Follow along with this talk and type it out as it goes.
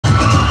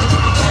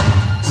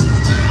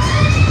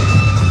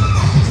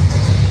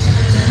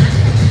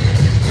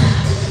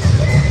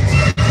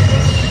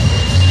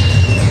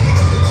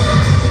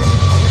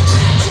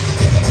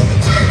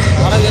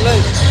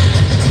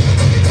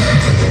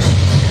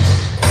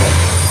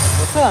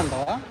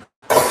పడుతుందంటావా?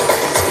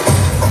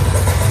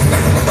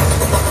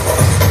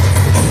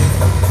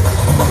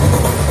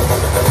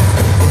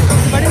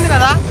 పడింది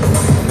కదా.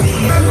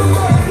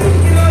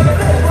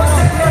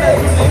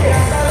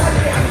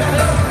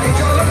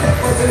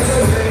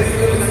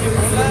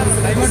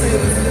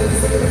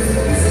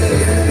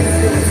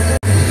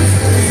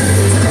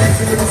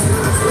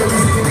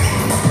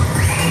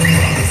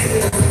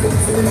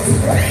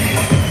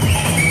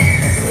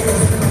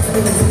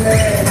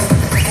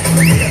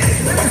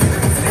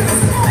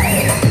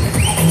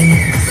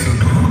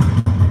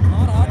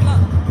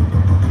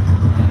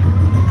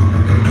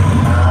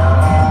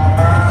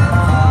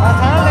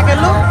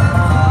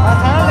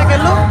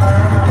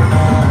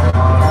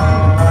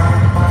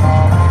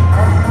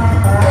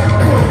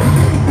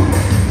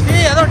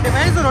 ఏదో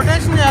డివైస్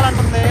రొటేషన్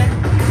చేయాలంటుంది.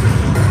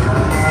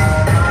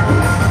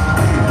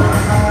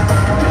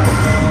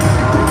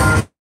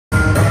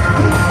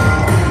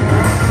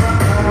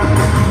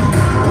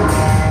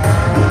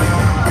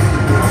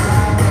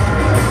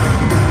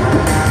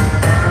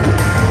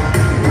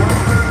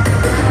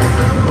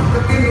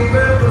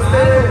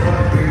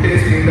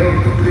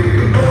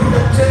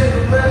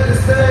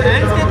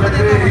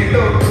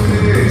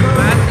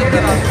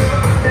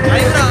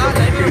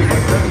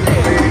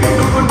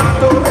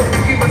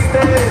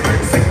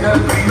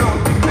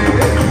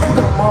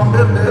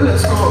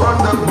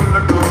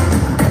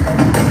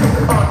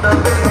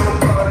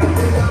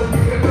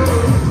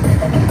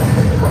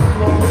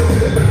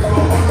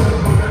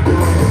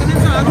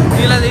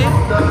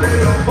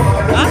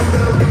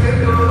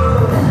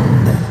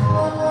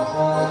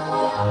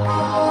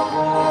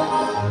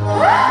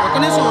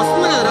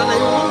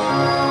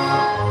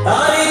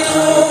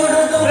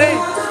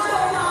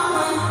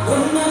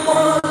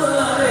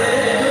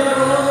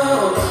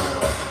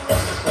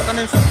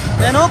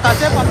 నేను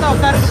కాసేపు అంతా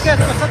ఒకసారి బుక్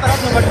చేసుకొస్తా, తర్వాత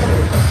నువ్వు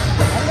పట్టుకుంటావు.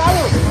 అది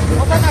కాదు,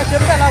 ఒకసారి నాకు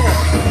చెప్తే ఎలాగో.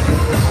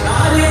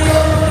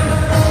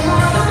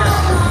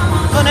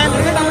 సో నేను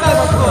తిరిగేటప్పుడు అది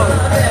పట్టుకో.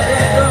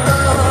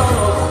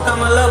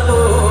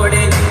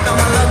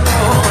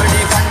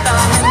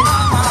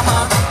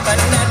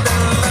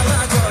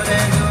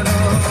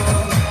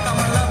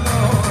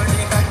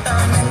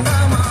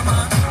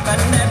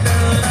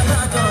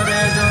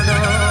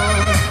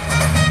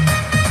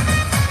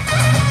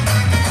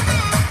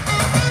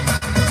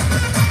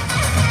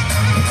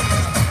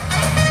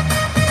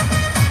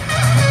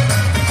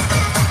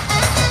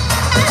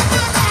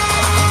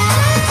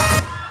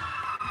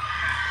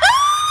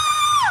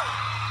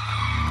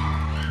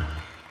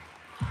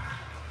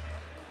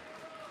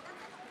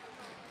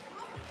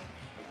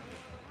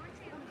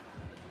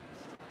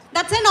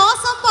 That's an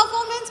awesome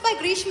performance by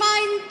Grishma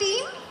and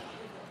team.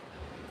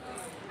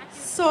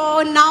 So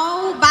now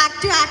back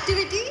to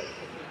activity.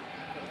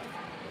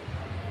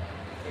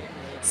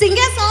 Sing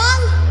a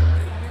song.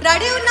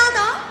 Ready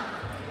unnada?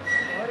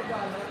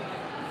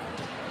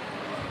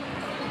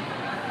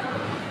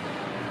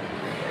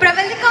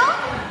 Pravalika,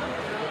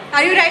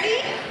 are you ready?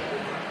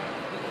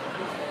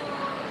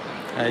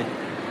 Hi.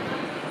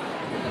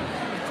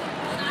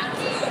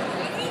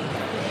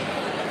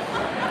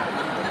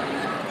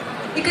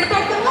 ఇక్కడ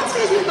పడతావా,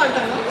 స్టేజ్ మీద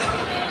పడతావా?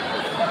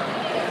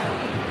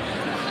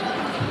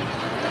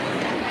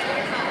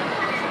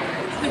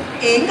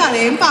 ఏం కాదు,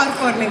 ఏం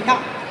పాడుకోండి ఇంకా.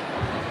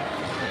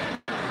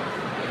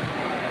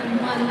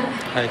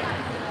 Hi.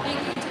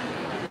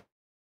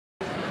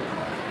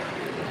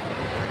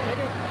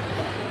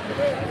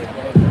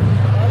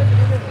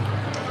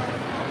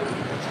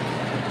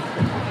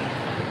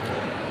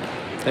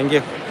 Thank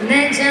you.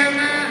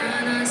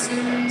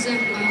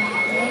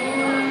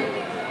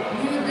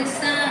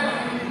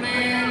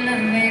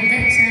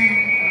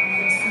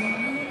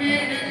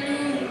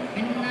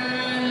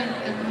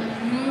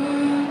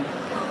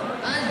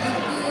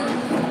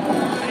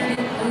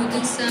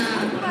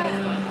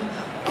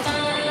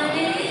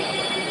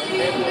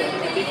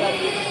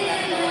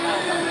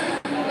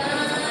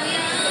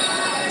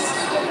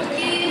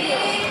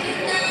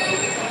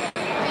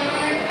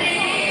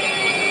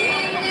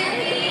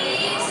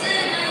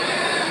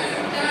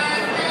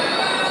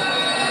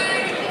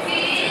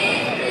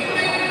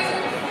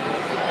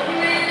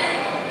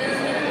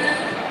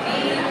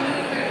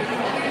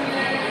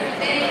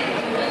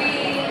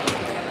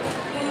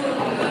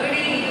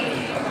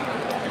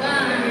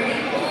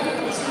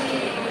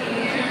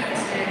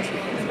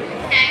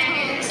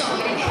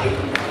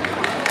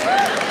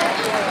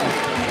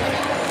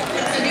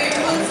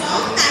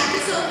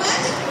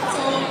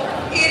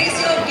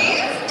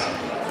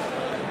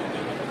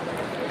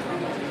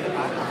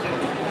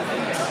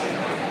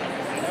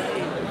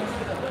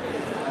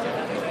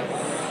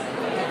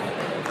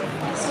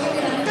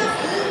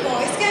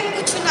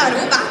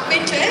 Back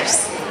benchers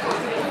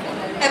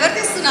ఎవరు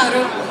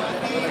తీస్తున్నారు?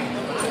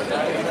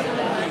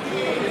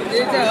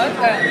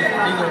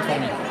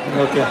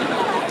 ఓకే.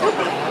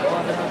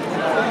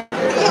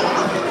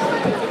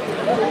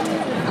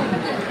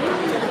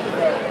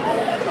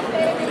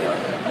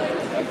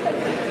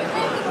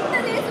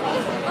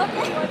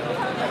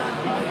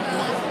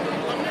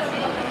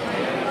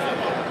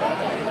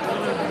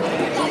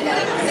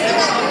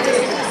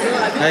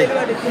 Hey.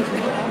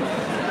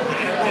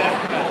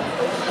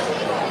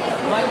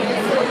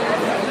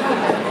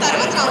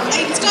 తర్వాత round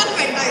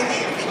instalment ఇది.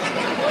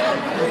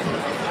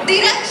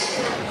 Dheeraj,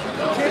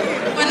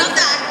 one of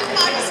the active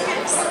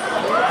participants.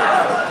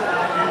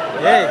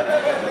 Hey.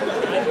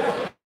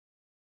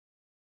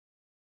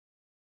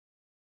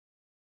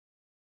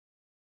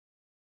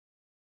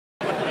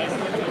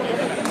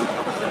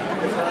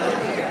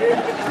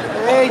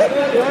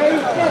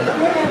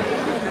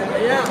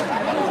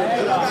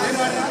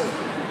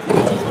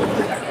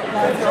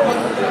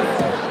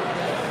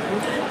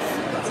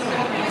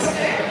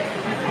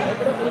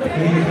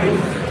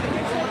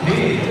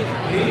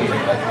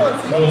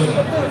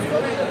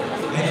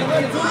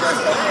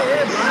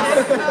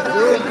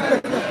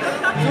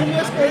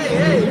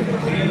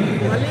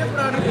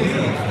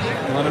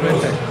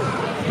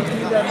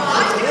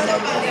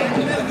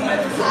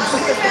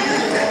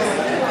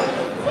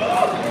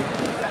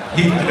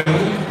 He threw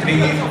three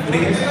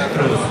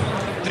throws.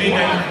 3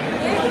 times.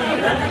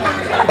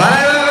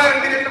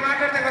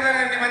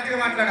 మంచిగా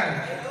మాట్లాడాలి.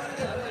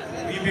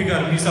 ఈపీ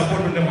గారు మీ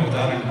సపోర్ట్ ఉంటే మాకు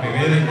చాలండి, మేము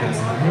ఏదైనా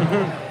చేస్తాం.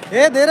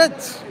 ఏ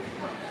Dheeraj.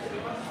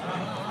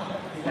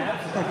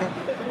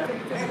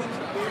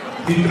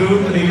 He threw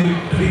three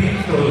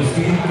throws.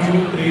 He threw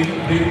three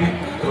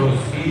throws.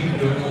 He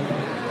threw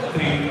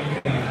three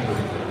throws.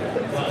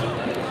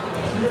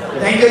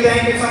 Thank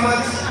you so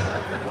much.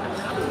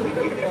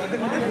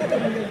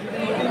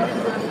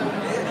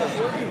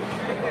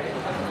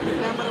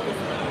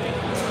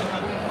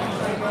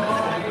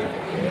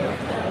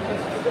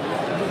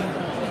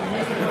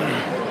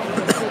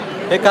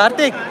 A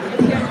Karthik,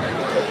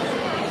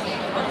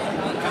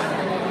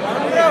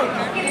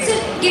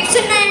 gifts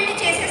ఉన్నాయండి,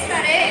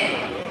 చేసేస్తారే.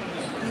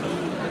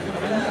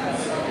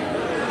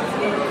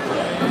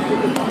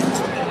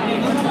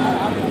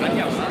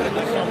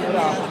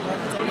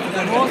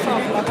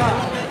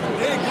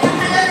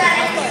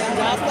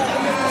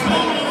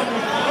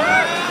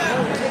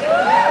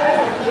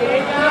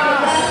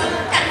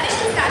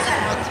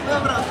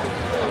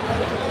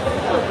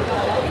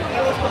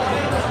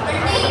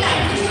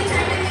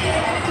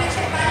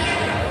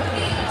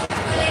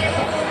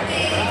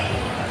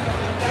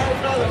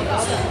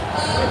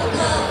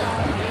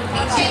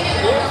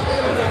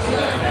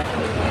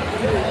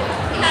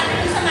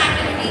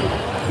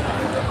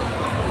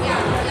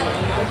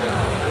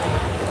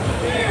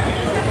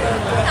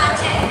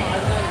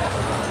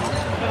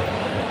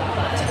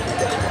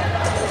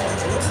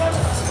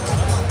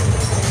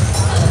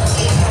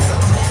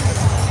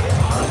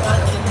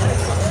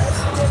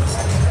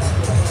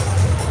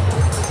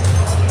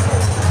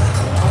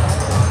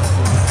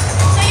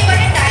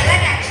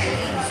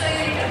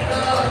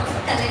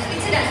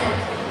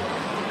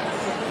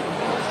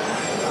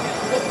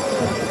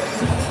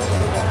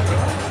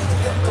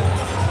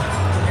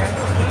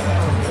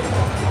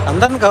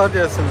 అందరిని కవర్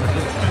చేస్తుంది.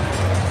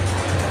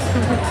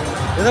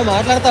 ఏదో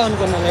మాట్లాడతాం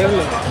అనుకున్నా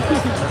లైవ్లో.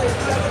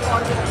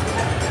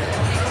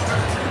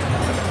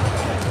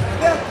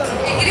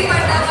 ఎగిరి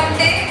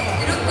పడ్డామంటే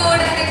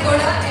ఇరుక్కోవడానికి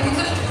కూడా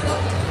ఎన్నికలు.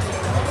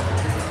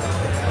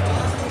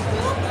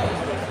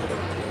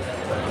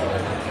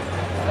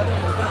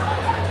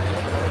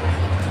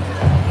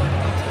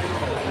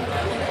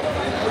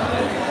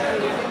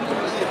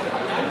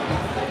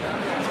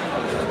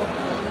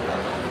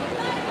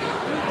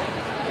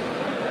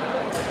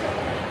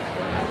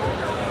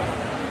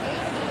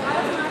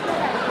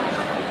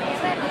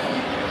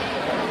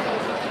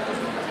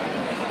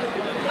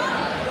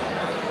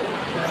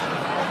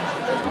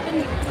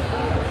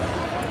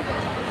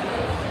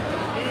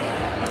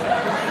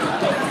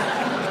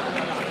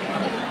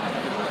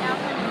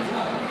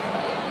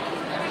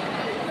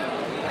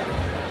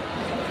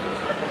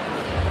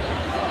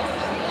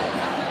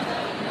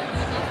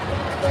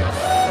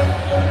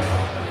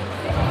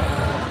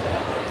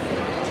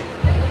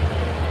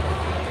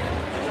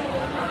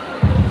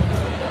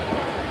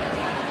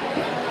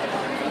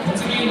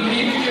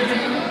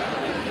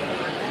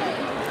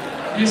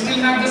 You still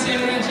have the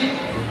same energy?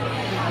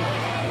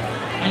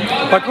 Are you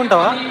all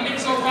పట్టుకుంటావా?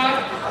 so far?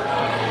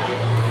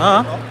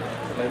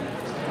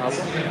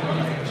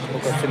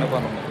 ఒక చిన్న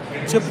పని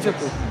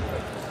చెప్పు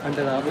అంటే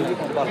మ్యూజిక్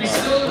పంపాలి.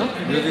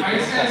 మ్యూజిక్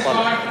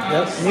పంపాలి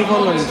మీ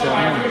ఫోన్లో నుంచి.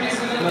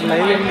 మరి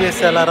లైవ్ ఏం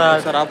చేస్తే ఎలా రా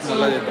సార్?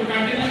 మళ్ళీ చేద్దాం,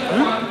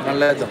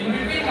 మళ్ళీ వేద్దాం.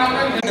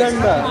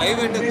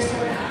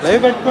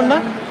 Live పెట్టుకుండా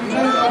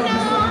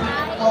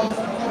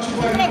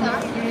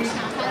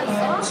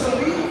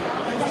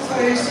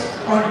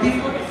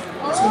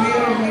So we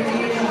are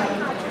making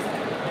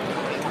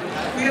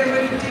we are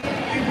very deep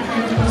into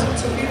 50%.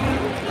 So people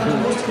are the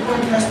most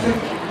important aspect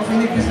of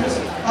any business.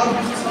 Our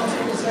business also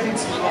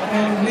decides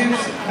and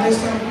lives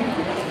based on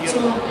people.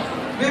 So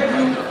where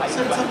you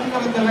said something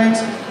along the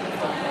lines,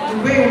 the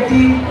way a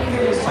team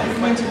is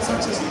defines its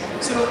success.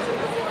 So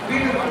be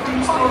it a team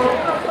sport,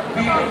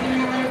 be it a team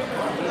event.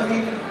 I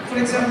mean, for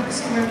example, this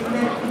event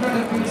could not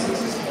have been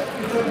success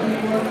without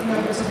being working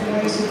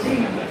as a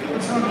team.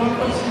 It's not one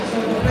person, it's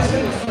not the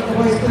president, it's not the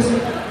vice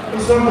president,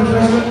 it's not the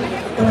treasurer,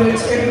 but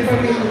it's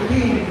everybody in the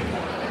team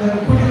that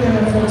put in their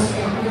efforts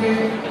and today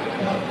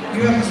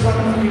you have this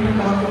wonderful event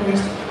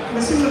organized. In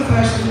a similar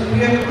fashion, we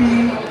have a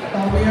team,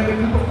 we have a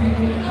group of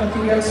people,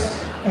 nothing else,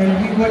 and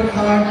we work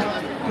hard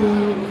to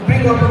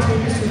bring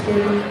opportunities to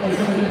people and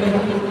to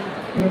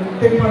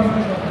take part in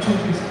these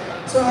opportunities.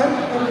 So I'm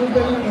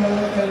open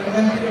and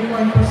I'm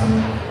one person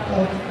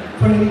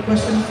for any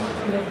questions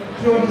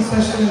throughout the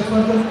session and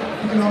further.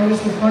 You can always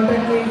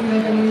contact me if you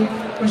have any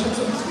questions.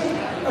 So this thing,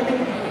 I mean,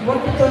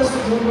 work with us,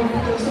 don't work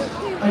with us,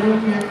 I don't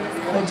care.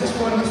 I just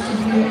want this to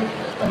be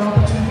an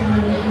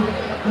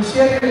opportunity to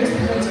share your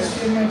experiences,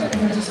 share my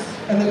experiences,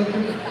 and then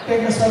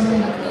take a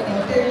something,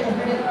 take a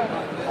bit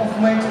of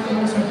my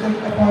experience and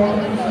take a part of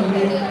it from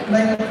me,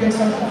 like I take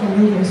something from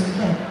you guys.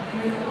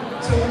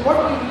 So what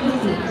we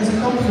do as a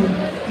company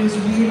is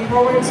we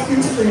provide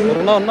skills training.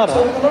 So a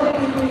lot of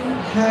people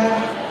have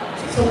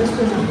some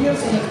exposure here,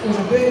 some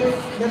exposure there,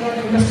 they're not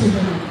industry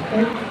ready,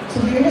 right? So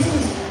the industry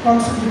is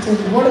constantly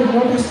changing. What I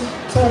noticed,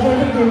 so I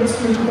entered the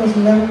industry in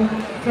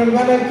 2011. From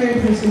when I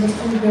came to this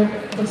industry, there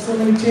were so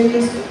many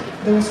changes,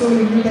 there were so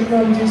many new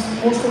technologies,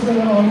 most of them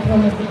are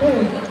on-prem at the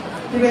time.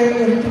 Today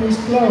everything is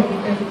cloud,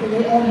 and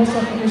today almost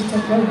applications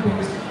are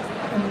cloud-based.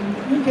 And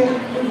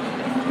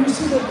you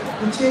see that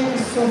the change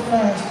is so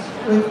fast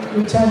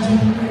with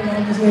ChatGPT and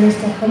all this AI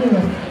stuff coming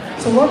up.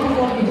 So what we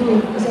want to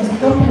do is, as a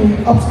company,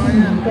 upskill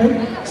you,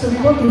 right? So we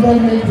want to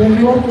evaluate where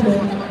you are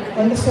today,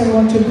 understand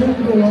what you're doing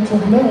today, what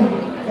you've learned,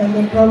 and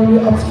then probably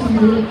upskill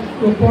you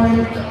to a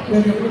point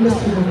where your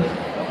industry will.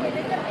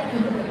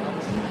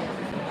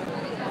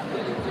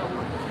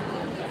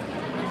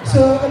 So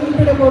a little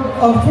bit about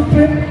our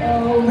footprint.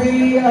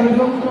 We are a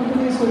global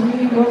company, so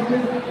we work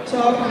with,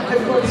 so our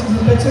headquarters is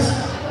in Texas,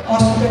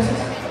 Austin, Texas.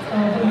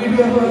 We do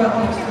have an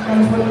office in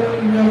California,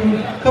 we have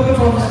a couple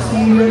of offices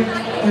in New York,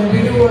 and we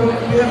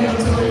have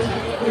customers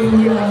in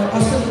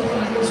Australia,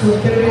 who are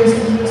Canadian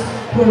citizens,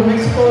 who are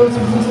Mexico,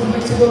 citizens of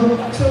Mexico.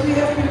 So we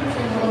have people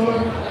from all over,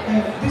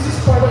 and this is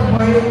part of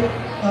why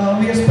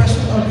we are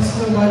special, or this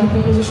is a value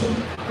proposition,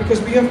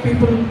 because we have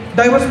people,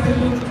 diverse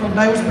people from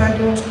diverse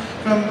backgrounds,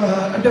 from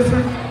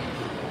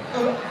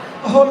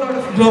a whole lot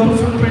of global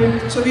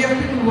footprint. So we have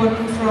people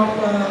working from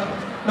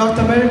North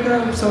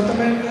America, South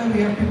America,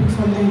 we have people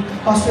from the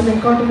Australian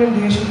continent,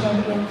 the Asian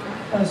continent.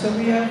 So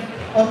we have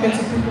all kinds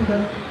of people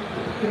that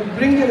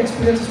bring their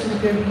experiences to the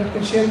table that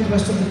can share with the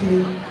rest of the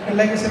team. And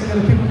like I said, we are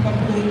a people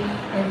company,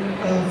 and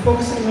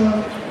focusing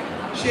on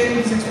sharing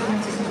these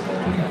experiences is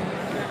important.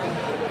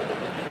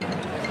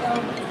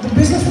 The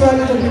business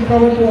value that we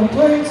provide to our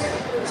clients,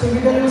 so we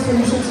deliver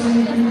solutions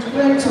in each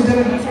client, so there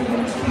are different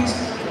industries,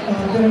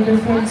 there are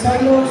different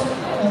silos,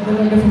 there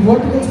are different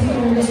verticals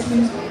within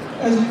industries.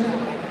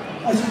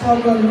 As you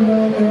probably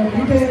know, there are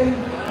retail,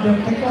 there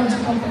are technology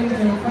companies,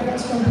 there are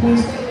finance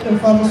companies, there are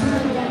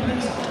pharmaceutical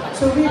companies.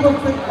 So we work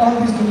with all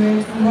these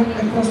domains, we work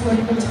across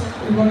verticals,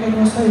 we work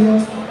across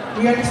silos,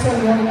 we understand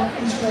what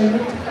each client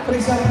is. For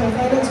example, a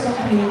finance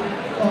company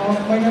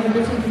might have a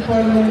different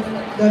requirement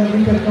than a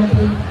retail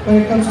company when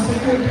it comes to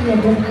security or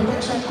data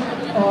protection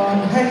or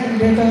handling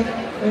data.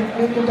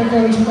 A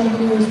technology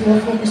company is more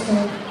focused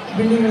on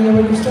building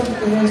innovative stuff,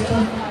 AI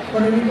stuff,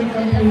 but a retail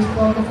company is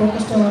more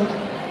focused on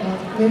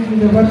making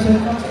the website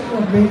faster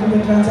or making the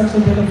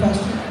transaction data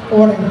faster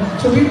or whatever.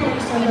 So we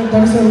understand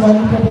that is our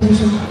value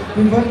proposition.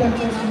 We work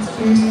across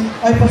industries.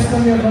 I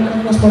personally have worked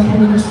across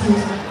multiple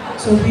industries.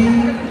 So we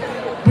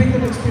bring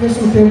that experience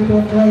to the table to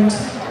our clients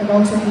and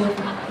also to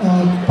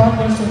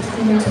partners and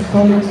students and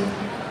colleagues.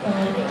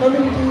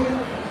 Community.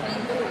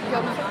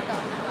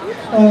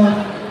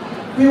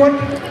 We want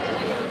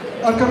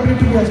our company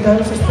to be as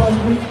diverse as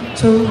possible.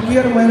 So we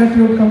are a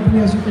minority-owned company,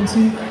 as you can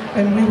see,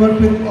 and we work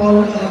with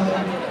all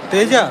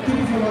Teja.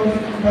 people from all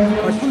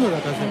diversity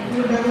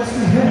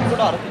here.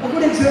 A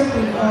good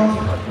example of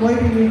why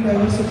we need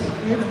diversity.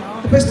 Right?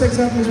 The best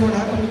example is what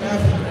happened with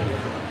Apple.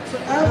 So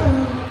Apple,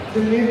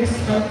 the latest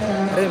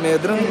అరే మీ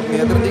ఇద్దరు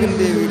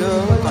దిగింది video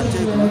cut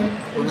చేయకుండా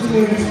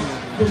engineers,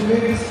 the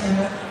latest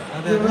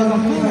they were all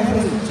looking at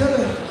each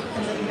other,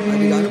 and then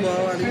they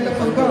kind of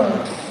forgot.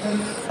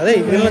 అదే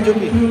ఈ వీళ్ళని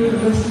చూపి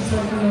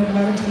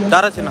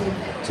దారా చిన్న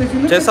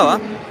చేస్తావా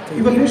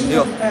ఇగో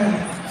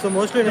సో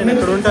మోస్ట్లీ నేను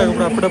ఇక్కడ ఉంటా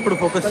ఇప్పుడు అప్పుడప్పుడు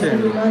ఫోకస్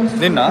చేయండి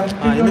నిన్న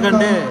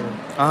ఎందుకంటే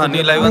నీ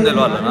లైవ్ అని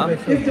తెలవాలనా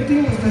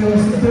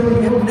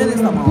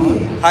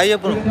హాయ్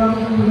చెప్పు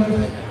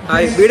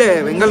హాయ్ వీడే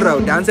వెంగళరావు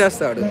డ్యాన్స్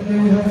వేస్తాడు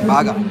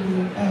బాగా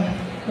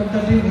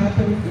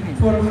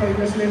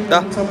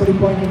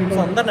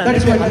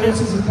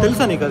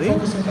తెలుసా నీకు అది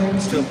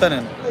చెప్తా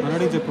నేను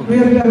మనడికి చెప్పు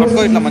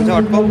పట్టుకో ఇట్లా మంచిగా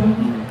పట్టుకో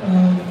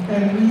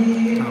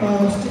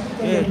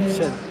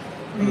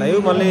లైవ్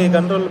మళ్ళీ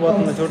కంట్రోల్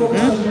పోతుంది చూడు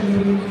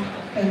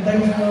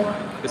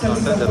ఇట్లా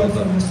ఉంటే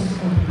జరుగుతుంది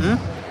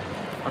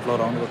అట్లా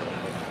రౌండ్ కొట్టు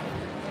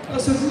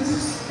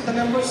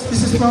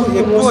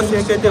ఎక్కువ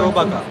షేక్ అయితే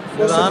ఇవ్వబాక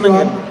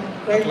నిదానంగా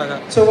అట్లాగా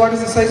So what is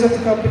the size of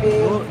the company?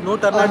 నువ్వు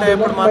టర్న్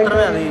అయ్యేప్పుడు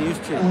మాత్రమే అది యూజ్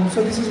చేయి So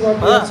this is what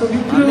we so we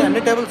grew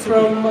అన్ని టేబుల్స్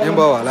from ఏం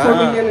పోవాలా 4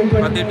 million in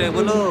 20 ప్రతి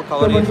టేబుల్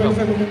కవర్ చేస్తాం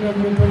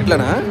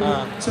ఇట్లానా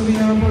So we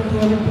have about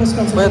 200 plus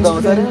పోయేద్దాం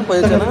ఒకసారి consultants that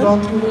పోయేచ్చానా have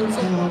gone through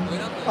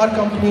our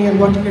company and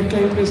working at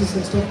client places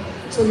and stuff.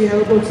 So we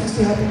have about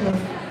 60 happy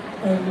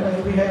and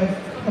we have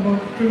about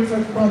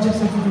 25 projects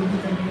that we do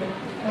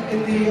in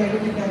the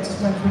identity access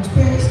management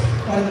space,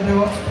 or in the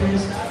DevOps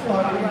space, or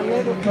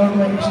in the cloud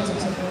migrations,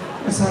 etc.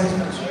 As I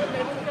mentioned.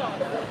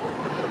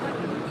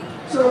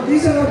 So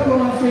these are our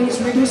core offerings.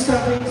 We do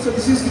staffing. So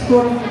this is the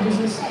core of our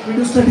business. We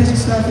do strategic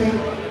staffing.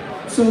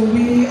 So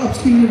we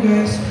upskill you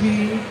guys. We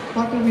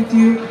partner with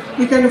you.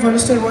 We kind of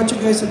understand what you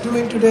guys are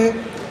doing today.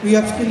 We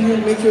upskill you,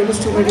 make you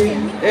industry ready.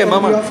 Hey,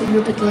 Mama. We offer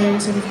you to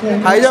clients and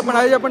clients. Hi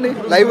చెప్పండి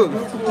live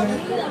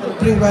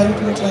Bring value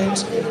to the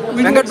clients. We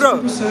do Venkat bro.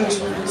 research,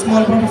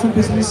 small part of our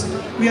business.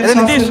 We are Hey,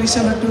 software Nitish.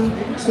 reseller too.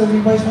 So we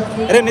buy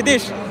software. అరే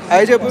Nitish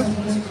hi చెప్పు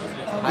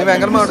నీ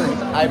వెంకల్ మాట్లాడు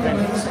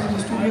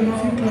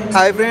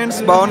hi friends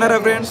బాగున్నారా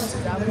friends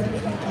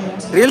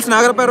reels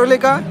Nagara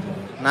పర్వలిక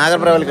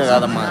Nagar Pravalika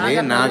కాదమ్మా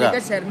అది నాగ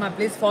Sharma,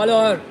 please follow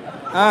her.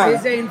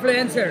 She's an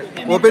influencer.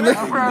 Open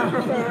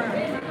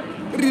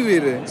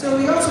So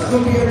we also go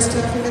beyond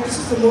staffing, and this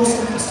is the most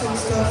interesting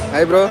stuff.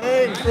 Hi bro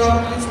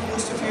Probably for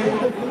most of you,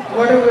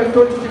 whatever I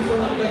told you before,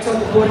 that's all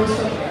the boring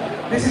stuff.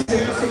 This is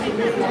interesting to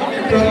me.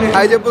 Probably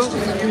hi చెప్పు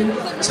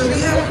So we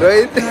have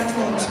Right.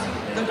 platforms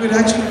that we're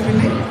actually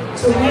building.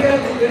 So we are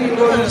very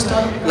low in the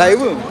start.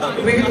 Live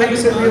We, like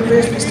I said, we are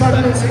based. We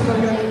started in Silicon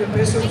Valley. We're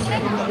based on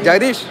Silicon Valley.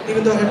 Jagadish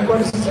Even though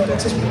headquarters is in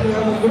Texas, we do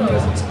have a good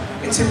presence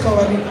in Silicon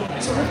Valley.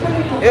 So we're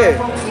building two Hey.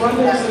 platforms. One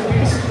is the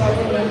B2C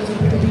platform, one is the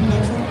B2B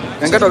platform.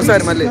 Venkat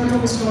ఒకసారి మళ్ళీ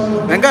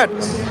వెంకట్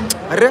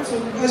అరే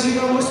As you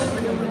know, most of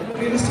the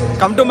real estate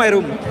come to my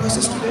room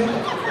process today,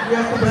 we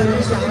have to buy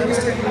real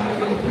estate,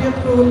 we have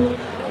to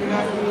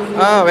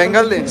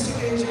వెంగల్ది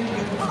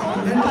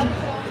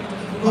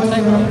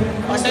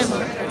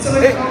So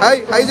hi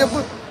hi చెప్పు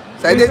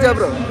Saiteja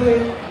bro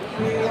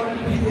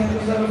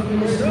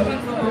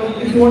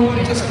if you want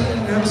to just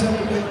grab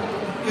something,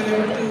 you're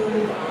able to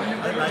do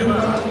multiple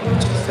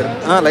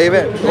purchases.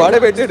 లైవే వాడే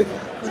పెట్టాడు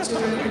Once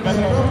you're ready to buy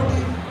property,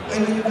 I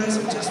know you guys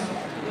are just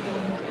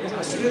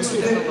students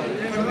today, but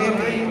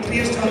maybe 3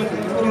 years down,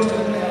 4 years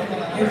down,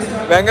 you'll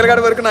start. వెంగళగడ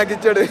వరకు నాకు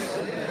ఇచ్చాడు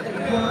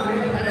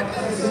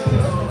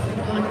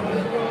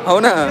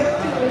అవునా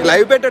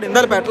live పెట్టాడు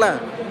ఇందాక పెట్టలా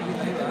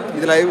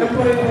ఇది లైవ్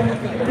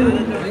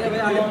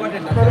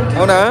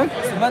అవునా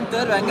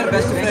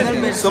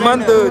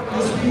సుమంత్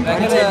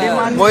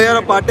మోయార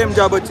పార్ట్ టైం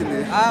జాబ్ వచ్చింది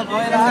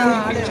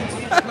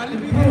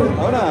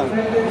అవునా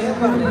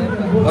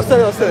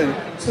వస్తుంది వస్తుంది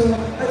So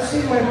I've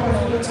seen my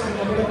performance and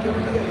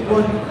productivity at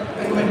work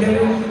and my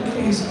daily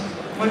increase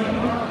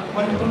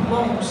multiple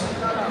bombs.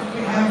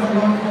 We have a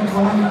lot more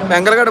volume.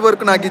 వెంగళగడ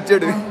వరకు నాకు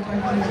ఇచ్చాడు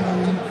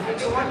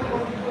So what we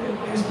want to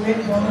do is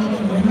make volume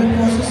in the human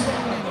process.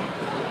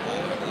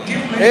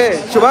 Give A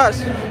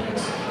Subhash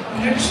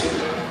leadership.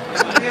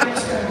 We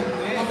understand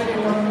how many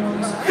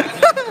one-on-ones.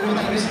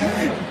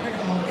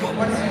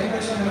 What is the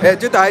direction of A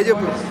Achyut hi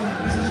చెప్పు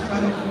business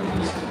value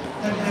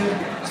that they.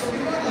 So we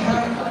want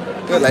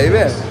to have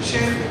లైవే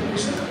share.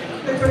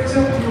 Like for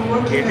example, you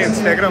work ఏంటి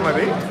Instagram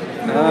అది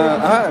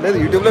లేదు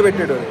యూట్యూబ్లో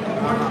పెట్టాడు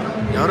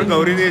ఎవరు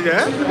గౌరీదేజ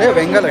ఏ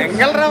Vengala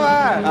వెంగళరావా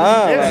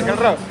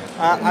Vengala Rao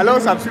hello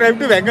subscribe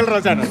to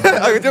Vengala Rao channel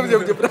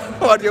చెప్పురా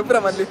వాడు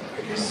చెప్పురా మళ్ళీ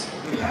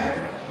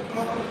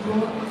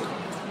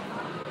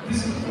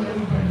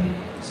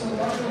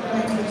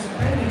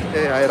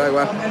ఏ హాయ్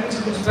రాఘవా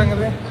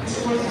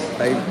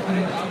లైవ్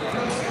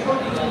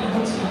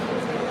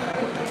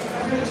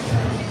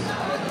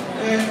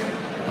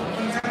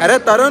అరే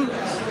తరుణ్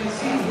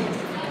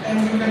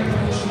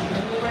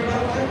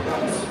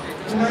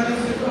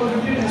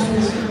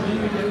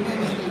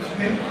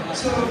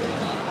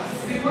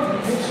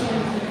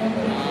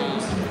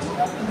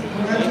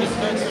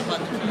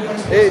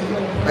ఏ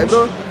hi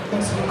bro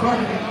that's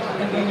recorded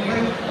and then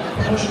write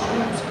promotion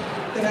items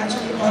that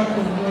actually are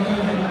going to work.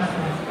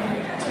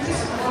 So this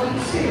is how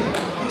you see it.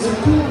 It's a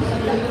tool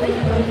as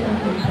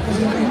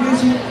an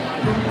amazing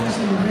progress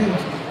in the way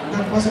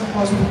that wasn't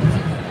possible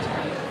before.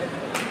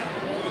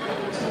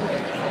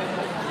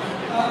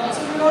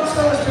 So we also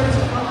have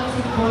strategic partners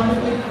with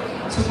Monolithic.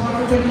 So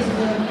Monolithic is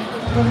the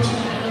promotion.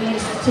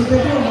 So they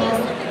do a lot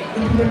of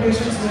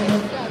implementations. They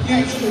have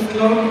huge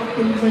cloud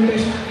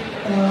implementation.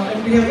 And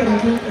we have an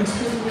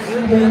exclusive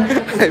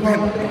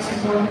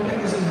Monolithic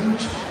is a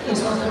huge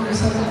software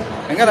reseller.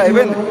 Vengala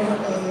అయిపోయింది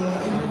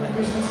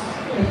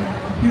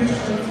Huge.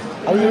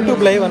 అది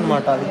YouTube live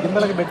అనమాట అది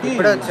కిందలకి పెట్టి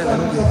ఇప్పుడే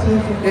వచ్చాను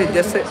ఏ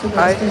just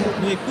hi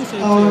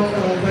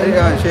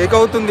Sheikh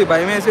అవుతుంది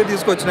భయం వేసే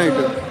తీసుకొచ్చిన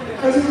ఇటు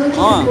As you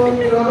mentioned before,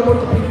 we're all about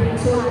the people.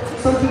 So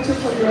some pictures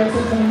for your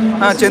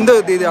answer. Chandu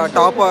ఇది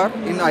topper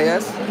in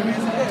is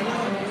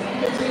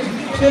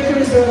Shaker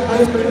is the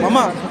highest rated. మామ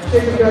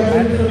Shaker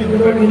graduated from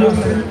Europe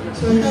University.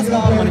 So he's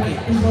మనకి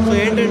so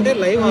ఏంటంటే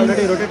live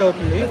already rotate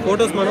అవుతుంది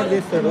photos మనోడు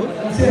తీస్తాడు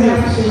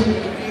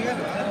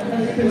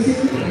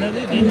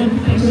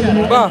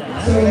బా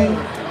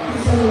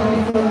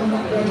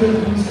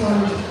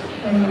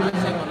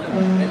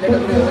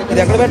ఇది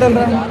ఎక్కడ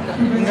పెట్టాలరా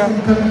ఇంకా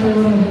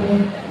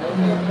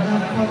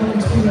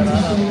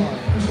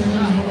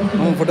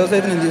ఫొటోస్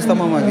అయితే నేను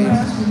తీస్తామా అవి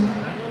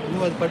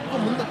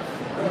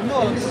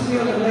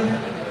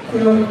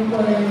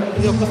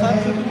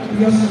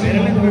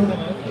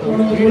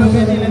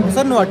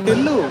సార్ నువ్వు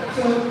అట్టెళ్ళు.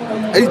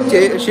 అది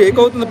షేక్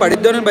అవుతుంది,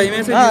 పడిద్దామని భయం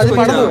వేసి అది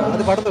పడదు,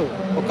 అది పడదు.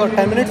 ఒక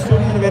 10 minutes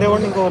నేను వేరే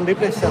వాడిని ఇంకో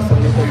రీప్లేస్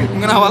చేస్తాను.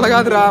 ఇంకా నా వల్ల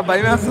కాదురా,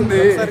 భయం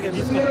వేస్తుంది.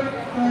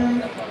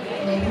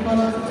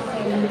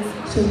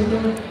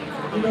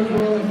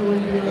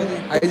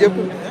 అవి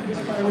చెప్పు.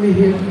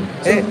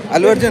 ఏ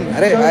అల్లు అర్జున్,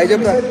 అరే అవి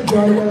చెప్పురా.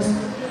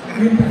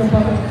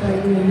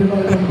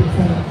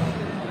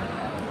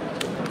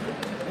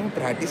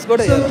 ప్రాక్టీస్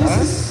కూడా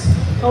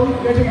how we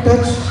get in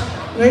touch,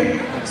 right?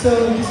 So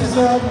this is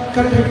our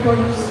current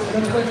headquarters.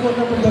 That's my phone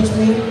number. That's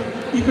me.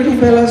 You could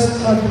email us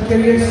on the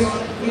careers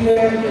email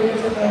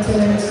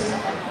careers@answers.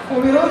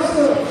 We're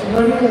also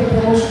running a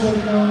promotion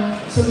right now,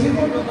 so we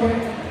want to get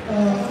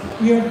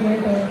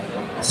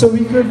so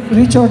we could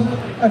reach out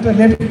at a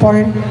later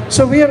point.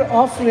 So we are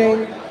offering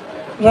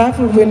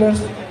raffle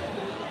winners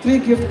 3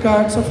 gift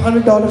cards of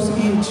 $100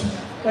 each,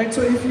 right?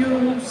 So if you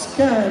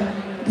scan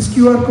this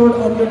QR code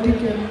on your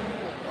ticket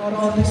or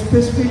on the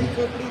specific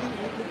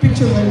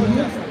picture right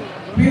here,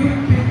 we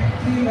will pick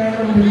 3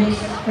 random winners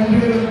and we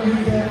will give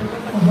them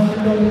a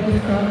 $100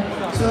 gift card.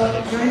 So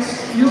guys,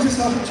 use this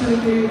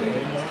opportunity.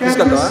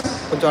 Scan this,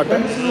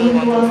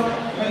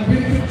 and we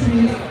pick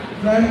 3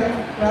 random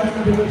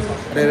raffle winners.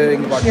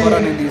 ఇంక పట్టుకోరా,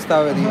 నేను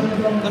తీస్తావు అది.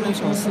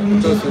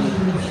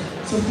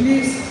 So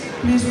please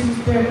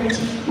pay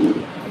attention.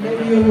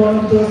 Maybe you want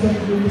those that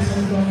do this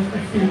and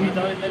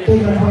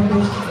take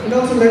advantage. And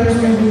also let us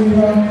know who you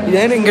are.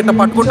 ఇదేనా ఇంకెట్ట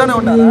పట్టుకుంటానే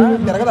ఉంటారా,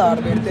 తిరగదా ఆడ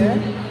పెడితే?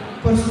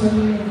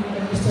 Personally,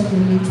 understand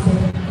your needs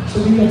better, so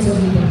we can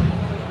serve you better.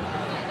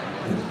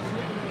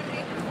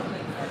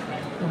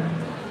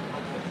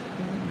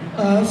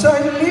 So I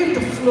will leave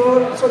the floor.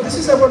 So this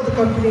is about the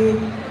company.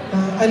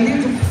 I leave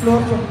the floor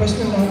for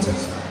question and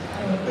answers.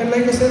 And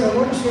like I said, I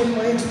want to share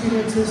my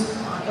experiences.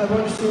 I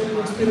want to share the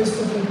experience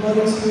of my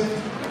colleagues here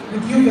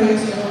with you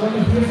guys, and I want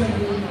to hear from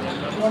you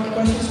what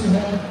questions you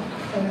have,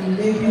 and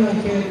maybe I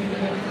can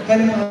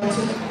help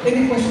answer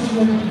any questions you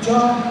want to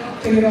job,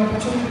 career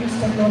opportunities,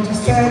 technology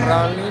stack,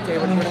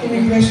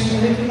 immigration,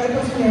 anything. I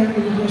personally have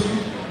immigration,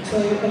 so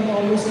I'm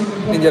always in the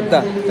నేను చెప్తా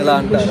ఎలా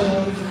అంటారు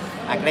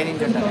అక్కడే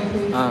నుంచి ఉంటాను.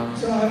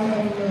 So I'm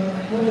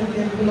more than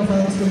capable of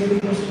answering any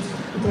questions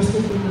with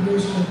respect to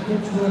immigration,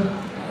 coach work,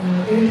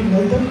 anything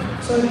like that.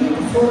 So I leave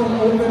the forum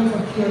open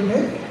for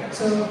Q&A.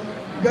 So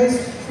guys,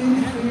 feel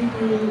free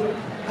to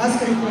ask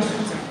any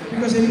questions,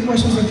 because any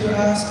questions that you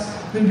ask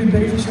will be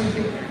beneficial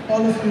to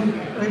all of you,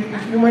 right?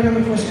 You might have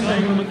a question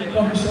and you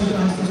probably should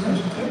ask those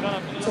questions, right?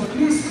 So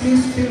please feel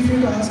free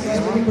to ask as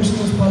many questions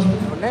as possible,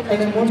 and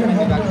I'm more than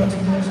happy to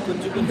answer those,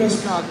 because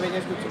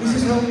this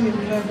is how we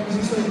interact, this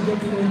is how we get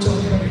to know each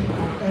other,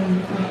 and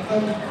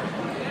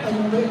I'm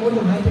more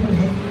than happy to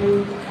help you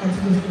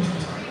answer those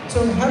questions. So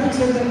having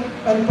said that,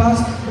 I'll pass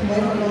the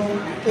mic along.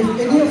 If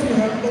any of you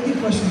have any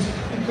questions,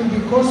 it could be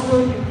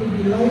coursework, it could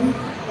be live.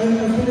 I've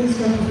been in this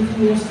company for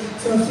 50 years,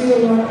 so I've seen a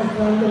lot, I've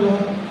learned a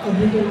lot, I've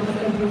been to a lot of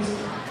companies,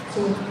 so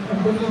I'm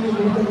definitely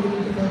more than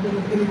willing to talk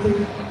about anything.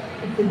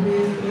 It could be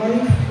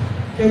life,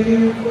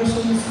 career,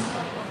 questions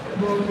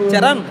about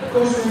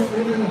coursework,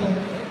 anything like that.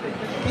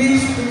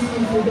 Please feel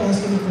free to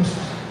ask any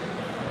questions.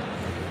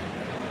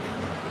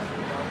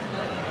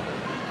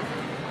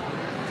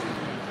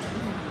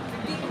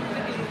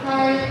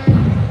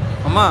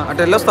 అమ్మా అటు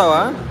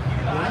వెళ్ళొస్తావా?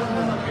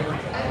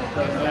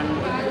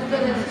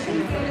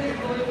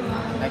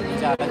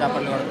 చాలా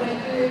చప్పట్లు కొడతాయి.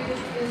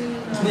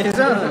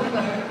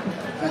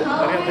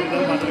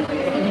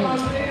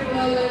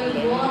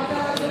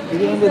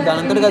 ఇదేంటి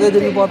దానంతటికి అదే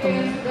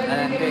తిరిగిపోతుంది?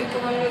 అదంటే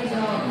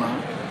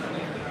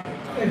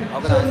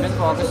ఒక దాని మీద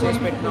ఫోకస్ చేసి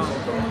పెట్టినాం.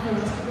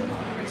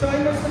 So I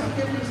must have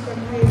kept this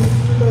company in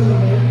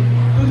 2009.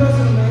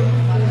 2009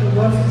 was the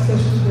worst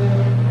session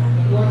there.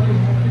 What we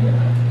had here.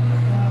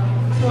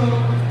 So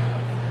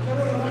there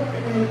were a lot of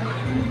people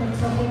that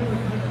suffered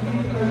with the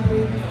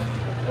company.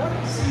 What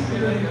I see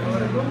today is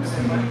I don't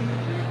see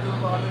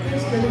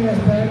things getting as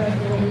bad as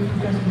they were in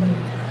 2009.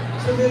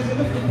 So there's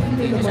enough people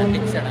in the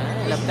market.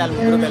 లేకపోతే వాళ్ళు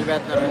ముగ్గురు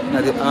కలిపేస్తున్నారు.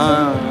 అది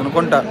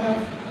అనుకుంటా.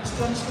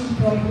 Structural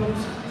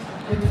problems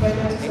with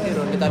finance.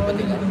 రెండు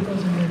తరపతి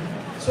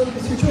So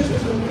the situation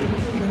is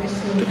very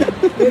slow.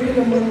 Maybe in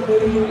a month,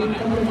 maybe in a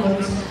couple of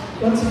months,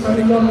 once the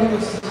curriculum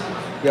is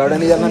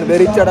ఎవడని నన్ను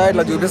బెరిచ్చాడా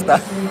ఇట్లా చూపిస్తా.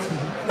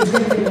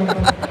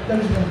 that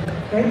is one,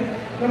 right?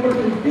 Number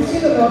 2, we see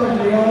a lot of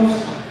layoffs.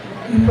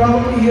 You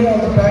probably hear all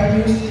the bad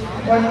news,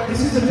 but this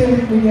is the thing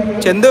with media.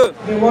 Right? Chandu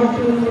They want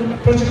to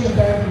project the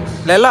bad news.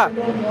 లెలా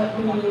They don't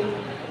want to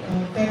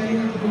tell you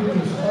the good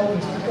news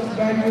always, because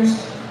bad news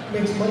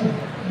makes money.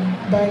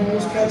 Bad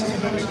news catches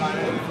attention.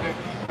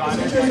 The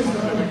situation is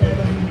not that bad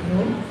as we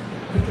know,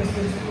 because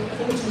there's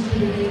so much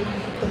liquidity.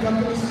 The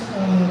company's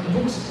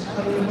books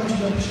are in a much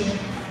better shape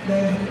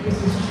than this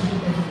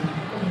institution.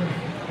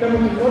 Now,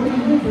 what do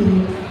you do?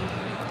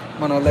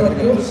 మన వాళ్ళ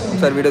దగ్గరికి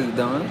ఒకసారి video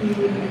తీద్దామా?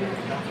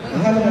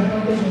 Have an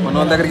advantage. మన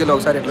వాళ్ళ దగ్గరికి వెళ్ళి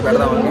ఒకసారి ఇట్లా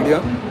పెడదామా video?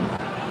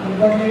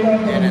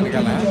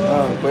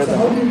 పోయేద్దాం.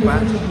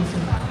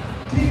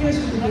 Three ways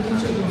to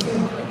differentiate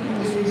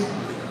yourself is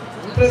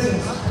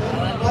presence,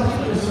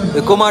 artificial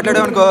ఎక్కువ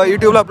మాట్లాడామనుకో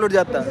యూట్యూబ్లో అప్లోడ్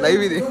చేస్తా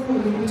లైవ్ ఇది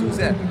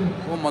చూసా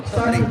ఓ మొత్తం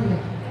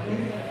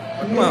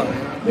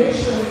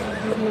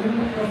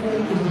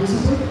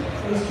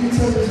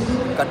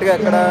కరెక్ట్గా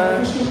ఎక్కడ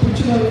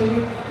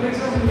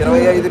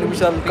 25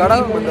 నిమిషాలు కాడ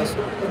మంది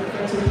వస్తుంది.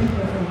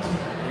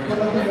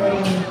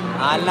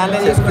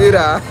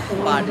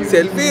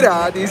 సెల్ఫీరా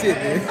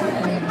తీసేది.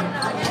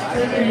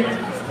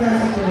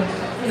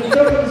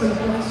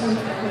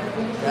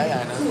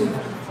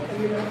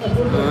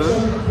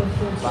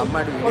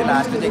 అమ్మాడు వీడియో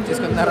లాస్ట్ చెక్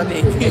చేసుకున్న తర్వాత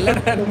ఏం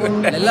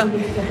వెళ్ళాం.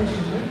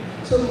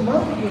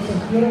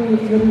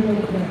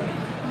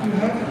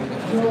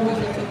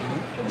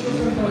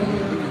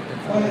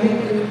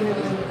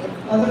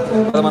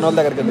 మన వాళ్ళ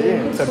దగ్గరికి వెళ్ళి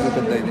ఒకసారి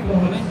చూపిద్దా ఇది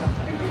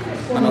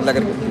మన వాళ్ళ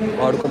దగ్గరికి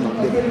వాడుకుందాం.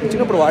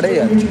 ఇచ్చినప్పుడు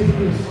వాడేయాలి.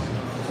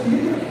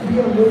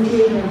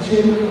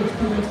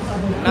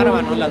 ఉన్నారు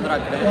మన వాళ్ళు అందరూ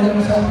అక్కడే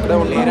ఇక్కడే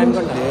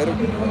లేరనుకుంటా. లేరు.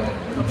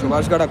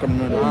 సుభాష్ గారు అక్కడ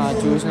ఉన్నాడు.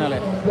 చూసినాలే.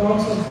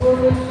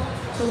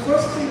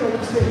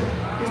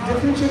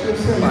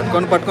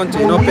 పట్టుకొని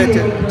చెయ్యి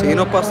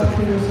నొప్పి వస్తుంది.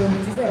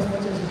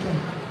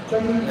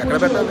 ఎక్కడ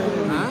పెట్టాలి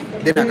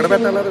దీన్ని? ఎక్కడ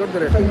పెట్టాలి అది కూడా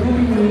తెలియదు.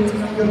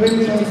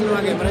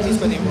 కెమెరా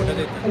తీసుకొని ఫోటో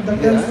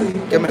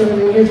కెమెరా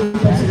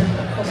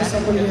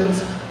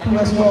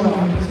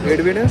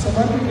ఏడు వీడు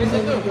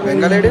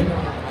బెంగాలేడు.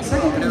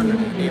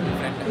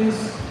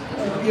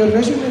 Your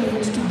resume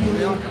needs to be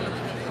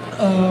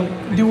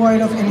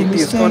devoid of any mistakes.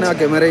 తీసుకొని ఆ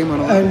కెమెరా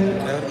మనం And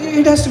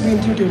it has to be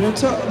intuitive, right?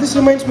 So this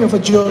reminds me of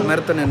a joke.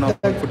 కెమెరాతో నేను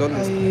ఫోటోలు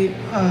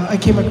I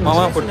came across. మామ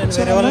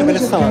వేరే వాళ్ళని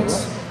పిలుస్తావా?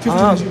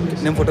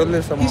 నేను ఫోటోలు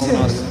తీస్తాను.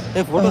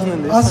 Photos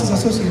Ask his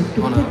associate to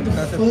pick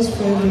the first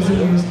 5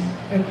 resumes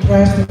and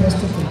trash the rest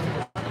of them.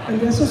 And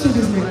the associate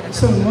is like,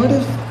 so what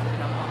if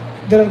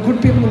there are good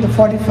people in the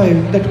 45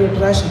 that we are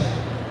trashing?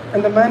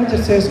 And the manager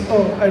says,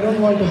 oh, I don't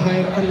want to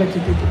hire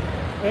unlucky people.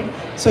 Right?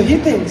 So he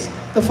thinks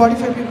the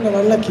 45 people are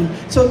unlucky.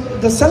 So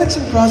the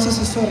selection process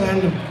is so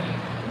random.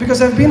 Because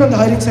I've been on the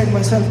hiring side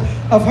myself.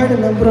 I've hired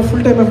a number of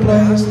full-time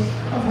employees.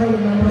 I've hired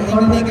a number of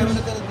contractors.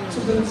 So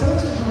the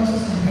selection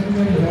process is very,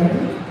 very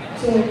random.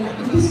 So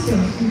in this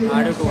case,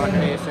 ఆడు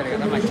 200 వేస్తారు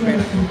కదా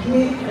మర్చిపోయాను.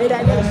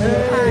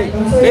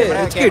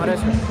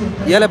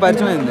 ఇవాళ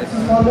పరిచయం అయింది.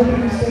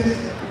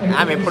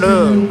 ఆమె ఎప్పుడు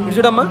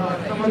చూడమ్మా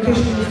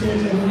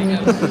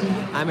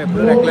ఆమె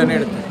ఎప్పుడు రెగ్యులర్గా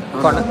ఎడుతుంది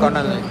కొండ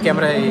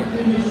కెమెరా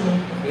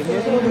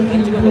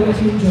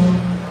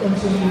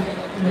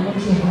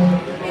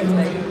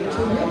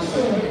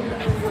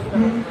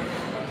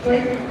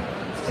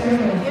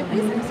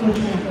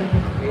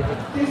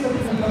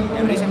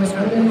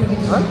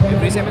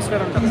ఎవ్రీ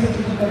సెమిస్టర్ ఉంటాం.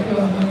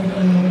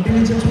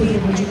 diligence with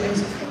your resumes,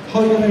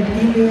 how you write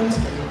emails.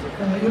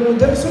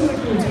 There are so many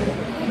tools.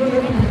 You don't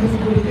have to be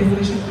difficult with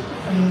English.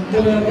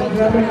 There are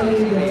grammatically,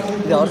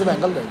 ఇది ఎవరిది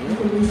బెంగాల్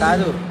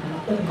కాదు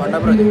కొండ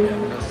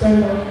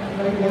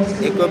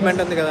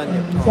ఎక్విప్మెంట్ ఉంది కదా అని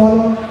చెప్పి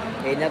follow.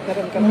 ఏం చేస్తారు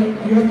ఇంకా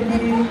You have to be.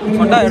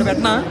 కొండ ఎక్కడ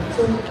పెట్టినా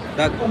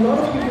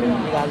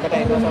అంత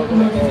టైం పాస్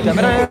అవుతుంది.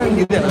 కెమెరా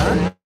ఇదేనా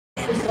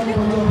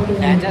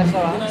డాన్స్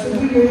చేస్తావా?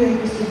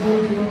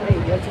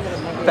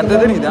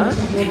 పెద్దది ఇదా?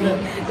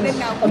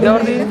 ఇది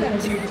ఎవరిది?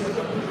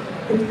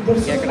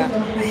 ఎక్కడ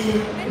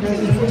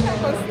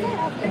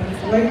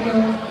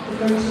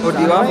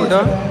ఒకటివా ఫోటో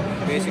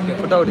బేసిక్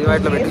ఫోటో ఒకటి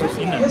ఇట్లా పెట్టి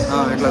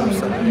ఇట్లా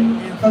చూస్తాను.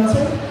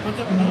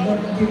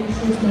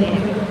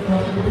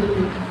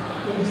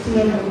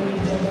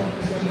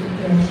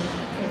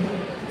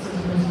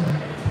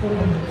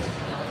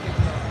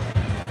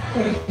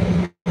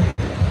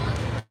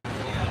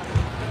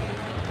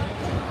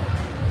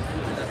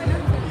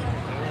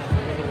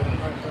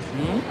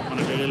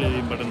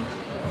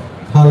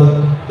 Hello.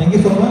 Thank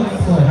you so much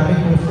for having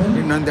question.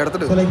 నన్ను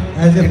తిడతాడు. So like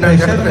as a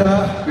fresher,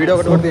 video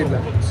ఒకటి కూడా తీయట్లా.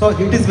 so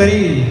it is very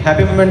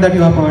happy moment that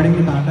you are providing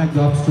the contract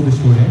jobs to the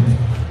students.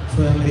 So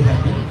I am very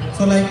happy.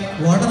 So like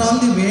what are all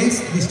the ways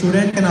the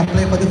student can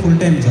apply for the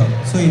full-time job?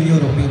 So in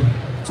your opinion,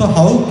 so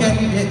how can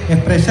a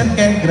fresher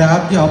can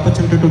grab the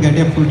opportunity to get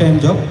a full-time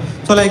job?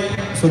 So like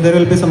so there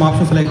will be some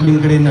options like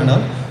LinkedIn and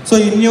all. So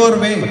in your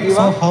way,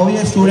 so how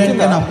a student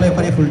can apply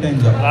for a full-time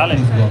job?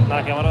 Please go.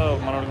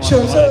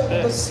 Sure. So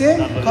the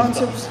same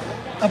concepts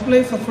apply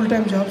for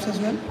full-time jobs as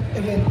well.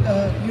 Again,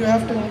 you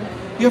have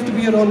to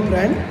be your own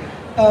brand.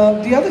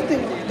 The other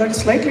thing that is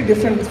slightly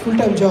different with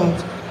full-time jobs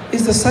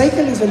is the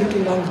cycle is a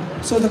little longer.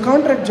 So the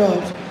contract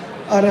jobs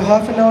are a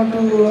half an hour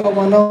to a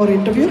 1 hour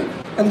interview,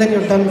 and then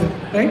you're done with,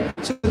 right?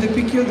 So they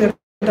pick you, they're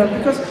done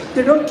because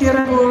they don't care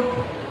about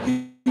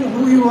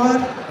who you are,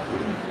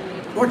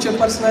 what your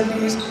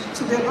personality is.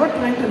 So they're not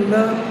trying to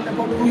learn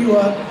about who you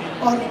are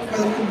or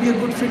whether you'll be a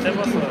good fit for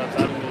the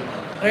team.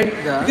 Right?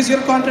 Yeah. Because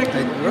you're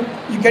contracted,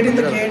 you get in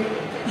the gate,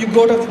 you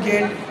go out of the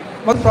gate,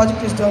 once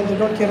project is done, they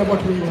don't care about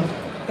who you are.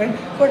 Right?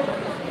 But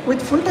with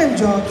full-time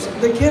jobs,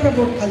 they care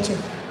about culture,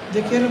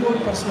 they care about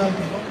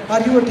personality.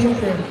 Are you a team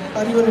player?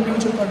 Are you an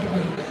individual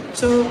contributor?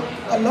 So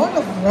a lot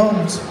of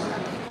rounds,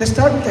 they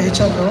start with the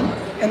HR round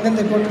and then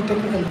they go to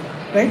technical,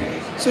 right?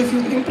 So if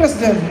you impress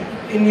them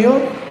in your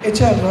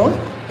HR round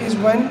is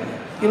when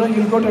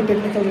you'll go to a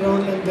technical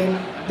round and then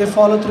they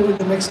follow through with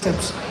the next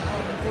steps.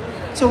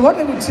 So what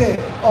I would say,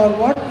 or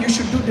what you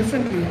should do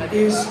differently,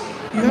 is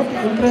you have to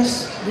impress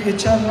the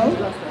HR round,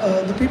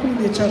 the people in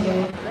the HR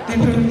round, the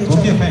people in the HR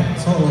Okay, fine.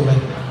 So,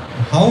 like,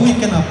 how we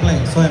can apply?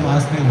 So, I'm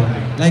asking about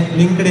it. Like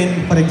LinkedIn,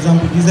 for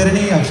example, is there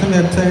any action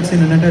websites in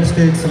United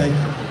States, like,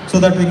 so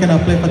that we can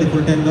apply for the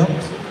full-time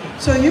jobs?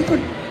 So you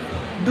could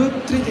do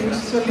 3 things.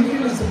 So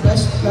LinkedIn is the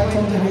best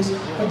platform there is.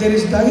 But there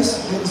is Dice,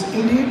 there is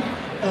Indeed,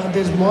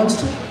 there is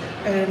Monster,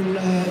 and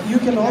you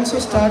can also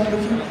start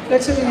looking.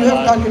 Let's say you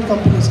have target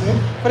companies,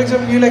 right? For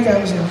example, you like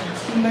Amazon,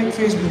 you like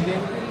Facebook.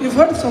 You've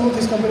heard of some of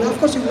these companies. Of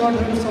course, you've not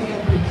heard of some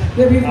companies.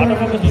 Maybe you've not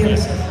heard of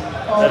DLSF,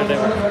 or you've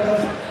not heard of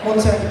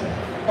Monsanto,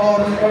 or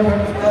you've not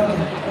heard of Arkin,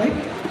 right?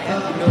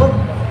 But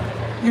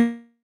you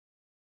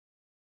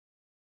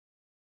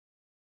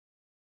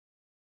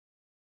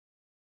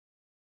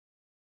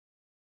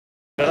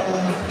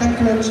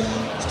TechCrunch,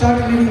 start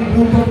reading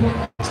Bloomberg,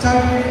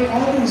 start reading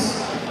all these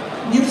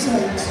news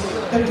sites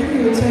that give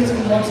you insights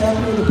into what's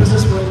happening in the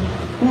business world,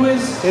 who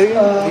is the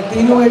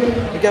innovator,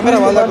 who is the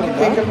market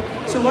maker.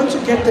 So once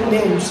you get the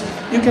names,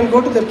 you can go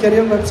to their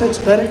career websites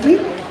directly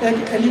and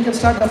you can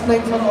start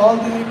applying for all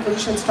the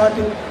positions,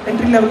 starting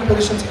entry-level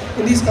positions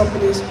in these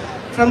companies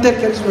from their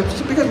career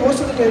websites. Because most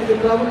of the time they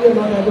probably are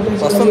not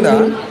advertising on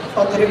LinkedIn,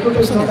 or the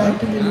recruiter is not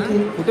actively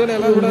looking to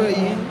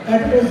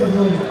advertise the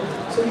role.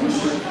 So you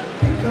should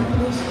pick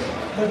companies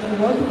that you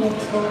want to work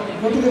for,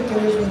 go to their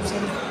career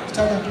website,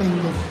 start applying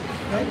there,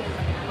 right?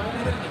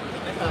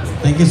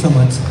 Thank you so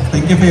much.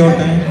 Thank you for your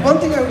time. One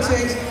thing I would say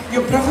is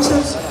your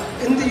professors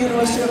in the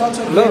university are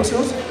also great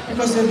source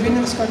because they've been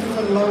in this country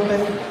for a long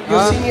time.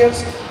 Your seniors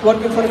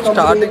working for a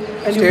company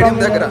and you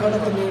probably not heard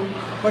of the name,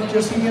 but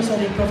your seniors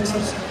and your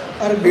professors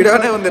are good.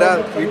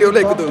 YouTube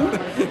like do.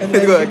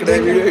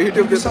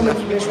 YouTube some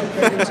information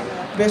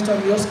based on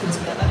your skills.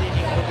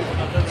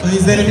 So,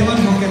 is there anyone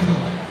who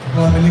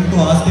are willing to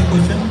ask a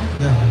question?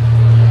 Yeah.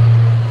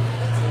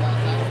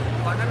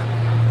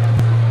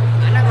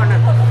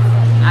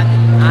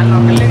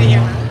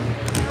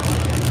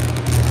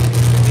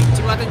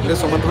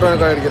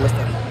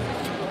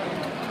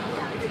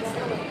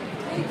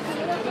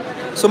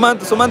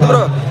 Sumanth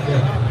bro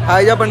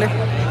hi చెప్పండి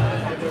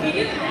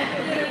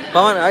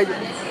Pawan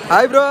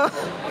hi bro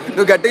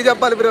నువ్వు గట్టిగా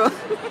చెప్పాలి bro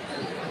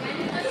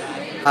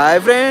hi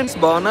friends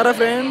బాగున్నారా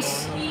friends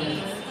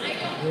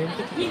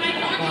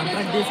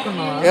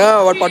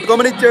వాడు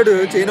పట్టుకోమని ఇచ్చాడు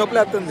చేయి నొప్పి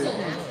లేస్తుంది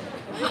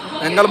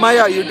ఎంగళమాయ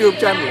యూట్యూబ్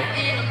ఛానల్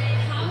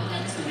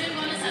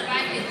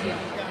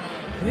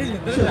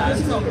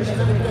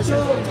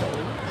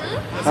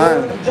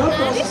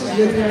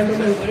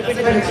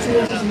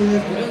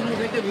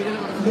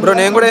బ్రో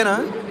నేను కూడా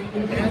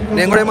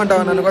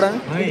ఏమంటావా నన్ను కూడా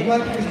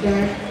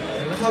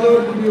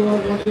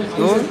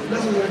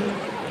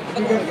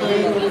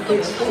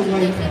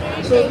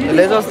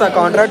లేదు వస్తా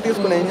కాంట్రాక్ట్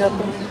తీసుకుని ఏం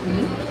చేస్తాం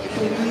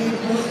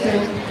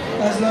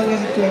as long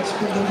as it takes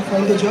for them to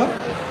find the job.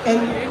 And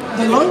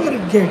the longer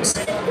it gets,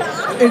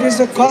 it is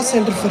a cost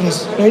center for us,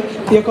 right?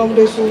 The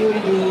accommodation,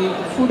 the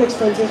food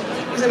expenses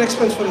is an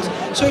expense for us.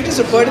 So it is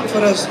a burden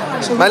for us.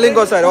 So మళ్ళీ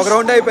ఇంకోసారి ఒక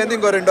round అయిపోయింది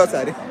ఇంకో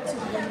రెండోసారి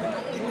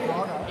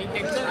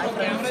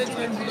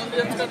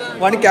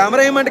వాడిని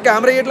camera ఏమంటే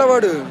camera ఇట్లా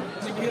వాడు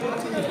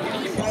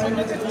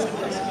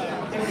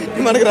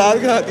మనకి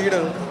రాదుగా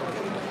తీయడం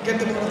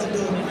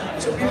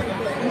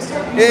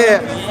ఏ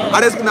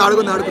ఆడేసుకుందా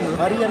ఆడుకుందాం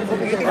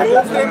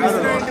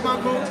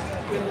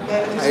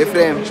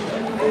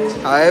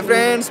హాయ్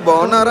ఫ్రెండ్స్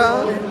బాగున్నారా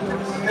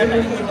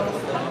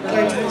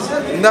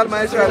ఇందాక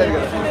మహేష్ రాలేదు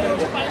కదా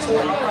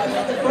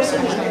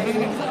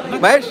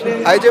మహేష్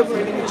హాయ్ చెప్పు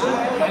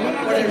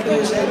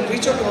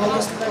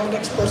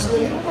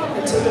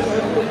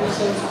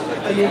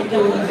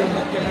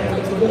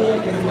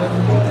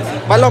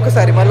మళ్ళీ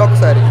ఒకసారి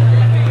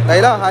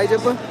లైలా హాయ్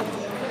చెప్పు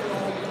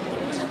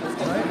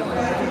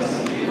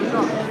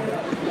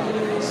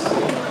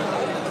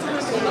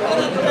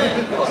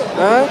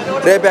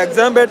రేపు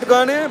ఎగ్జామ్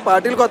పెట్టుకొని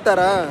పార్టీలకు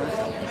వస్తారా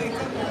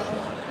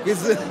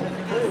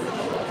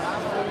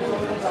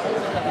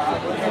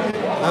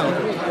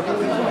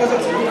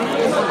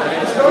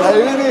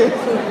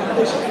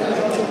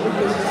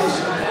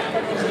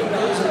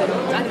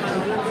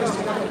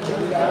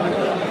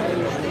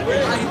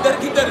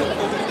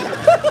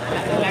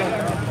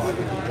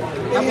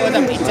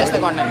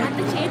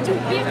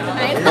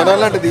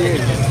మనలాంటిది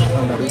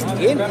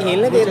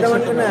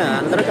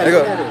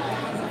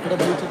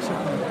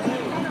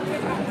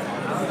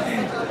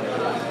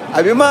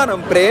అభిమానం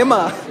ప్రేమ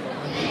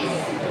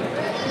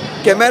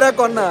కెమెరా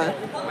కొన్నా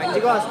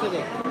మంచిగా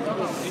వస్తుంది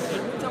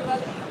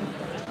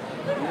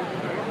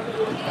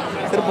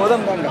సరే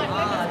పోదాం దాంగా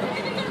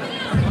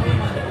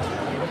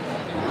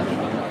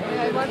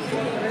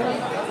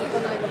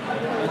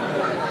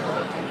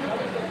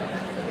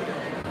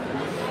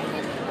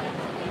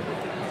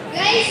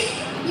Guys,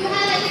 you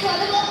have any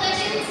follow-up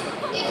questions?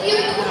 If you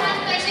do have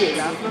questions.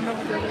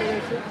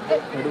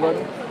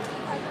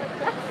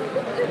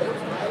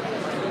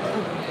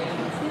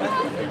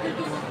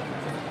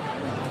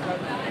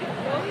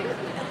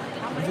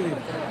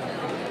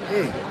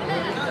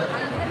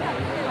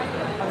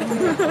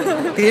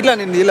 తీయట్లా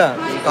నేను తీలా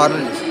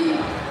కార్నర్ చేసి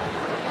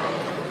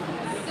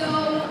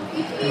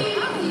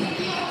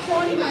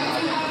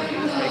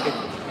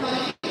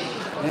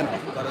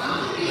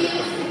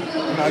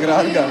నాకు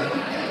రాదుగా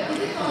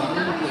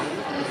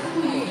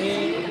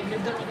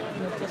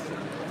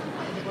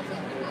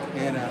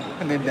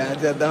నేను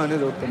డ్యాన్స్ చేద్దామని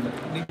చూస్తున్నా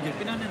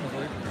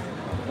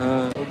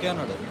ఓకే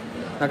అన్నాడు.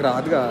 నాకు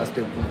రాదుగా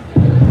స్టెప్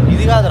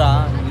ఇది కాదురా,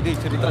 ఇది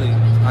చరిత్రది.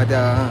 అదే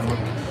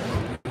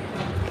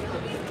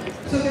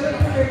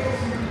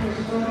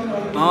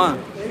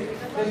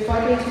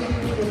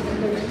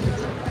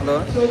హలో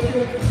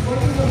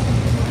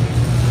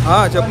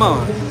చెప్పమా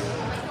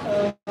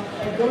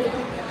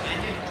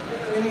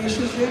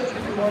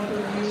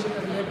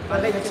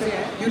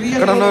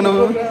ఎక్కడ ఉన్నావు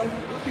నువ్వు?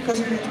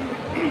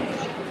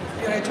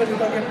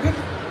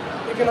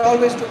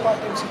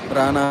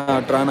 రానా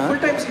రానా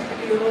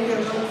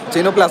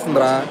చెయ్యి నొప్పి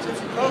లేస్తుందిరా,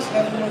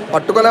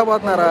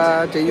 పట్టుకోలేకపోతున్నారా,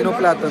 చెయ్యి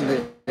నొప్పి లేస్తుంది.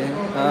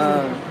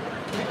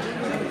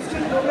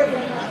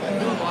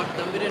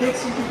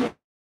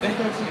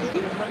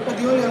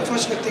 The only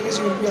unfortunate thing is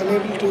you will be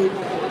unable to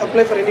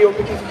apply for any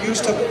OPT if you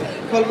used up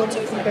 12 months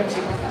of full-time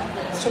CPT.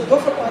 So go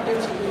for part-time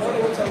CPT, not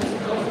even service,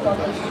 go for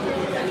part-time CPT.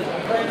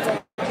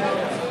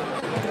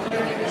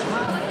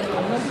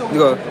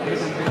 ఇదిగో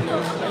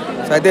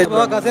సైతే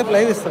కాసేపు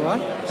live ఇస్తావా?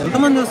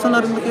 ఎంతమంది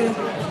చూస్తున్నారు? ఇందుకు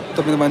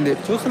 9 మంది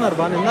చూస్తున్నారు.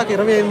 బాగా ఇందాక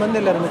 25 మంది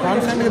వెళ్ళారు.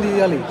 కాన్స్టెంట్గా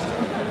తీయాలి.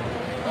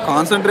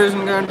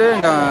 కాన్సన్ట్రేషన్గా అంటే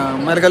ఇంకా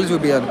మెరకలు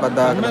చూపించాలి పెద్ద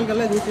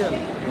చూపించాలి.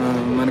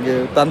 మనకి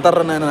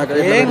తంతర్ర నాకు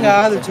ఏం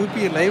కాదు,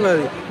 చూపి లైవ్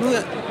అది. నువ్వు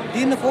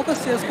దీన్ని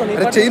ఫోకస్ చేసుకొని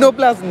చెయ్యి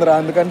నొప్పి లేస్తుందిరా,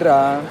 అందుకంటరా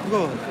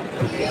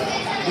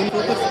దీన్ని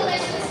ఫోకస్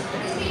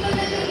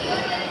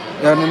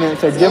ఎవరిని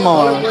సెట్ చేయమా?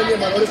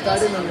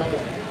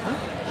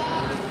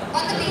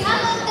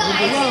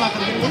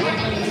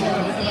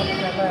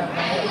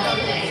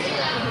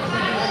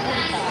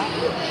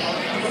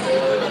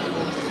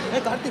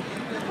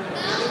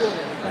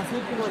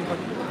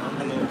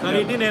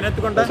 నేను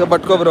ఎత్తుకుంటా.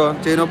 పట్టుకో బ్రో,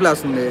 చెయ్యి నొప్పి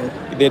లేస్తుంది.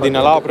 దీన్ని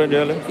ఎలా ఆపరేట్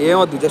చేయాలి?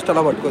 ఏమొద్దు, జస్ట్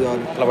అలా పట్టుకో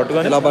చాలు.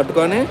 ఇలా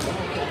పట్టుకొని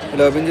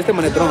ఇలా ఓపెన్ చేస్తే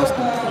మన ఇద్దరం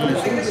వస్తుంది.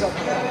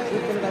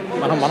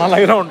 మన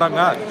లైవ్లో ఉంటాం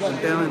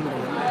అంతే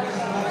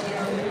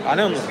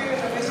బాగానే ఉంది.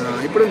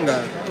 ఇప్పుడు ఇంకా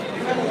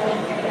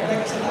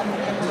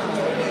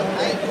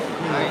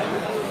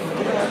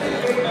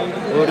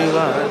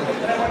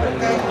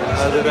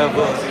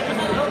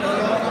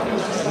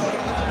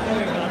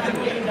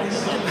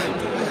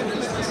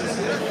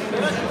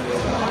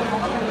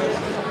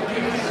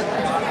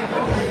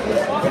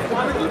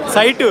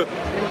సైట్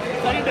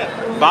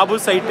బాబు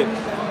సైట్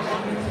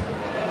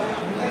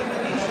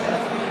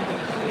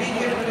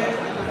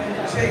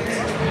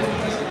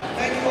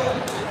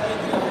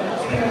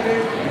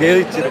ఏది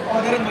ఇచ్చారు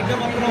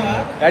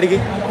డాడీకి?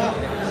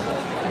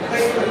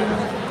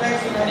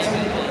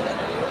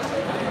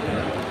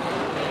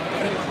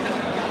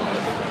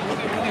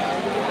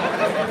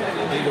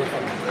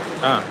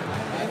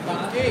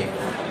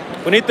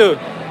 పునీత్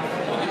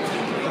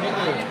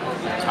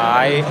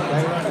హాయ్.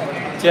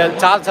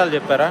 చాలా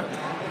చెప్పారా?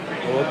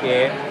 ఓకే.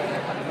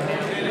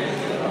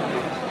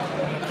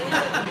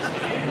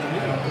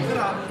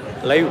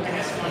 లైవ్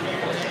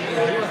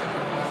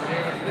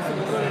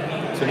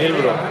సునీల్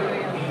బ్రో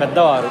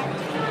పెద్దవారు.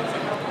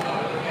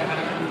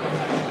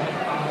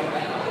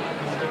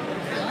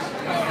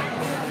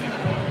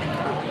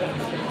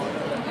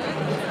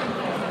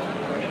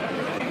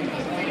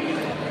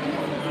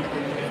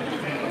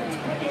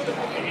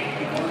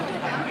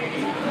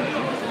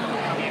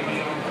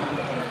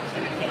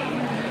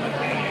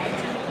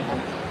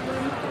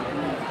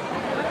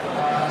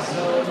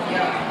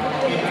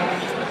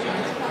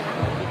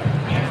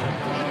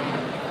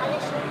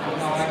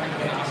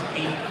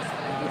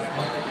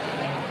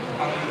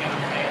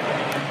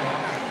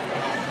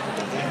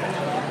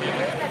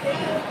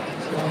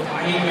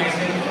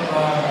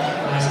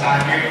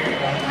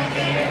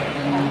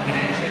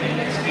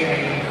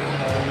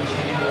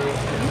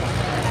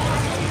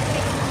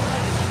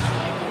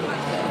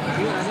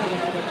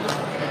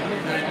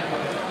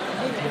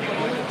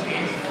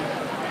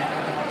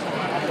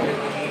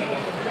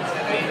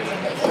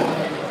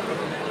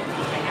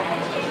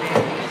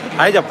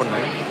 హాయ్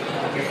చెప్పండి.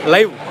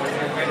 లైవ్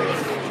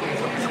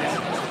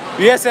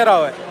యుఎస్ఏ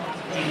రావే.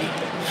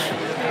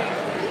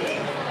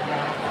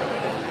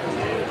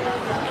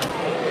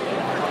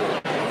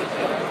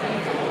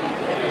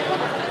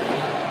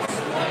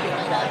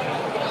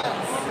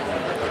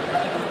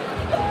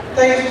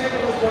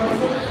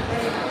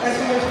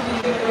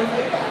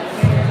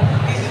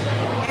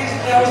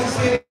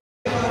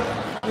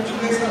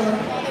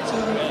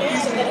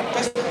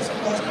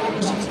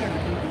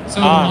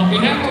 So on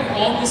behalf of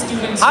all the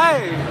students, Hi,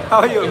 how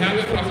are you? we have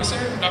a professor,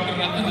 Dr.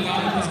 Ratan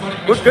Lal, who's got a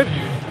Good, good.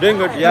 Doing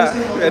good. Yeah,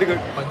 very good.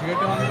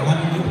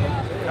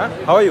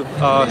 How are you?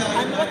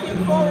 I'm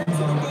looking forward to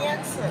the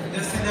answer.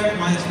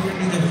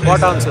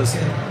 What answers?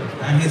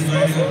 I'm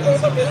ready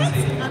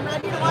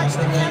to watch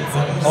the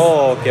answer.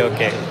 Oh, okay,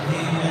 okay.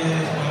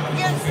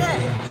 Yes, sir.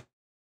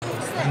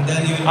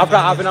 After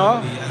half an hour,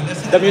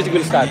 the music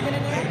will start.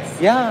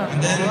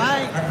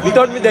 Yeah.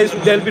 Without me,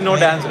 there'll be no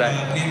dance, right?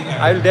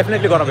 I will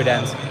definitely gonna be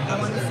dance.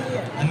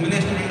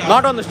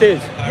 Not on the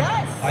stage.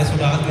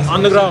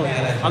 On the ground,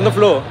 on the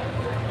floor.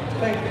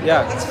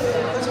 Yeah.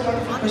 That's a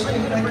wonderful question.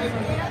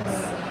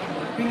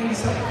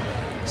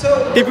 So,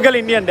 Typical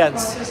Indian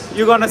dance.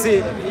 You're gonna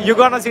see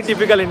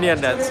typical Indian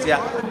dance.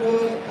 Yeah.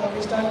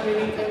 we start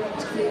training them,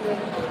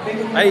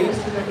 Aye.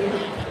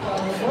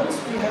 once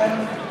we have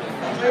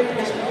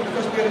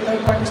because we are a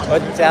third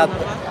party staff,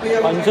 we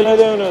have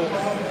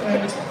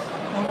friends.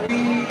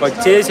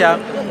 వచ్చేసా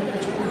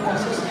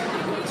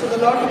So the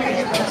lottery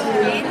is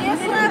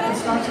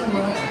starts in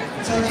March.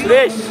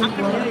 Suresh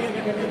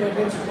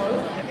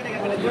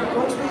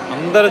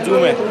అందరు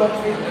Jhoome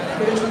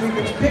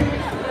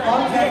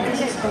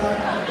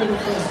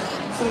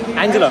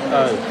ఆంజలా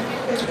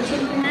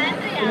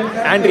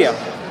Andrea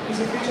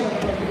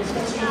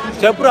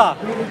చెప్పురా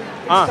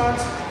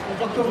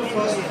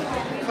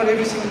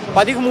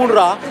 10కి 3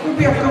 రా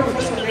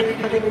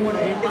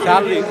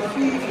Charlie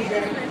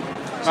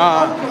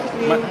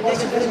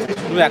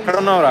నువ్వు ఎక్కడ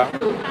ఉన్నావురా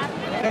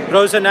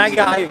professor నాకి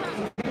hi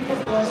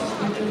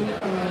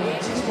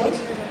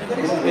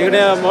ఇక్కడ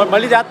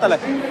మళ్ళీ చేస్తాలే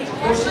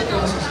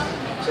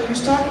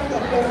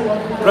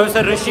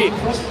professor Rishi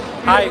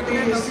hi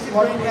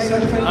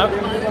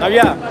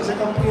Navya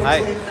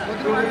hi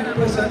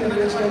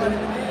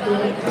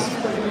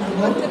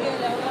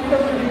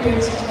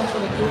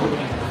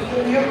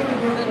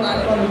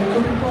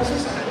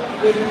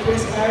where we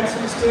place ads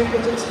in state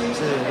agencies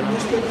and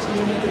newspapers and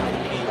everything.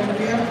 And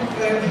we have to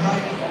try and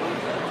hire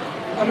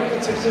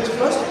American citizens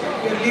first.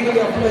 We are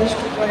legally obliged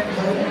to try and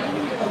hire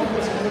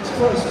American citizens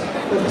first.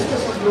 The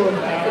business is lower.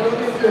 And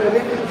only if we are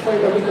unable to find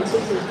American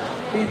citizens,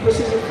 we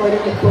proceed with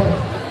filing the pearl.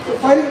 So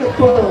filing the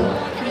pearl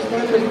is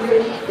when the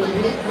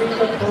green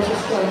card process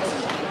starts.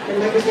 And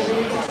like I said, we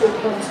need to take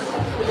months.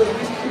 Because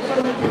these people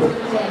are people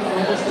who are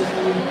in the state.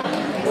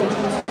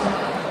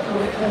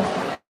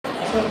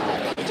 So,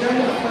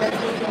 January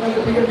 5th, when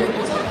the bigger date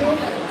is active,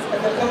 and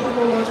the couple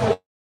of months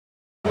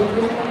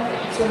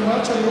so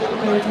March or April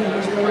 2020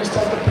 is when we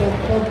start the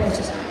pearl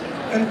process.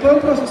 And pearl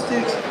process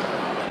takes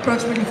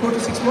approximately 4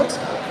 to 6 months.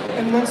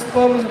 And once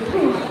pearl is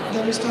approved,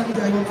 then we start with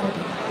the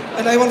I-140.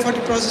 And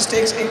I-140 process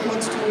takes 8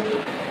 months to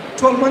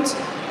 12 months.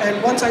 And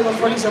once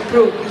I-140 is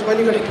approved, is when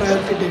you get a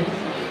priority date.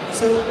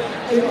 So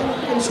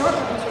in short,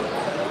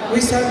 we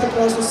start the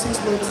process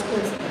 6 months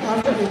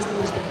after the H1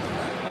 is done.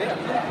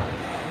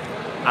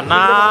 అన్నా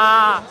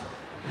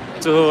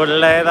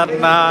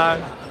చూడలేదన్నా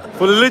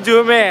full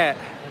Jhoome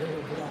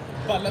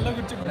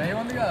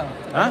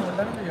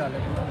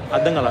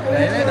అర్థం కదా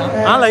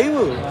live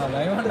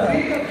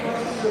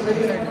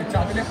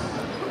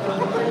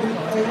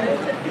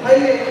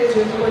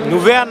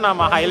నువ్వే అన్నా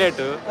మా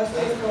highlight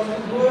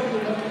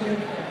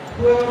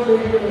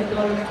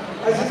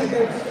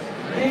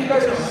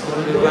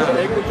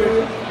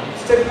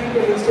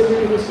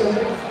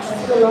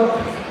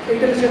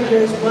Intelligent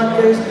guys, smart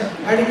guys,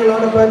 adding a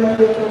lot of value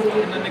to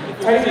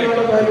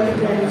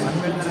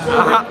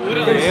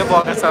a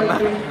focus అన్నా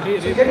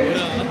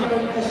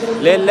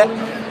లే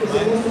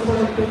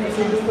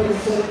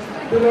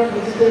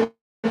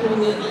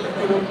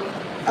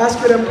ask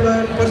your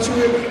employer, pursue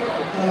it.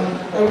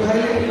 I would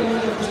highly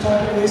recommend you to start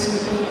an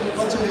ACP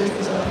once your ACP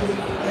is approved,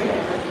 right?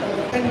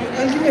 And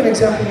I'll give you an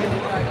example.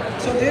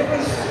 So there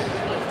was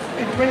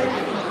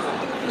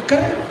the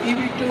current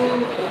EB2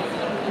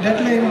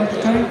 deadline or the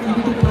current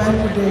EB2 plan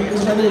for day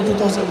is running in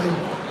 2009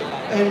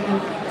 and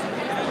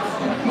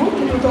moved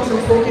to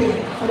 2014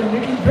 for a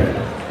little bit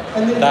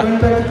and then went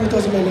back to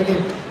 2009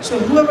 again. So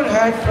whoever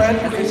had prior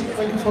to days in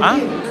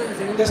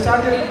 2014, they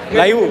started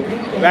live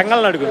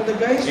Vengala అడుగు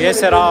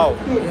yes Rao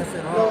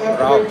now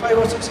have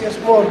 5 or 6 years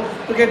more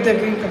to get their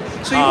green card.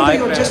 So even though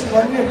you're just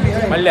 1 year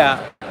behind. మళ్ళీ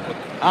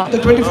The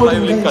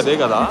 2014 link అదే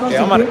కదా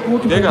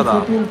ఇదే కదా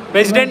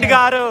president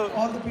గారు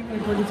all the people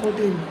in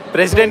 2014.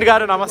 President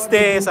గారు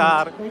నమస్తే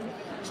sir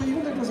So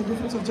even that was a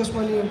difference of just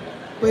 1 year.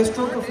 By a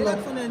stroke of luck,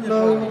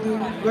 now the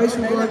guys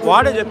who got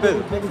వాడే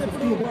చెప్పేది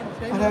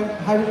 2015 are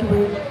having to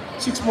wait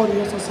 6 more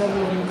years or 7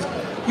 more years.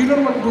 You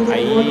don't want to do that.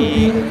 You want to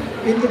be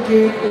in the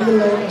game, in the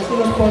line as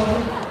soon as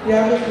possible. The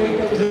average wait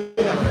time is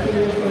 15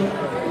 years now.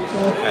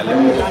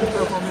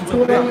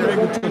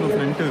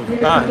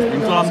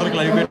 ఇంట్లో అందరికి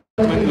live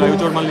live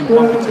చూడమని link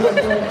పంపించారు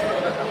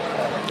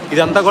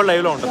ఇదంతా కూడా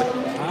live లో ఉంటుంది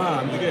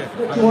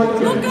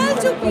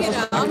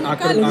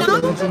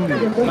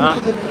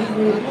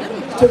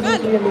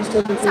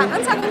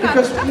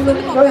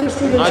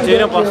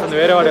చేయనప్పు వస్తుంది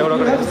వేరే వాడు ఎవరో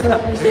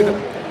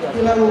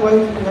You'll have a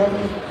wife, you'll have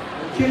a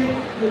kid,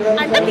 you'll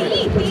have అంటే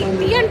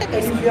టీ అంటే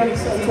and you have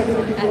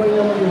uncertainty going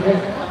on in your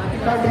head. You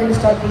can't really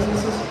start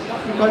businesses.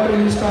 You can't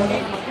really start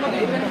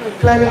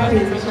planning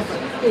things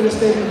in a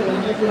stable way.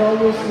 You're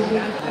always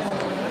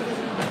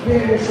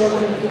being your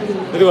shoulder and thinking.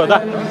 ఇదిగో దా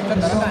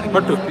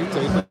పట్టు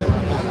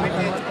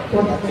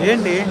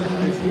ఏంటి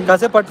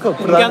కాసేపు పట్టుకో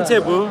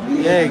ఇంకెంతసేపు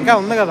ఇంకా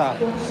ఉంది కదా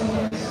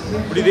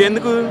ఇప్పుడు ఇది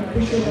ఎందుకు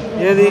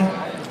ఏది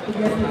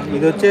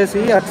ఇది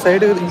వచ్చేసి అటు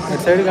సైడ్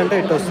కంటే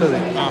ఇటు వస్తుంది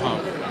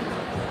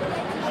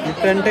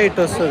ఇటు అంటే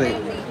ఇటు వస్తుంది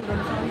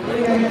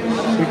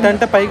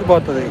ఇటంటే పైకి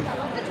పోతుంది,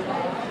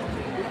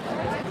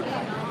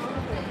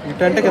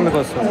 ఇటంటే కిందకు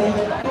వస్తుంది.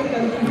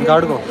 ఇంకా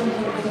ఆడుకో.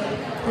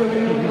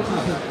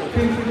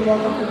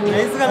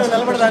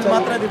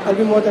 I'll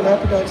be more than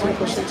happy to answer your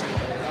questions.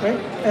 Right?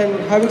 And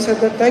having said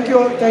that, thank you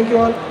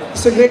all.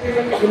 It's a great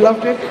event. We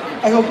loved it.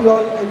 I hope you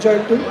all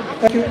enjoyed too.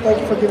 Thank you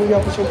for giving me the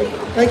opportunity.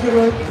 Thank you,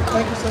 Rohit.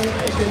 Thank you, sir.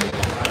 Thank you.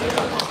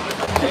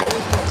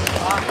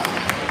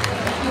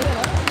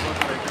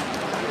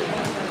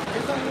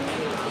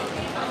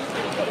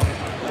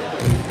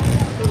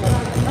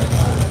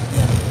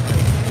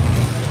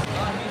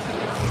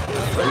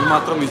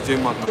 మాత్రం miss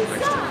చేయం మాత్రం.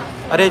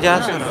 అరే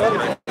చేస్తారా,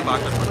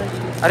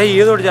 అరే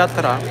ఏదో ఒకటి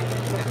చేస్తారా.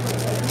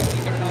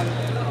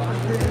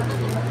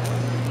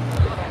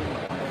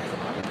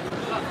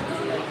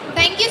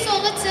 Thank you so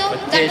much, sir.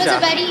 That was a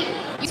very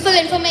useful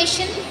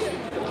information.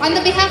 On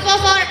the behalf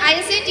of our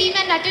ISA team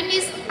and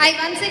attendees, I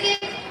once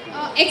again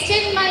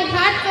extend my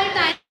heartfelt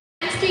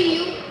thanks to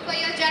you for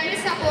your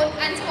generous support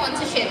and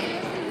sponsorship.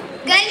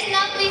 Guys,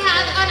 now we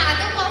have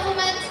another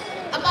performance,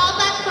 a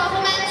ballpark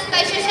performance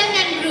by Shashank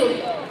and group.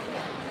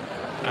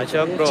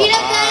 Ashok bro Cheer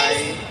up,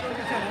 guys.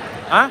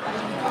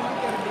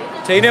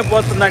 చైనే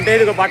పోతుందంటే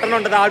ఇది ఒక button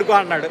ఉంటుంది ఆడుకో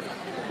అన్నాడు.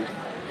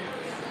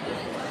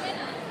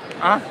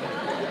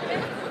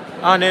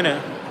 నేనే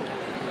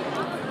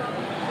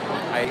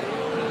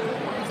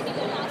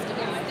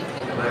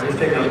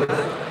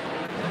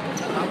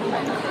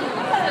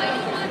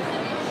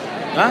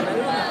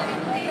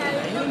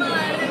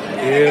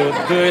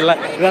వద్దు, ఇలా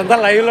ఇదంతా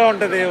లైవ్లో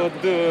ఉంటుంది,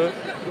 వద్దు.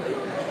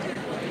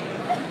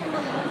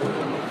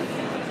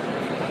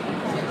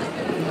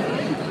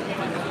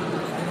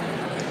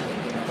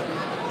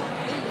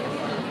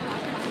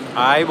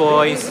 Hi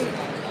boys.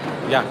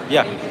 యా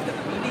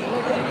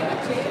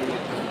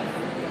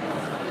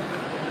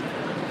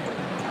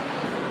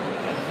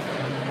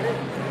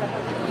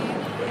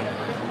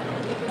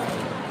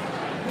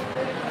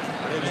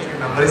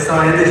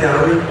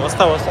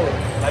వస్తా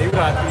లైవ్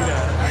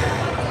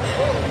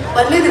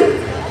పర్లేదు,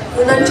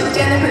 నువ్వు నన్ను చెక్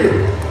చేయనప్పుడు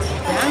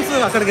థ్యాంక్స్.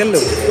 అక్కడికి వెళ్ళు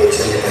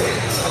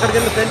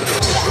ఫ్రెండ్.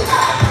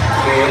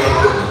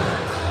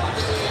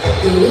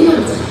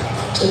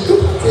 చెప్పు,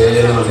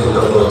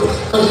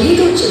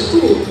 అదేదో చెప్పు.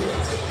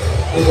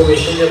 ఇంకో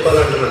విషయం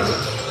చెప్పాలంటున్నా,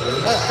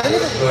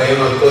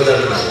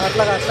 నువ్వేమనుకోదన్నా.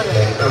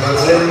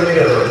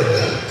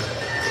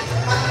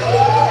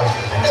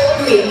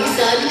 నువ్వు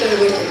ఎన్నిసార్లు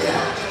కనబడుతుందా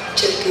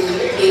చెప్పు,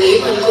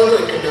 నేనేం అనుకోను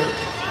అంటున్నా.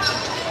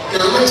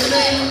 నా మనసులో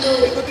ఏముందో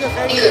నీకు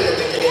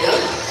అర్థమవుతుందా?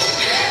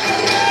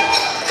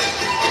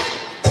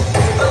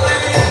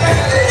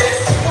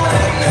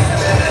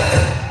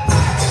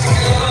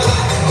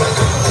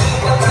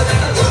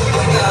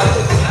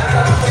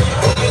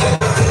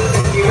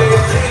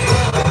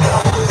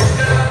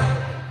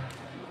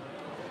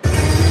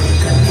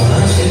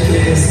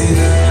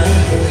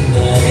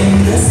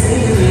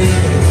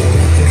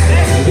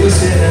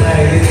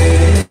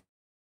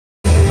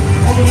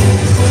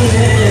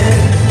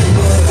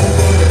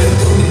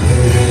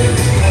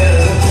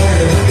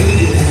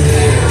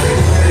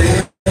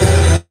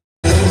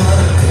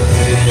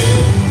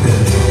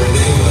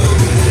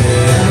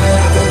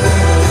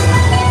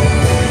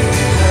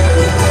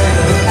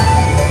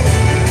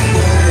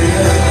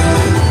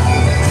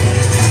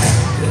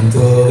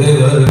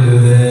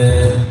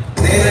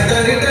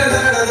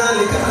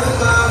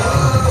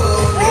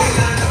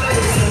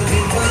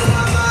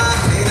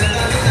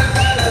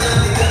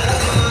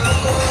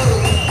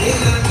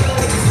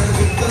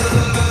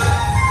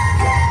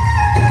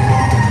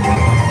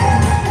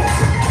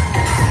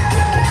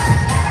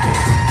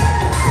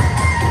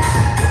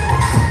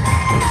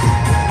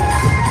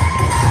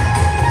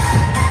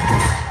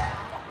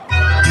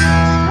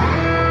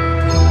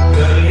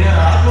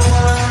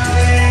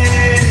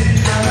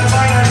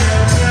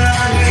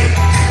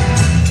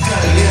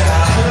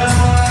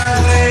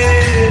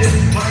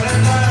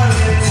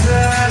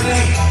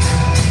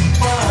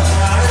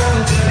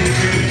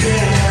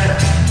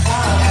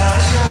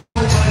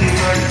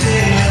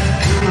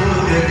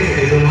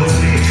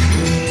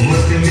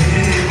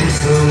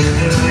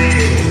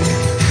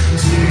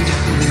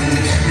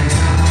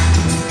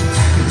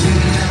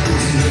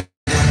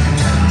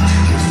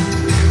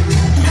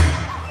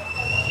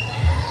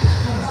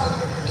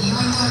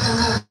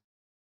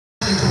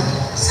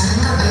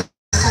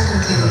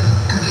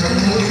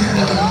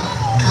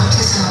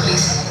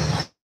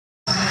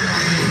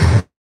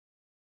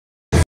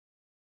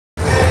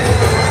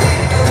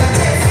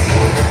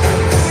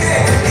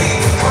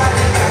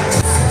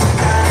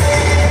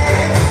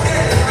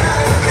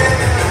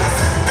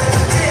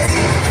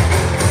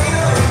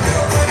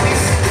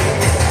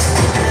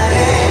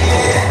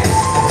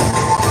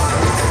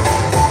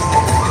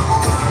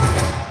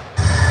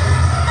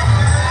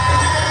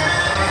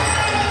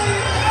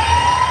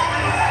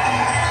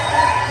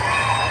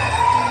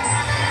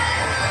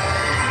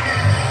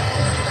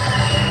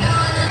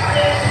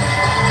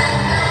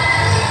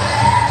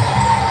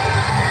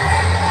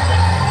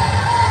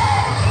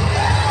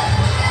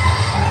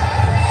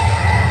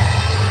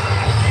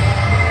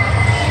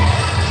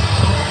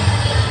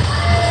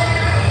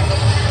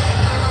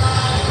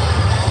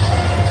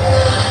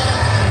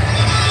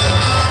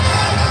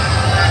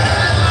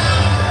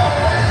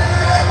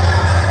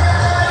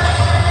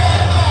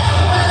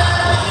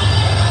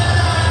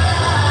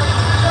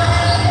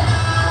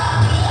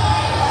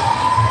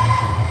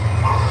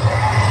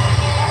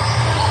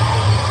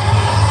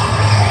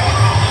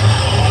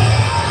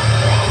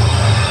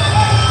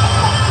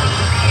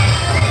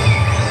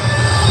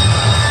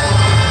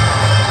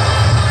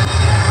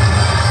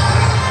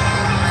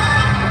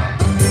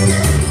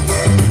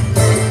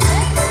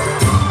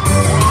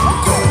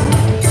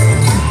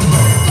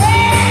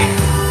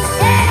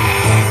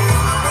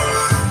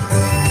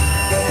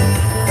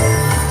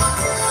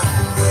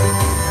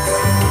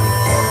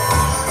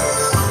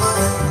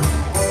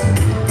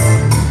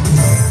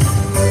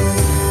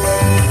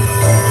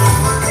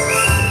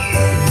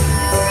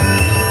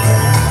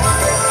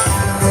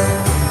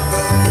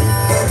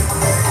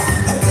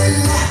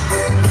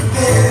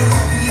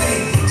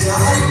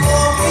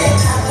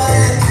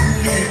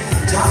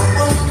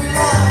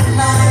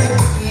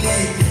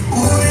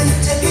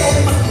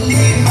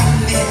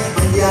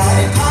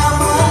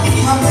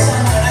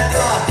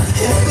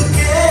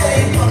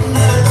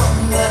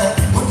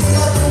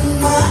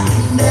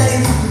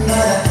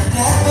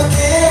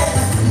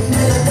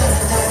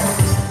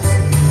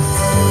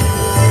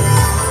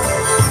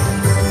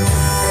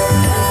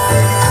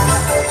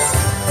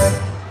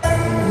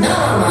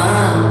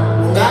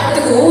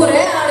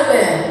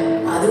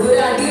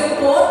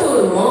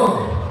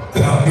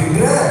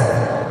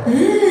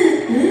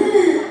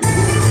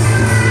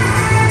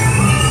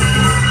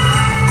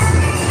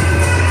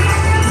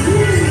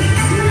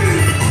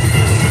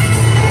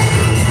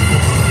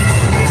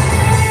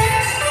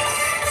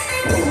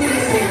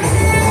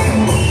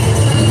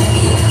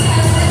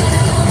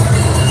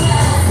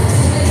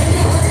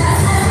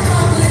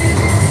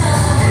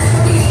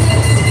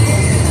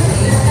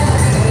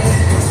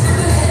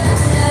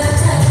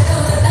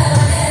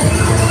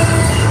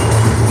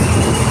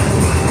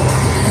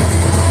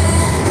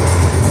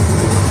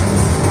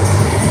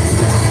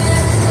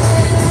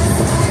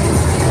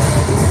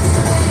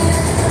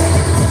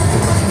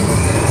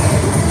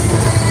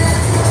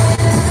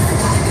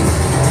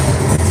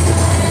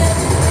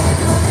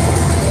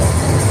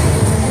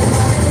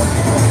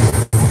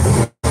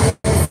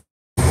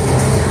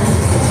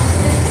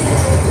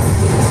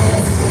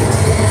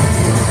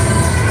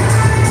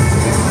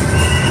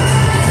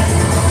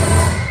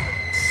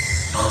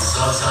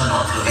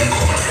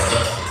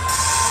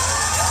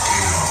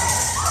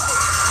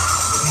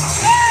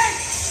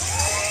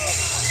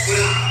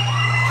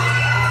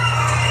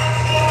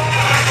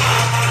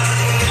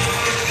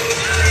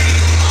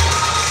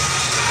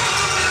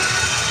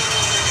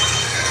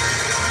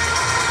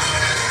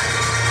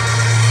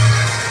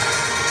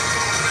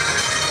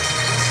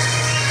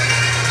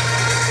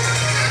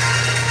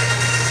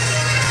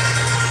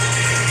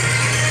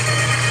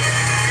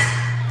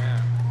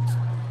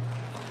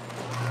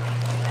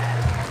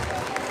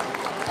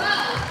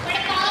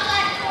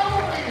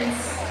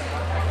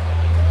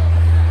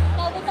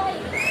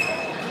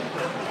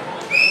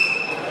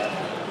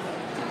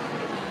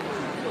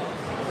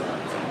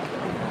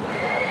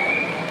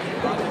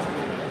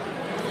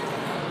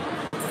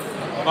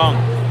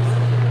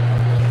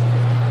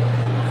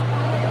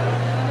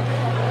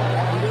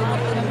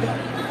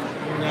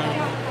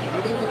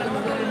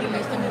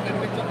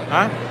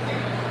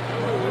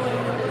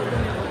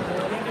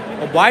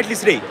 బాటిల్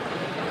ఇసిరి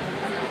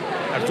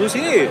అది చూసి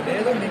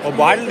ఓ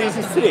బాటిల్ తీసి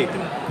ఇసిరి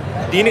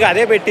దీనికి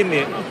అదే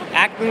పెట్టింది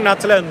యాక్టింగ్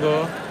నచ్చలేదు అనుకో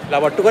ఇలా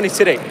పట్టుకొని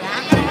ఇసిరే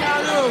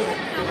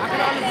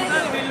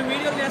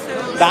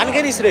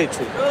దానికైనా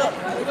ఇసిరేయచ్చు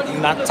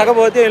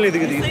నచ్చకపోతే ఏం లేదు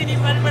ఇది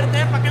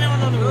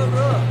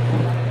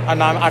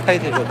అట్ట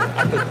అయితే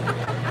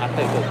అట్ట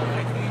అయిపోతుంది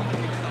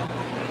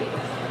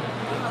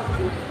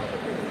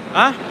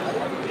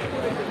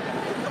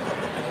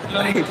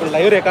ఇప్పుడు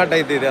లైవ్ రికార్డ్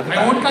అయితే ఇది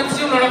I won't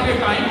consume a lot of your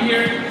time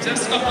here,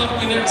 just a couple of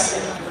minutes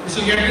to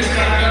get this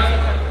wrapped up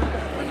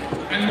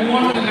and move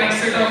on to the next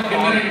set of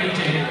dinner and DJ.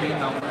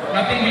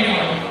 Nothing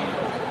beyond.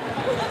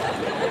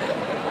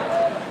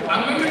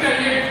 I'm going to tell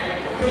you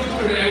the truth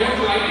today. I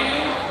won't lie to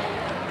you,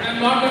 and I'm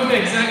not going to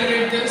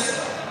exaggerate this.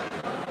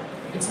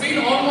 It's been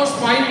almost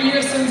 5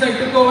 years since I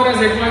took over as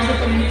advisor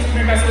for the Indian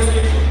Student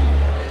Association.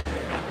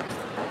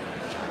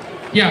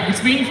 Yeah,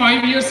 it's been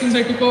 5 years since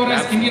I took over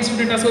as Indian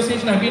Student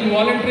Association. I've been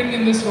volunteering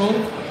in this role.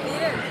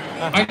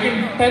 I can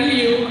tell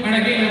you, and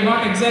again, I'm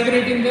not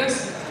exaggerating this,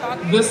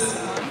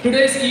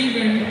 today's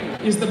event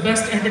is the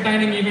best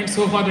entertaining event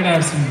so far that I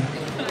have seen.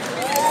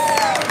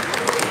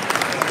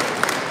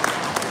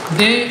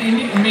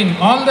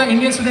 All the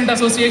Indian Student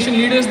Association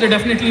leaders, they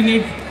definitely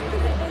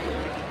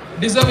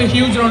deserve a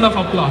huge round of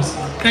applause.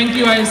 Thank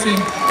you, ISA.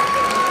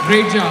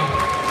 Great job.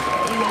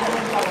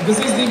 This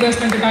is the best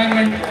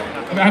entertainment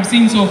I've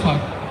seen so far.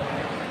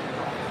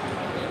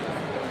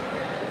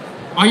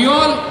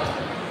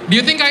 Do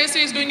you think ISA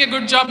is doing a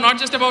good job, not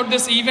just about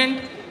this event,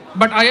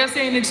 but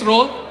ISA in its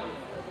role?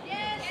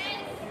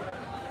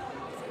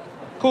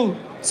 Cool.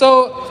 So,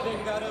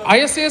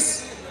 ISA's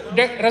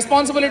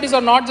responsibilities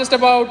are not just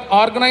about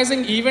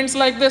organizing events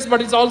like this, but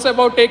it's also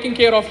about taking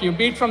care of you,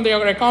 be it from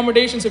their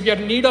accommodations, if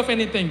you're in need of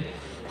anything.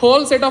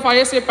 Whole set of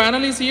ISA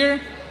panel is here.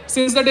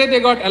 Since the day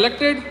they got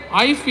elected,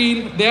 I feel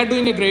they're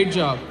doing a great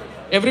job.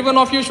 Every one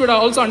of you should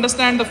also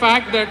understand the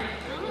fact that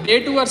they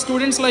too are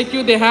students like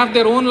you, they have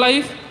their own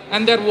life,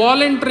 and they're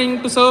volunteering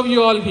to serve you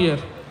all here.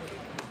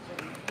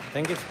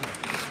 Thank you.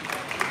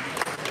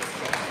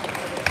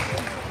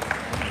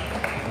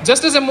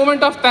 Just as a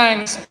moment of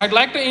thanks, I'd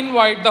like to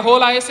invite the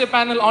whole ISA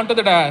panel onto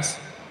the dais.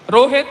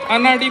 Rohit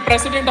Annadi,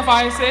 President of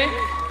ISA.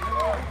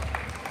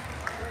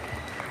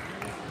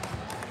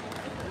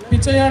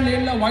 Pichaya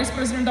Leela, Vice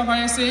President of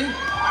ISA.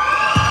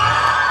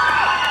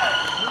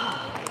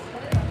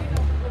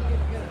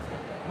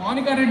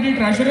 Monica Reddy,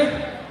 Treasurer.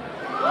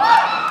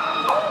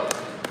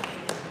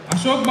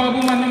 Ashok Babu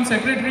Mannam,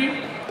 Secretary.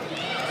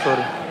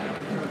 Sorry.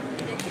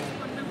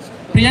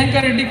 Priyanka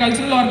Reddy,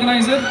 Cultural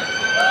Organizer.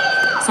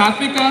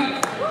 Satvika,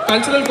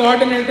 Cultural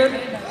Coordinator.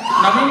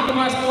 Naveen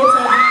Kumar, Sports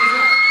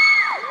Organizer.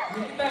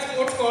 Nikita,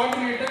 Sports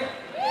Coordinator.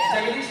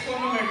 Jagadish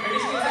Konam,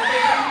 Additional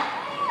Secretary.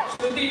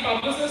 Shruti,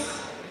 Publicist.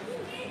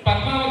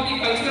 Padmavati,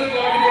 Cultural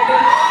Coordinator.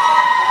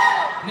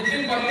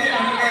 Nitin Bhatti,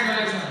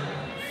 Undergraduate.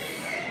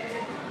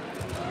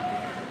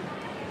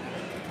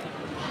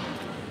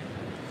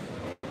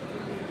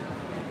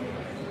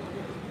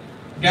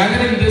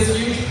 Gathering this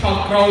huge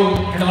crowd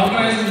and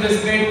organizing this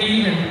great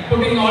event,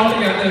 putting all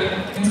together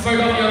in spite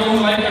of your own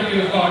life that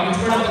you have got, in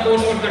spite of the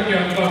coursework that you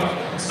have got.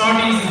 It's not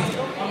easy.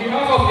 On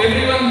behalf of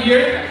everyone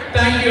here,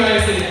 thank you,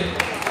 ISA.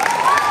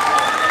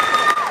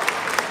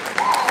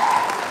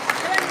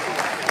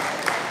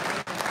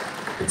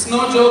 It's no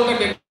joke that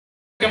they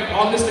kept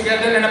all this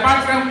together, and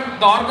apart from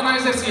the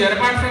organizers here,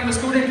 apart from the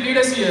student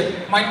leaders here,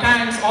 my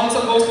thanks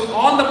also goes to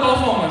all the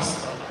performers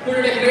who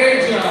did a great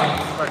job.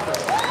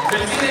 The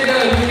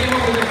teenagers who came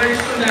up with the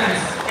traditional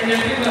dance and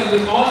everyone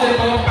with all their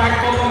packed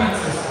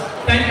performances.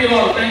 Thank you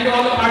all. Thank you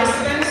all the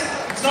participants.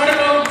 It's not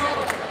about,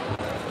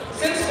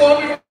 since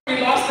COVID, we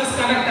lost this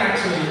connect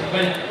actually.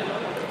 Like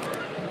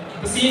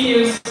the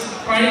seniors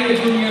finding the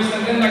juniors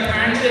and then that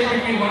handshake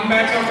between one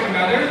batch after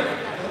another.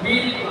 We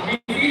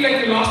feel like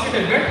we lost it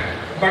a bit.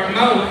 But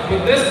now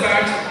with this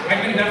batch, I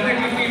can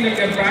definitely feel like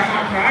they're back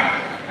on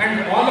track.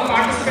 And all the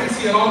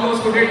participants here, all those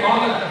who did all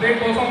the great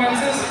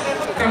performances,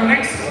 from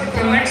next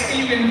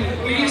event,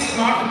 please it's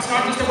not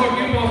just about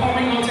you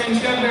performing, also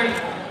ensure that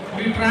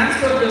we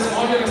transfer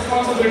all your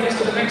responsibilities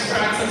to the next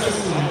track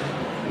successfully.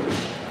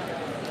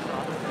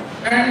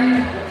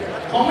 And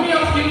how many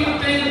of you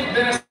think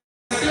there are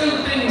still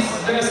things,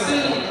 there are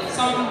still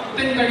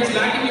something that is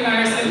lacking in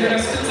ISL, there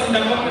are still some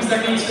developments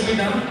that needs to be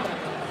done?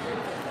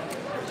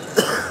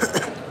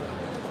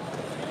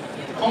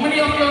 How many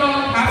of you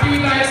are happy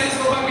with ISL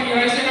so far? Can you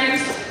raise your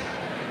hands?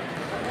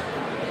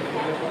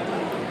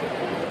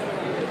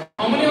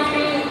 How many of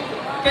you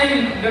think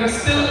there are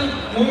still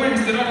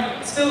movements, there are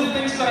still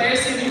things that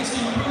ISL needs to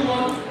improve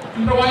on,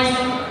 improvise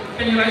on?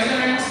 Can you raise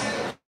your hands?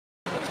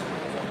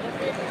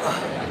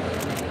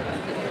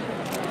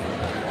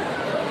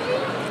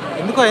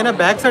 ఎందుకు అయినా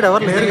back side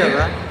ఎవరు లేరు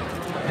కదా?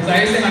 Is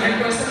ISL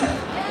 100%?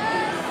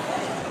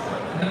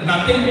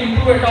 Nothing to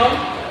improve at all?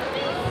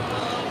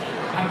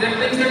 Are there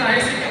things that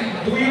ISL can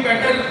do you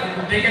better?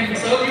 They can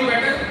serve you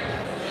better?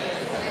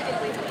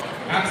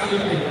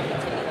 Absolutely.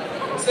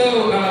 So,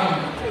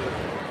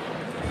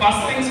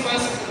 first things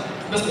first,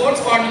 the sports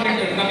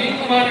coordinator, Naveen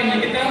Kumar and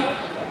Nikita,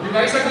 you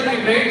guys are doing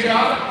a great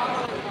job.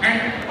 And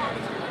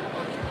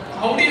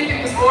how do you think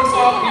the sports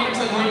events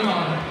are going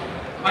on?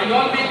 Are you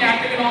all being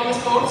active in all the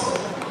sports?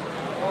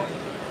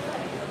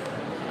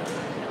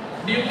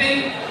 Do you think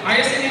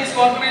ISL needs to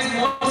organize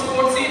more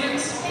sports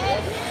events?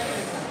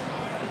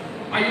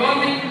 Are you all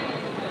being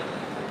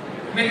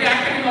very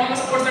active in all the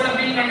sports that are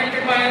being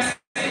conducted by ISL?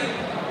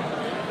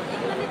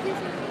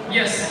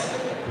 Yes.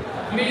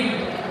 I mean,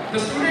 the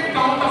student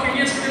count of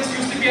Indian students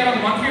used to be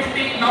around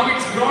 150, now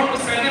it's grown to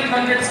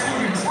 700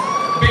 students,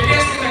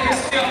 biggest in the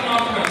history of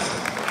Northwest.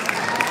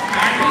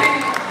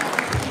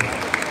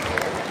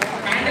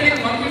 Handling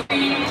 150,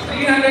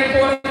 300,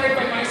 400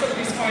 by myself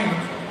is fine.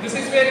 This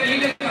is where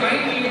even I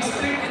need to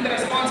split in the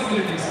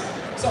responsibilities.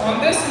 So on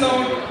this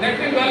note, let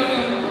me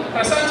welcome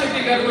Prasad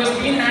Chettikar, who has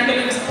been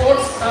handling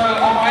sports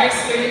of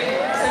ISL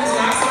since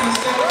last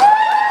semester.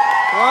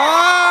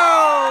 Wow!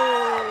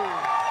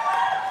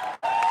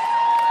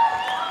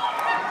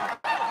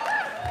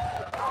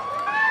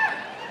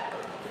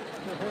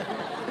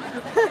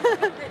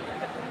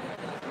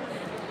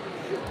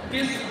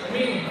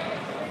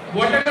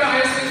 Whatever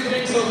ISL is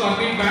doing so far,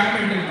 be it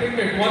badminton,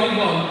 cricket,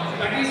 volleyball,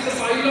 that is the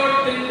siloed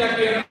thing that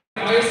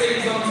ISL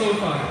is on so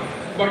far.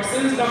 But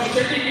since Dr.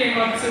 Chetty came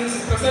up, since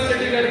Prasad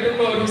Chettikar took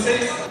over, he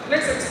says,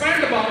 let's expand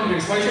the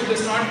boundaries. Why should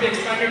this not be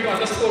expanded to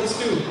other sports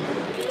too?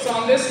 So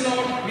on this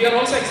note, we are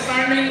also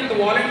expanding the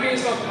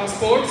volunteers of our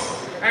sports,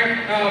 and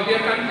we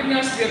are going to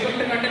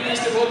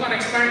continuously work on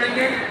expanding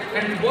it.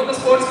 And both the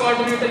sports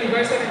coordinator, you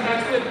guys are in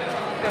touch with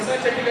Prasad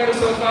Chettikar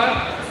so far.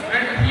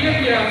 And here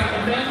we are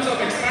in terms of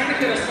expanding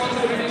the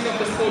responsibilities of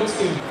the sports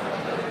team.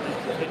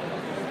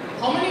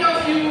 How many of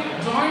you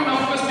joined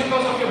Northwest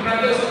because of your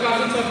brothers or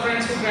cousins or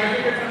friends who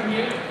graduated from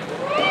here?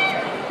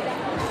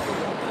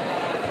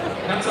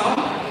 That's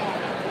all?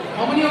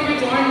 How many of you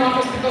joined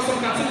Northwest because some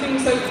consulting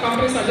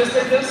companies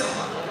suggested this?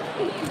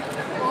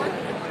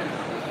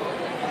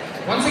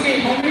 Once again,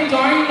 how many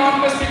joined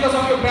Northwest because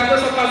of your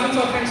brothers or cousins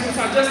or friends who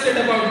suggested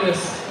about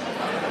this?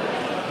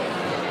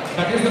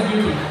 That is the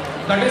beauty.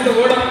 That is the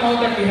word of mouth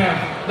that we have.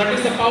 That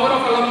is the power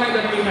of alumni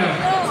that we have.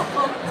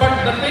 But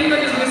the thing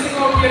that is missing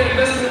out here in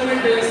this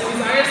movement is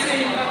ISL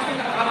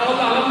interacting all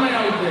the alumni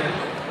out there.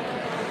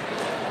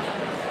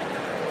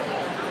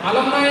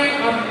 Alumni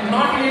are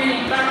not really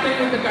interacting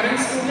with the current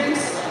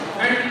students,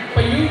 and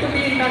for you to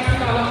be in touch with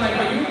the alumni,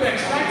 for you to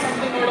extract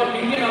something out of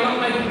Indian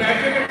alumni who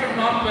graduated from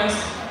Northwest,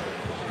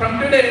 from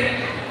today,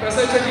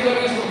 Prasad Chettikar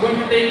is going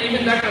to take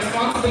even that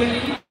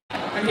responsibility,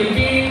 and he'll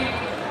be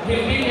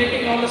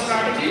making all the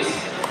strategies.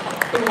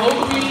 So how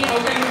can we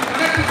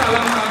connect with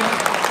alumni?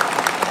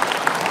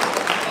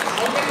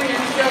 How can we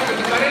ensure that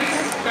the current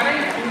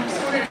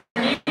student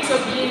needs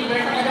are being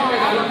met by the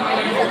alumni,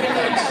 and how can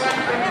we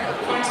extract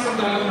funds from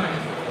the alumni?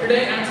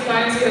 Today, ANSL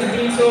INC has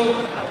been so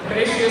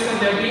gracious and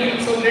they have been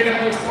so great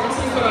about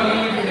sponsoring for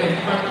alumni today.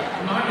 But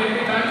not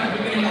every time we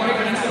can invite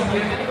ANSL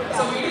here.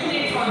 So we do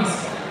need funds.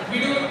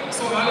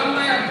 So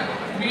alumni,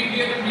 we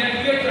are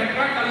here to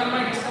attract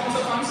alumni to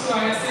sponsor funds to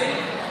ISL.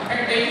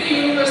 At every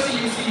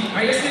university you see,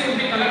 ISL will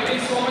be collecting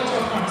so much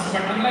of funds,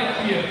 but unlike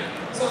here.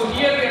 So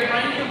here we are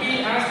trying to be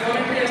as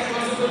voluntary as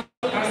possible,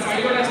 as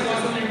siloed as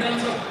possible in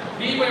terms of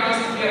we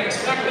are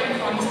extracting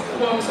funds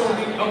through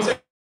outside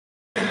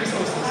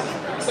resources.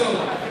 So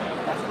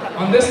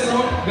on this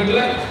note, good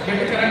luck, get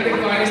connected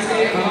to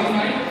ISL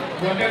alumni.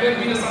 Whatever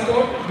be the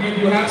support,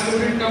 you have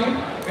student count,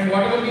 and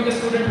whatever be the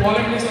student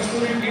volunteers or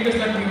student leaders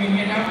that we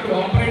may have to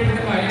operate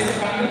within the ISL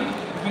panel,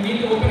 we need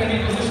to open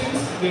any positions,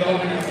 we are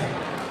already there.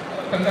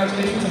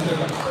 Congratulations and good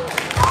luck.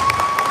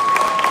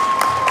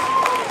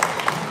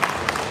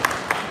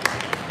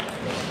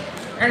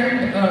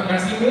 And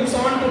as he moves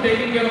on to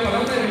taking care of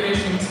alumni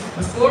relations,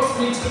 the sports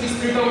needs to be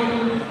split out to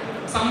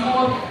some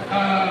more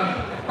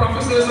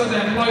professors or the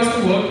employees who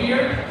work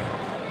here.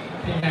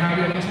 Can I have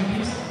your attention,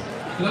 please?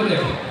 Hello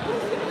there.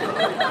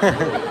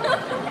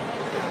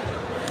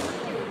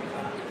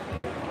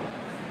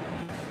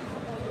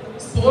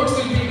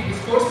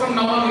 Sports from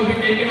now on will be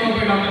taken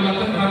over by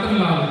Dr. Ratan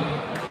Lal.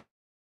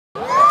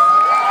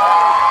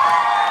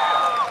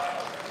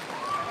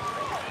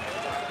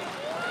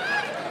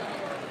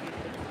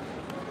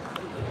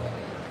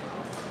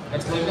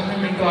 Let's welcome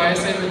him into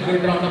ISA with a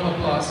good round of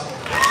applause.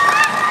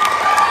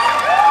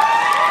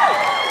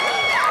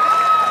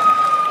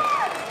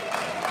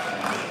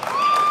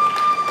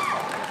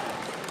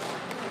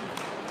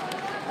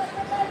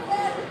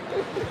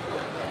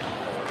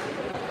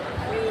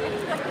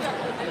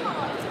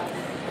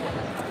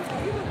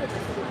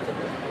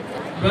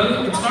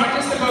 Well, it's not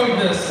just about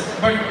this,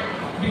 but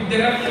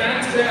there are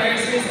plans where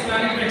ISA is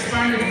planning to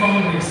expand its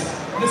boundaries.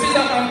 This is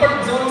our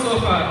comfort zone so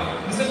far.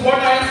 This is what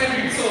ISA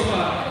did so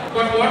far.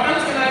 But what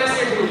else can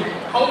ISA do?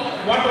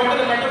 What are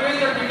the better ways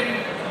that we can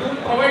do,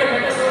 provide a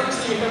better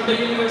service to you from the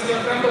university or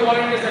from the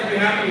volunteers that we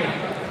have here?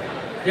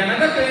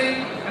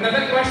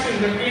 Another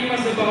question that came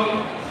us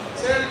about,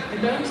 sir, in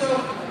terms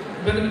of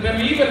when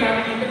we were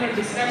having internal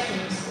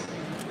discussions,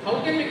 how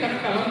can we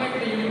connect alumni to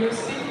the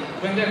university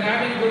when they're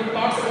having good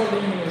thoughts about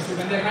the university,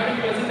 when they're having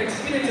pleasant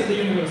experience at the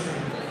university?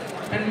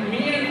 And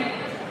me and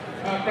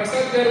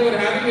Prasad there were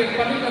having a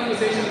funny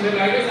conversation where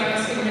I was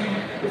asking him,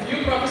 if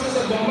you professors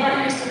are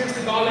bombarding students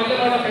with all a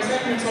lot of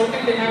assignments, how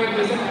can they have a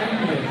pleasant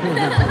time here?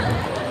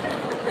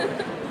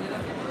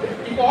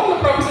 If all the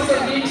professors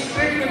are being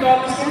strict with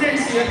all the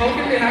students here, how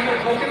can they have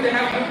good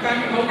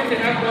time, how can they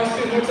have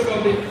positive notes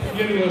about the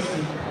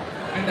university?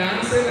 And the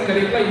answer and the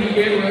reply he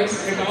gave was,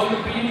 at all the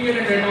premier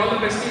and at all the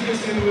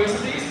prestigious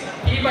universities,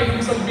 he by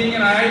himself being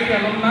an IIT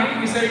alumni,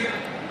 he said,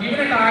 even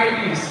at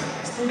IITs,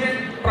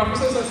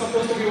 professors are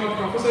supposed to be what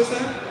professors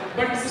are,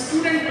 but it's the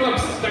student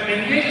clubs that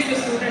engages the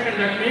student and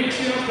that makes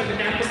sure that the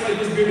campus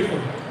life is beautiful.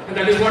 And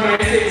that is what I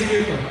say is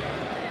beautiful.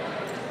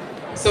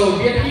 So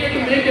we are here to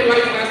make a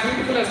life as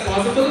beautiful as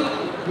possible,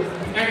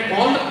 and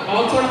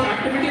all sort of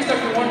activities that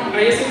we want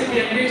ISA to be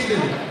engaged in.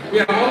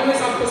 We are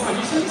always up for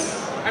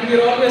suggestions, and we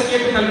are always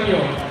here to help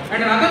you out. And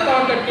another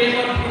thought that came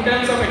up in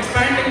terms of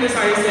expanding this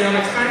ISA or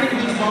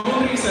expanding these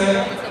boundaries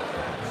are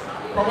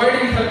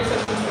providing help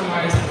sessions from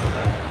ISA.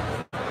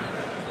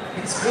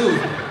 It's true.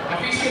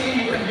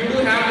 Officially, you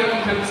do have your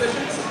own help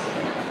sessions.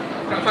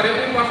 For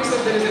every professor,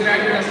 there is a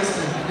graduate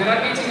assistant. There are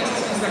teaching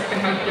assistants that can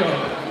help you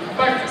out.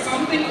 But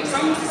some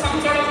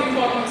sort of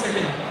informal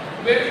setting,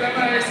 where from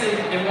ISA,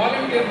 a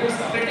volunteer who is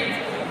pretty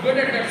good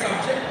at that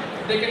subject,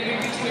 they can be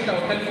teaching it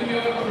out, helping you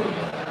out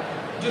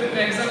during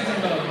the exams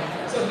and all.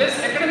 So this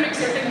academic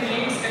setting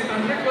needs a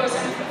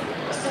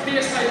 100%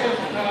 studious type of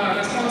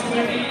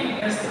responsibility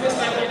and studious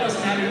type of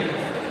personality.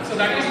 So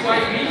that is why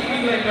we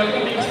feel like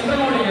welcoming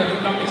Chandramani here,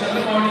 Dr.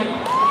 Chandramani,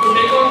 to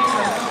take on this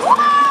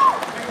responsibility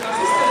and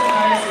assist us in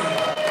ISA.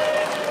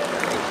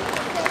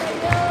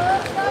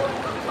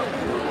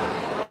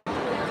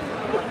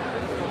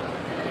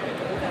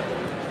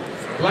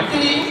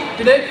 Luckily,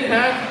 today we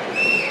have,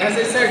 as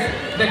I said,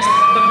 the wings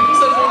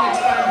are being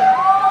expanded.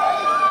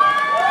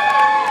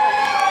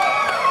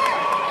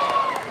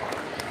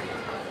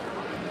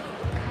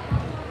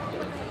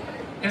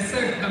 As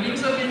said, the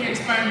wings are being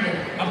expanded,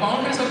 the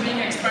boundaries are being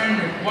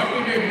expanded. What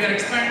we did, we are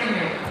expanding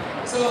it.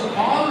 So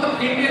all the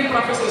Indian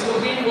professors who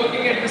have been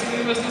working at this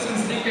university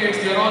since decades,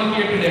 they are all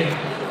here today.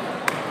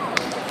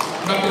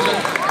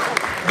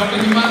 Dr.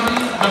 Himati,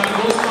 Dr.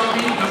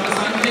 Goswami, Dr.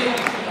 Sanjay,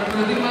 Dr.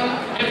 Radhima,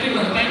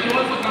 everyone, thank you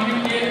all for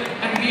coming here.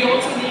 And we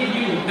also need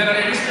you. There are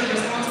additional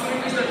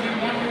responsibilities that we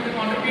want you to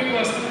contribute to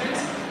our students.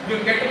 We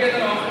will get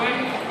together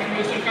offline and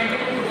we will continue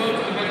to work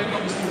for the benefit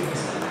of the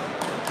students.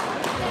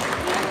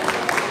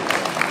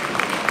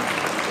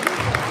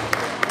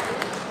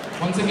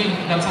 Once again,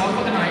 that's all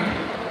for the night,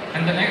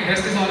 and the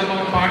rest is all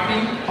about party.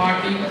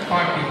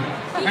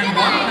 And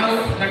one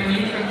note that we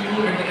need from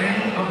you at the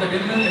end of the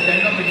dinner, at the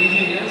end of the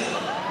DJ is,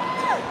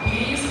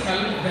 please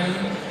help them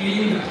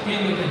clean the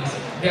things.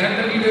 They are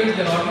the leaders,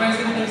 they are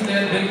organizing things,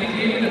 they'll be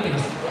cleaning the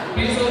things.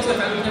 Please also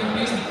help them,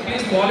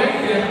 please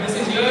volunteer. This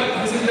is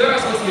your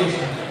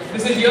association.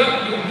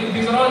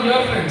 These are all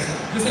your friends.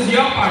 This is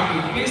your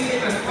party. Please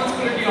take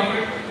responsibility of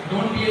it.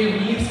 Don't be a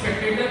mere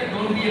spectator,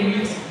 don't be a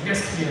mere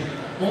guest here.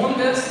 Own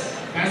this.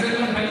 As and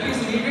when help is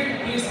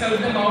needed, please help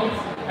them out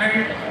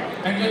and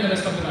enjoy the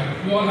rest of the night.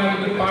 You all have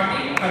a good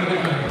party, have a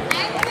good night.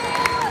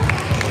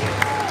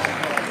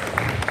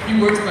 Few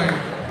words back.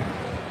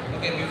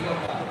 Okay, before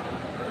that,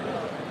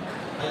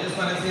 I just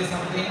want to say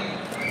something.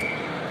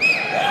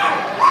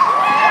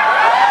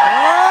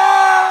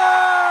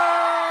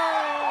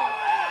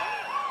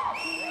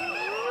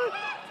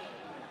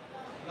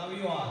 Love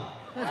you all.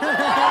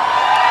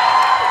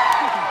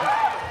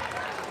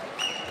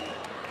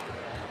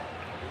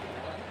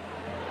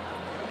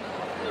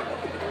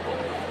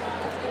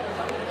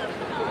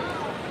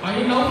 I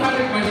now have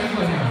a question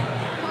for him.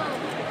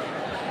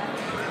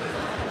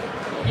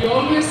 He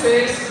always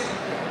says,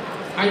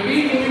 I've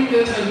been doing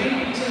this, I've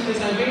been teaching this,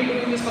 I've been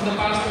doing this for the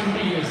past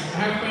 20 years. I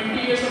have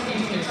 20 years of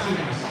teaching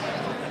experience.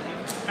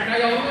 And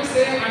I always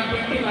say I'm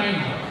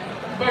 29.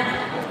 But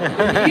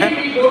here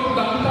we go to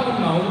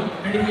downtown now,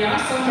 and if we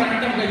ask some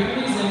random guy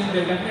who is in,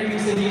 they'll definitely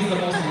say he is the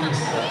most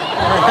nice.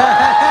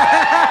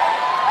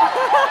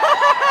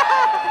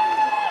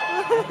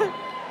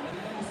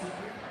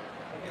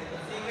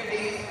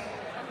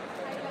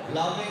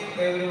 Loving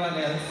everyone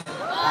else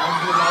as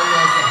you love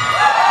yourself.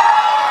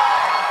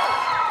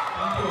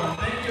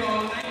 Thank you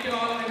all.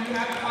 to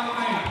have a fun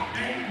time.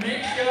 And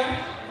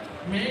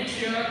make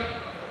sure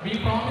we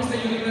promise the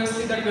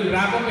university that we'll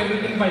wrap up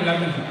everything by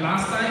 11.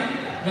 Last time,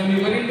 when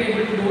we weren't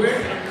able to do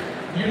it,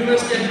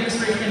 university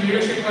administration and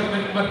leadership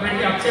were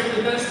pretty upset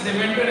with us. They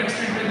went to an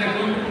extent where they're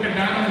going to put a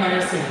ban on the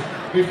ISA.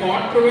 We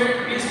fought through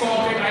it. Please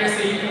cooperate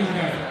ISA evenings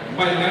here.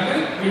 By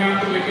 11, we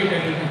have to vacate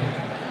everything.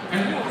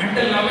 And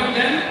until 11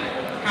 then,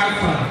 have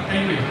fun.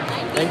 Thank you.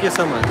 Thank you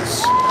so much.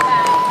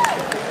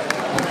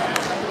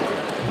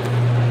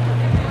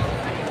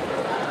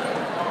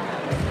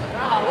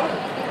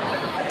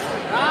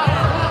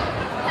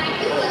 Thank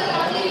you for the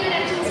lovely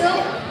introduction, sir.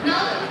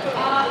 Now,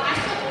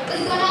 Ashok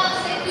is gonna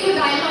say a few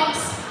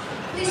dialogues.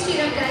 Please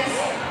cheer up, guys.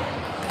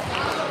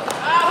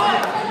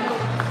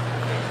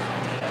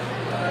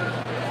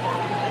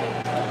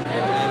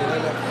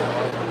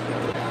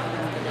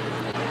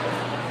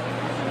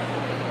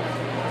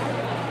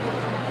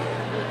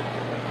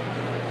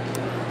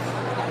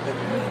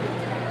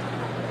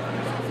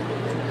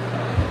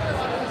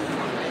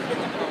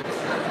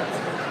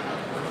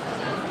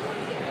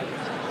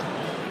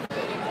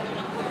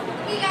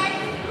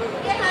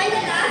 Behind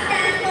the last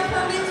dance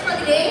performance for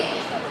the day,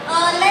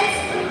 let's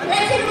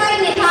invite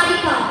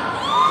Niharika.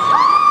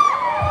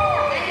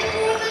 And the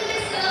food will be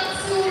served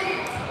soon.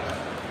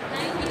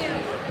 Thank you.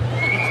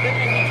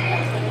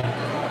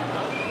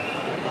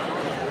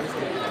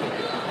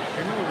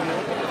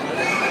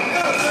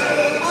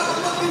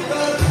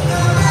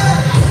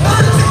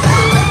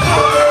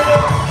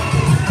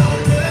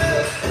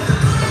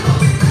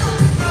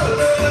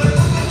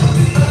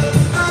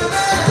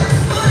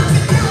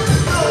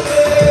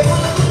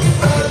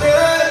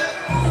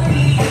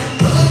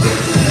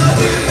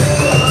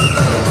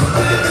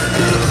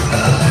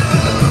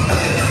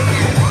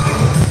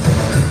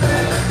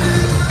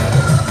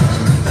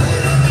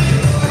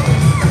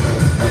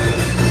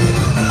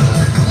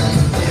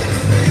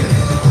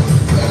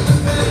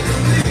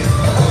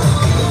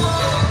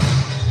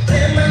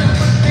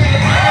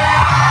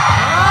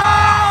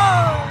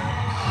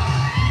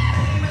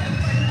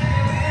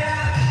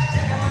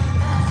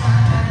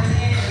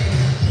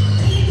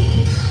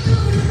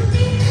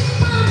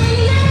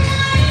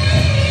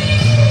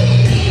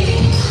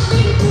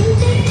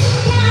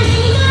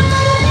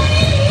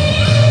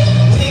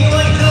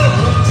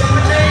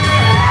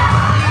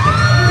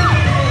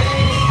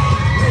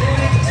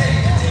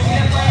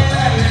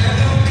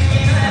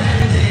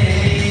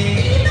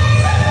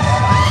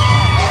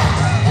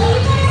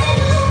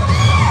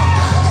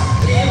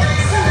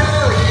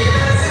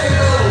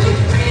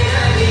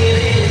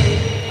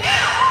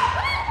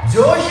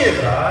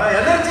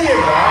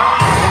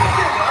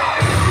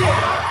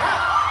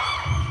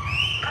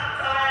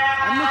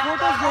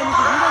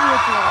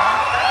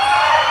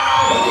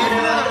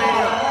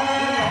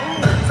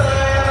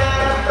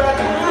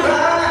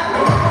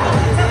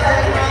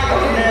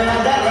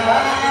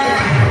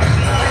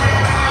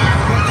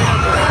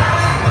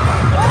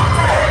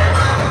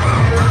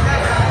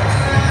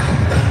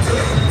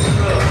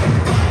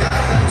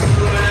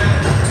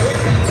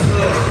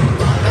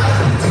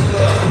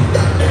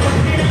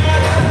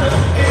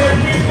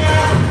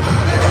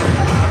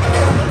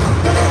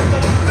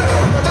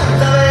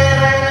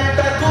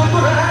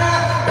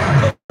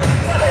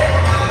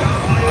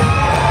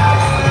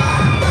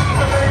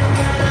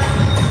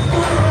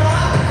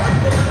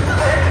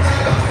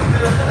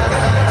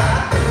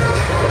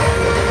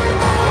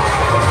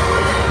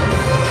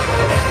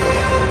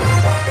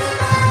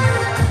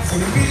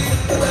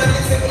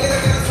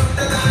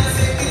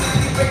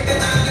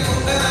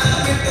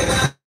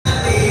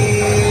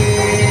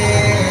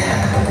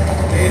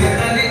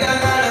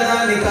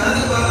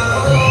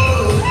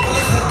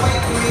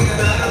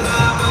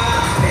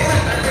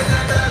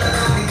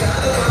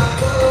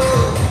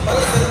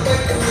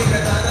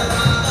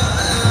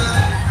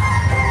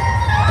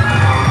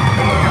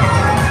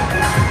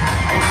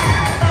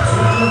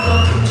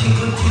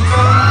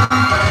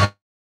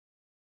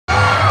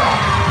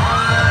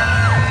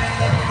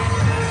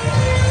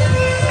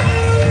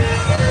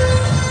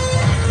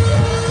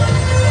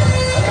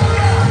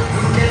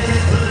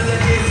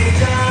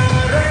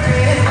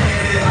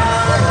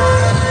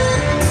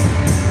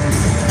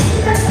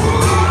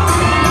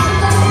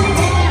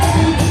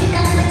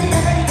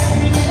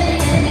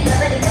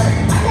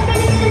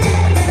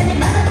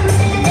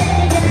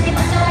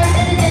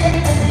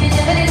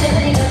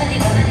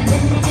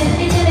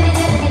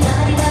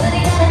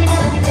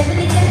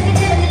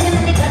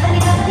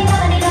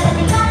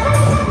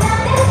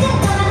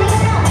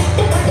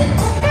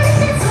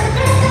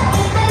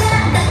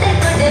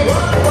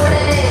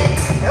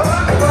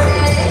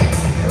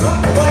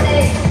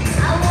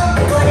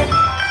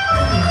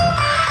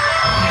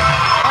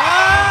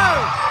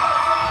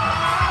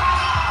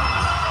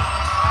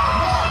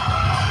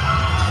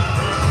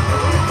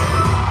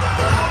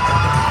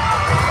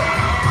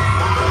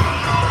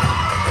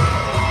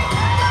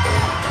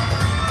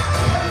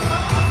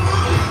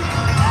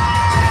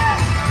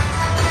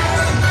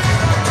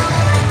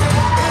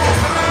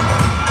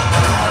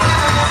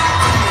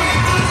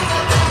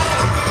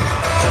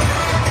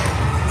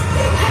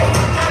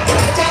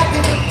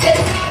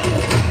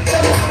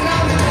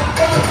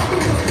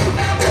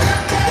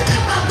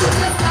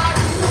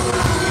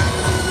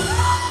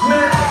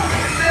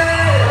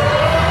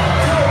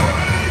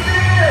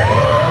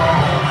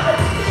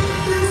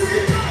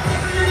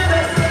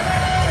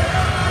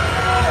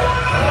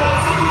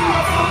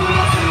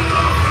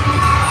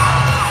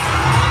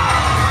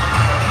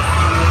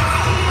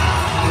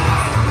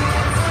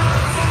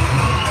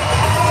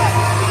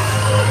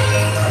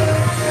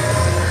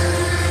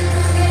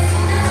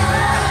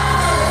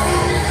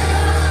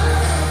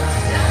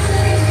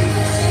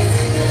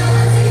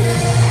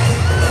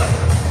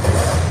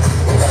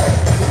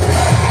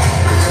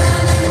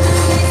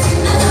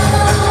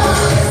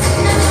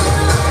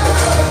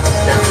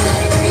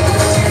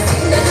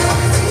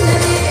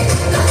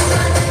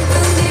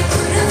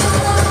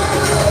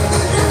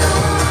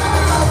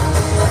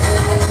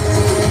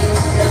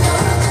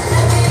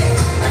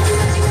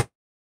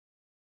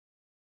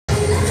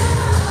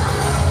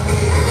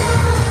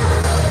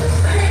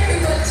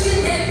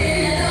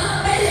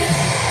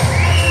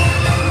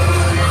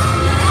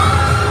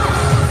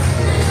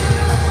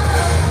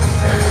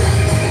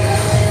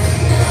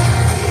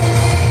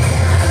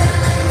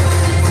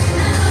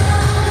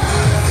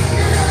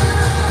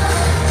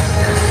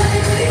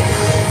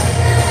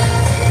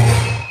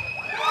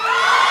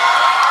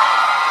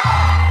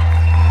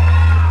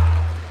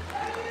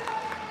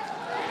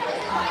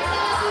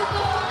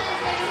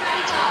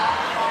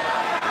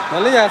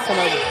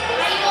 చేస్తున్నాడు.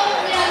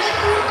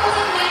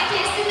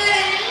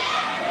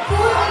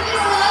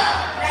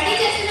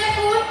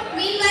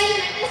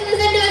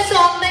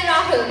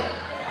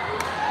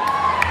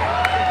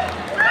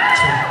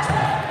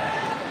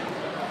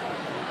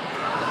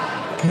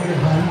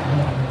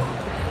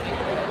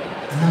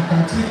 నాకు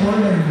actually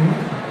cold అయింది.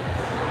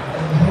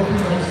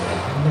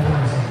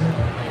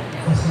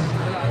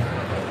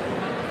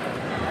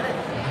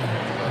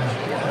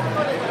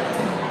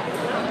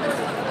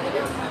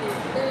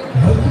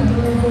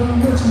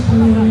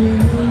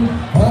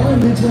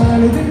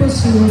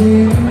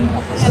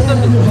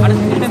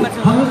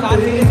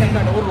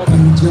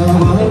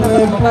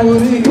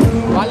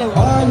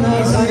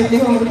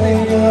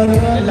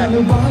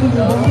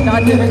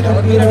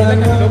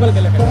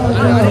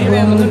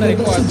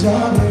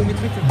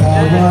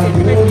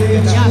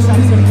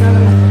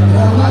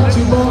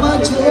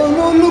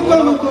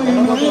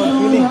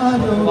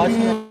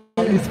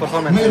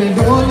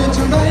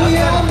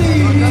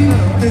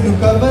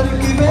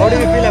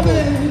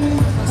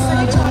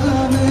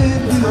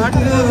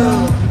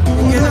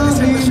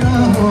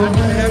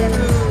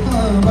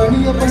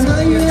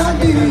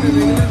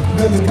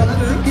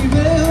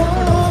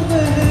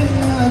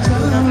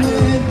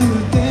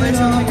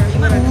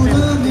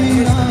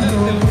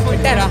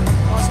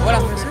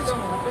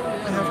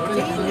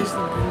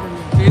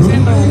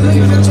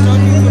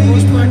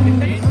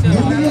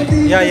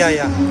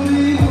 Yeah.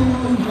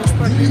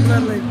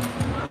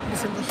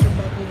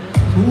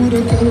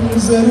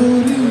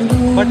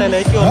 But I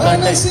like your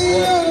content.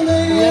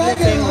 You are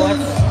saying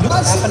what's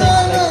happening.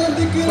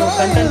 So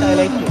content I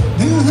like you.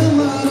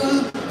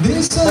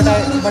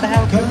 But I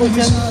have few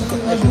questions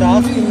I should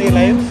ask in the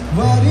live.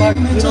 But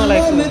you know,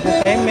 like the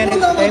time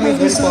is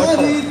very short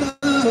for us.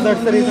 So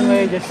that's the reason why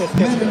I just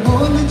escaped. So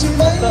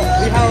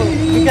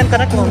we can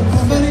connect once.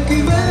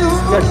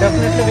 Yeah,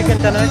 definitely we can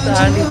connect.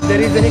 And if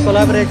there is any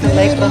collaboration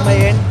like from my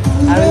end,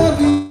 I will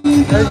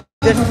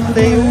just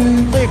say you.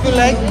 So if you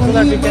like, so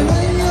that we can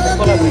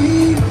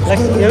collaborate.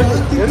 Like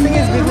everything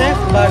is business,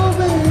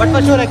 but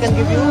for sure I can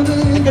give you.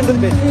 I can do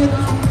the best.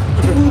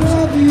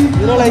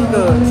 You know, like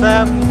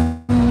Sam,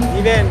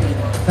 even.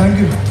 Thank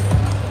you.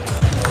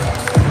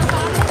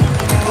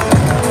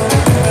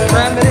 So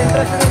I am very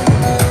interested.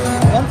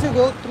 Once you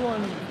go through on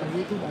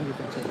YouTube and you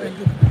can check. Thank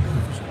you.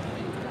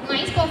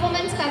 Nice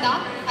performance kada.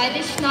 I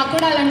wish నాకు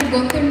కూడా అలాంటి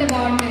గొంతుంటే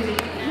బాగుంటుంది.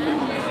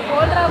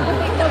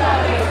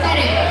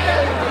 సరే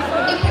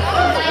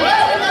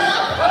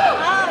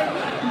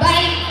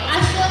by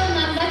Ashok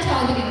Nanda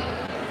Chowdary.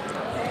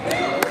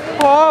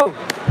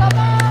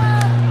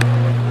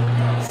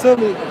 So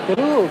మీరు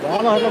తెలుగు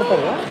బాగా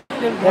మాట్లాడతారు.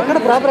 ఎక్కడ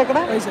proper ఎక్కడ?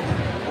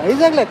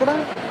 వైజాగ్లో ఎక్కడ?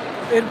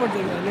 ఎయిర్పోర్ట్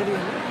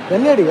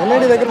ఎన్ఐడి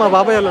దగ్గర మా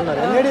బాబాయ్ వాళ్ళు ఉన్నారు.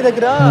 ఎన్ఐడి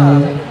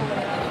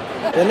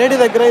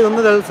దగ్గర ఇది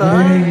ఉందో తెలుసా?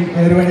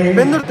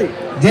 పెందుర్తి.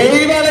 జై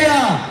Balayya.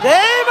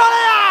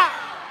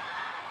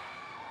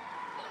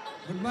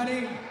 Good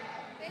morning,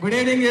 good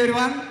evening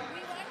everyone.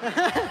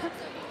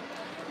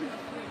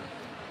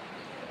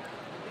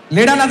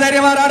 లేడన్న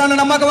ధైర్యమా, రాడన్న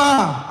నమ్మకమా?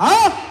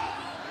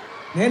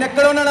 నేను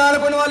ఎక్కడ ఉన్నాను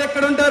అనుకున్న వాళ్ళు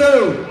ఎక్కడ ఉంటారు?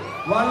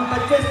 వాళ్ళు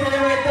టచ్ చేస్తే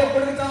ఏమైతే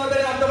పొడుగు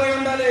చావదని అర్థమై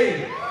ఉండాలి.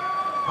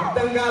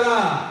 అర్థం కాల.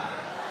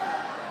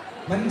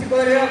 మంచి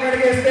కోరి ఒక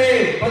అడిగేస్తే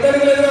 10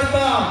 అడుగులు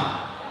ఎదురొస్తాం.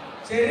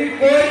 చెరి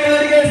కోరి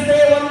అడిగేస్తే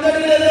 100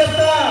 అడుగులు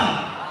ఎదురొస్తాం.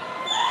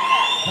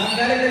 నాకు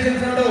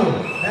డైరెక్టేషన్స్ ఉండవు,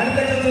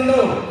 డైరెక్టేషన్స్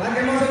ఉండవు, నాకు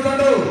ఎమోషన్స్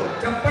ఉండవు.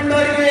 చెప్పండి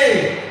వారికి.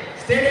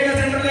 స్టేట్ అయినా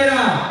సెంటర్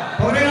లేరా?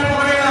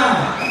 పవరైనా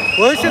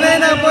పొజిషన్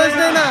అయినా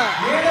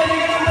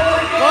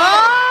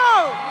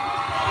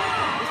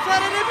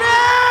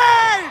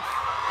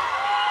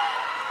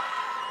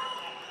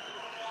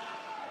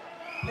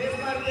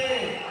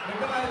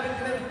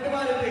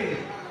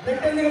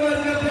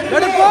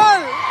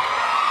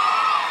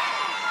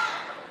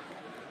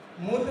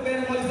మూర్తి మీద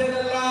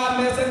మొలిసేదల్లా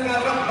మేసన్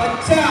గారు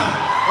బచ్చ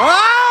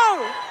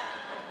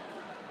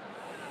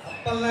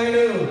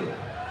అప్పలనాయుడు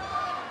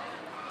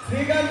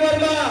శ్రీకాంత్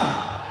వర్మ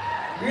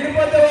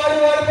వీడిపోతే వాడు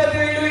వాడిపోతే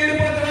వీడు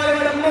వీడిపోతే వాడు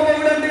వాడు అమ్మ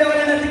మొగుడంటే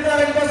ఎవరైనా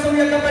అధికారం కోసం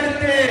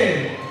ఎక్కబడితే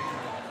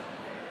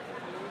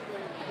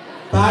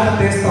తాట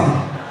తీస్తాం.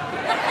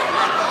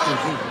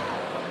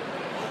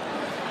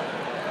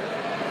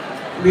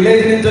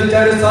 విలేజ్ నుంచి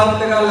వచ్చాడు,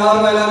 సాఫ్ట్ గా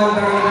లావుగా ఎలా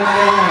ఉంటాడు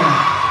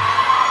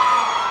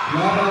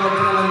లోపల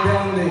వచ్చిన అంతే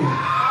ఉంది.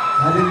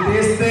 అది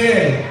తీస్తే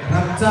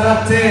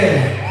రచ్చే.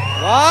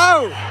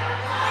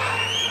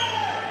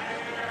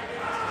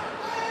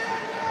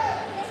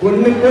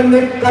 కొన్ని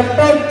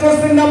కట్అవుట్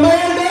చూసింది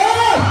అమ్మాయి.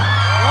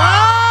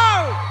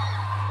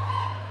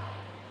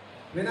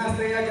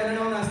 వినాశ్రయ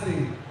జననం నాస్తి,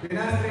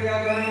 వినాశ్రయ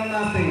గణనం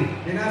నాస్తి,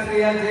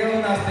 వినాశ్రయ జీవం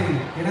నాస్తి,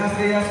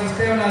 వినాశ్రయ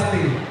సృష్టి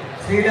నాస్తి.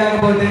 శ్రీ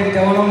రాకపోతే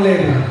జవనం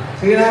లేదు,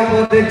 శ్రీ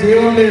రాకపోతే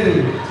జీవం లేదు,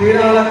 శ్రీ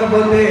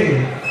రాకపోతే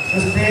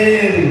సృష్టి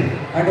లేదు.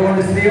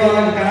 అటువంటి శ్రీ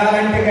వాళ్ళని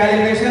కనాలంటే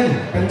క్యాలిక్యులేషన్,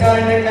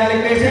 పెంచాలంటే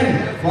క్యాలిక్యులేషన్,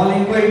 వాళ్ళు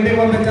ఇంకో ఇంటికి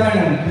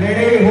పంపించాలండి.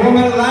 Lady home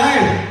and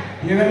life,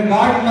 even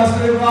God must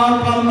be born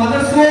from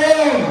mothers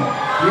home.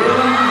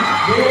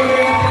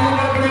 దేవుడైన తల్లి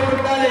కడుపునే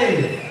పుట్టాలి.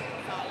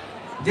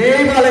 జై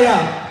బాలయ్య.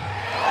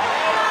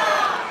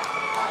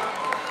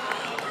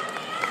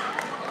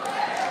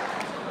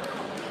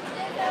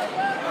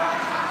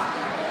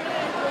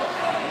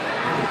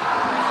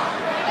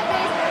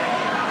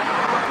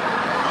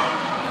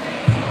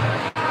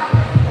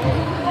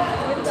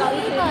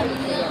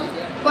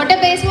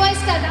 అంటే బేస్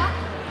వాయిస్ కదా.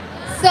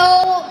 సో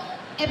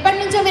ఎప్పటి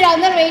నుంచో మీరు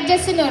అందరూ వెయిట్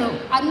చేస్తున్నారు.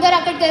 అందరు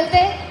అక్కడికి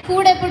వెళ్తే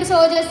ఫుడ్ ఎప్పుడు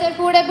సర్వ్ చేస్తారు,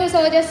 ఫుడ్ ఎప్పుడు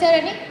సర్వ్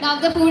చేస్తారని. Now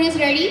the food is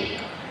ready.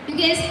 You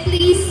guys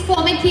please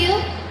form it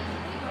here.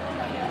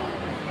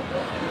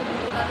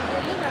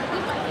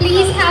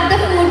 Please have the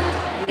food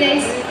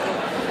guys.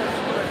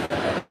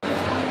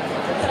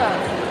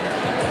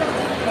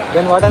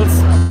 Then what else?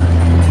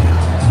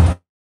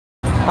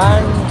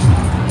 And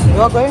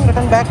you are going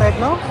return back right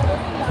now?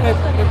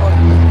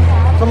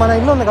 So మన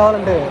ఇల్లు ఉంది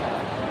కావాలంటే.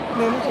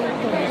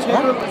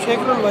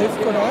 Shekhar wife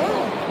కూడా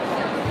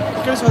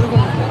ఇక్కడ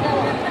చదువుకుంటుంది.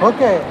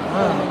 Okay,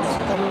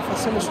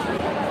 first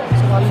semester.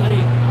 So వాళ్ళు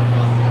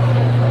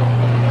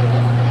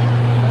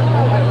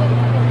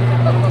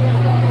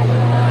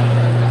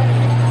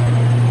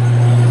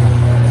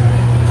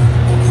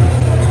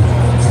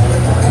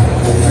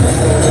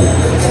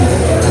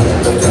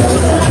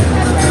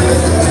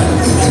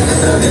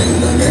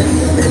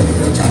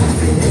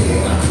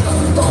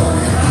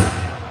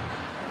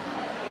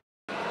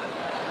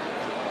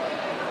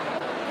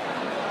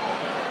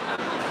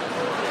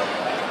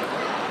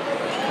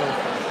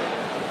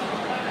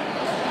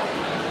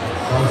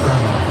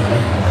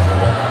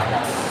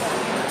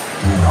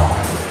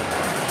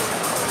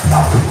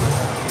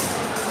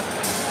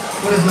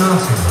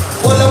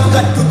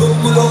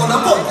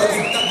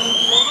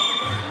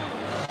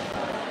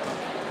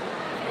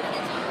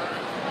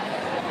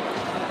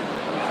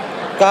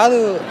కాదు,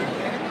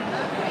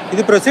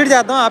 ఇది ప్రొసీడ్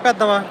చేద్దాం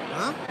ఆపేద్దామా?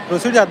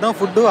 ప్రొసీడ్ చేద్దాం,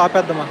 ఫుడ్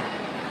ఆపేద్దామా?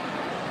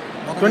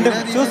 20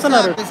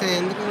 చూస్తున్నారు.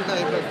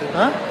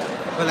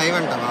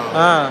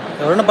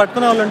 ఎవరైనా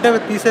పట్టుకునే వాళ్ళు ఉంటే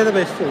తీసేది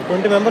బెస్ట్.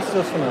 20 మెంబర్స్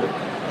చూస్తున్నారు,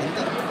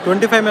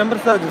 25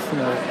 మెంబర్స్ దాకా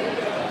చూస్తున్నారు.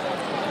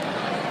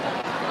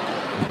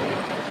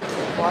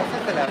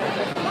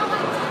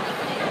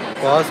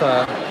 బాసా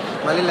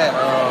మళ్ళీ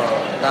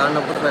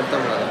దాన్నప్పుడు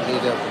పెడతాం కదా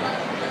డీజే.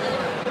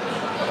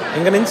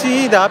 ఇంక నుంచి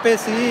ఇది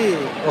ఆపేసి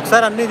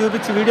ఒకసారి అన్నీ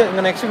చూపించి వీడియో,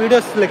 ఇంకా నెక్స్ట్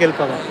వీడియోస్లోకి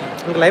వెళ్ళిపోదాం.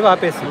 ఇంక లైవ్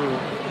ఆపేసి,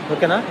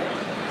 ఓకేనా?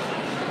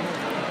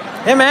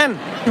 ఏ మ్యాన్,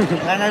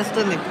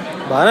 నడుస్తుంది,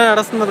 బాగానే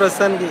నడుస్తుంది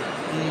ప్రస్తుతానికి.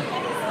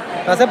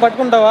 కాసేపు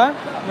పట్టుకుంటావా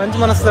మంచి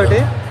మనసుతోటి?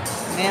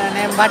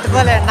 నేను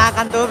పట్టుకోలేదు, నాకు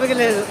అంత ఓపిక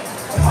లేదు.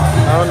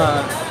 అవునా?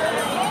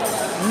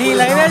 నీ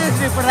లైవ్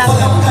చూసి ఇప్పుడు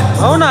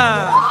అవునా?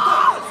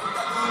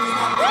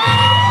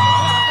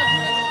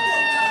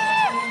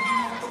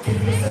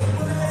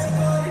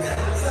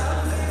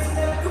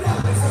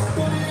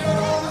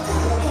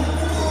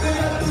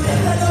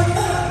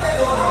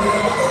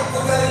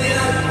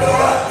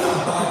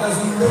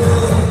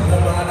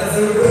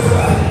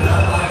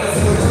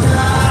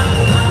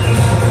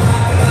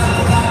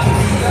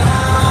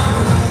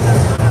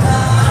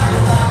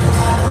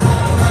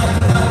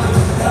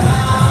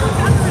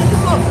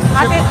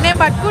 నేను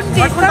పట్టుకుని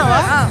తీసుకుంటావా?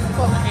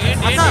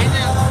 ఎలా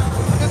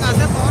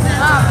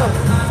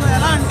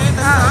అంటే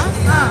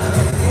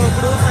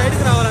ఇప్పుడు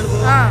సైడ్కి రావాలనుకో.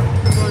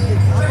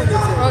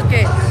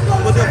 ఓకే,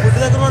 కొద్దిగా ఫుడ్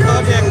దగ్గర కూడా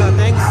డ్రాప్ చేయక.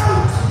 థ్యాంక్స్.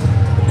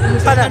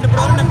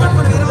 ఇప్పుడు నేను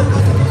పట్టుకుని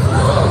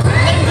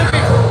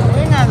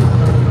ఏం కాదు,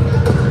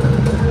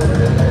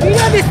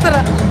 వీడియో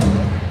తీస్తారా?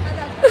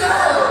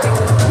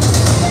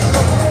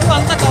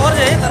 అంతా కవర్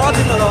చేయి, తర్వాత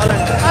ఇంట్లో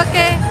కావాలంటే.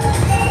 ఓకే.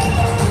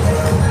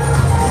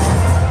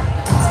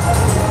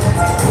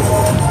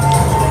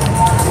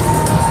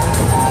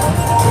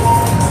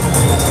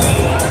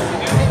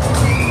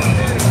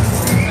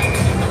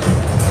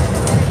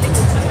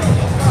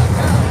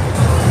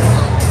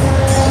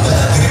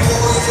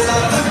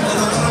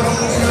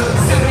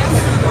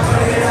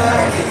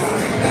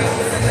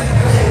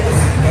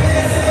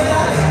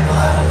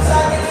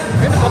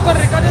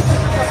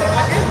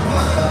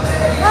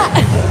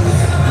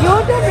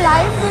 YouTube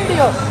live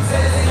video.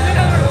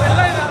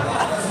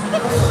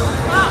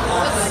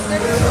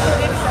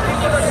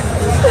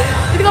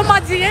 ఇదిగో మా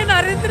జిఏ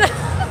నరేంద్ర.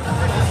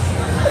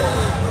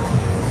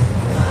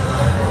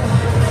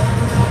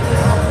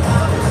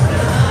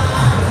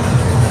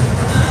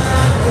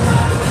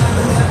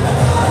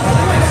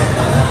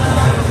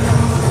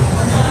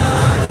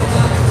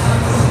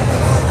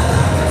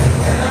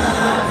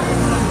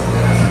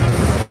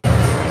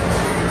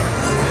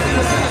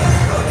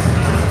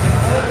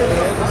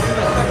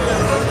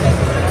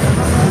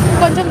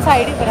 కొంచెం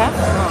సైడ్ ఇవ్వరా?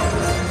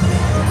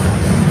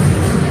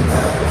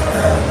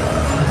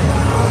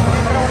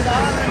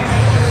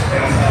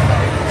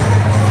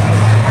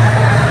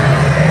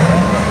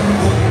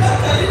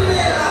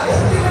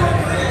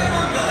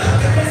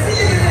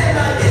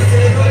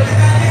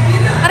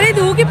 అరే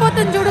ఇది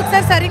ఊగిపోతుంది చూడు,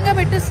 ఒకసారి సరిగ్గా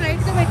పెట్టు,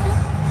 స్ట్రైట్గా పెట్టు.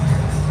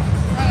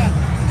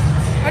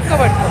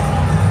 పట్టుకో.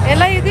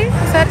 ఎలా ఇది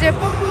ఒకసారి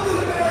చెప్పు.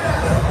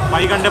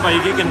 పైకంటే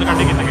పైకి,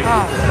 కిందకంటే కిందకి.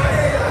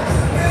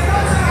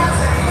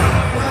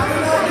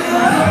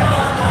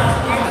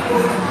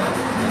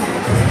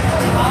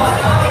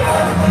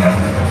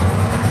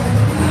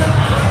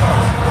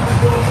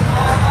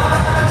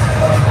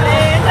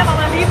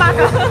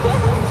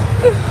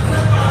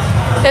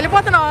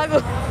 వెళ్ళిపోతున్నావు, ఆగు.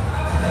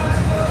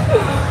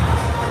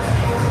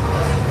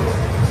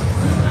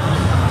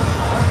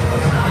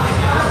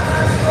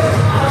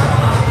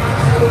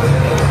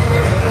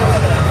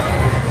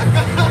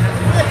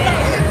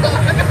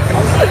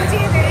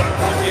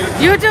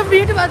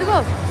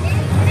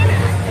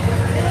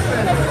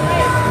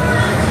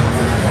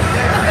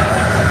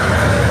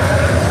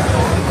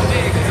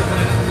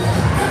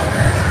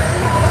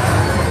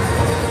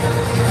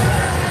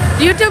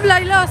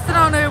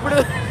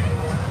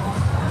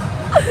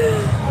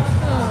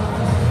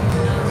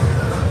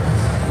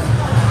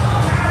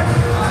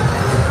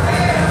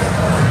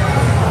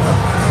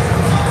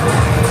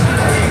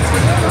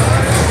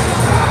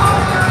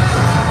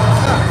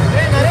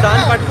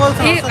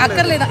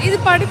 అక్కర్లేదా? ఇది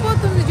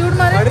పడిపోతుంది చూడు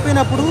మరి.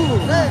 పడిపోయినప్పుడు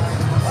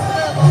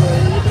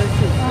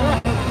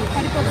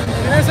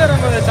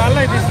చాలా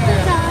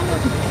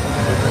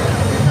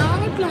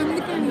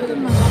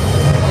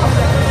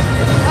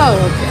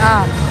ఓకే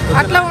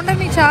అట్లా ఉండే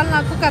నీకు చాలా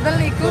నాకు కథలు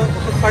నీకు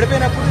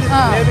పడిపోయినప్పుడు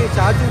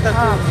ఛార్జింగ్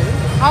తక్కువ ఉంది.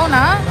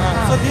 అవునా?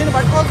 సో దీన్ని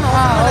పట్టుకోవాల్సిన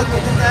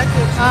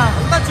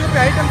అంతా చూపి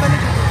ఐటమ్స్ అని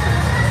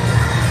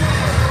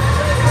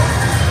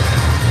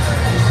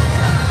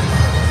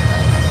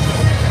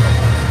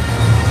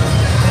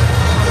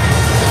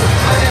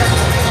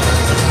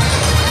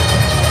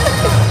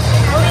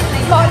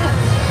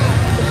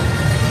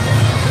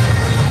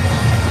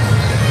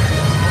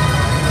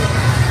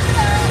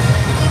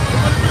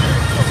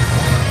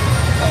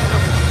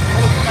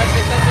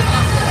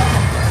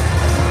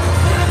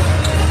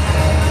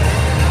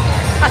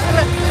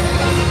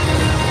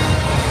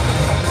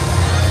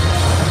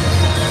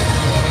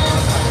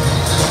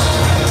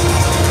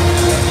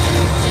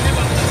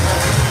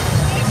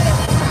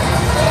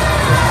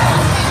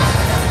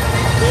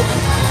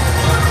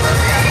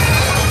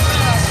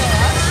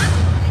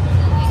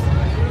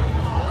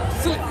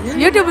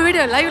యూట్యూబ్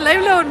వీడియో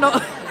లైవ్లో ఉన్నావు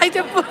అవి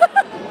చెప్పు.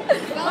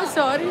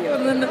 సారీ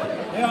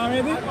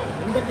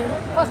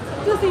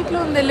ఫస్ట్ సీట్లో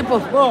ఉంది వెళ్ళిపో.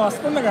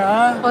 వస్తుందిగా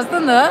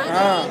వస్తుందా?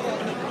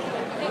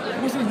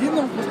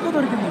 పుస్తకం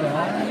దొరికింది.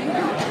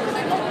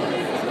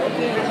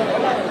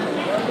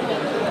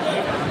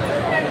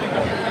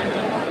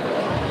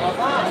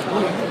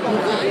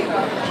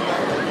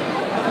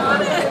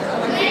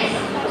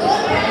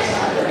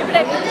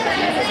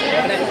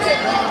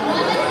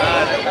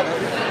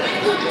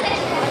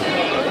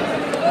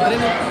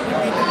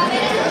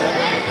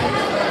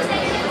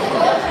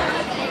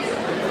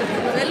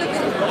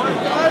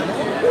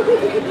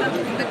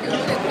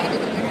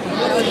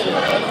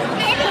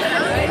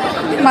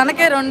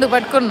 మనకే 2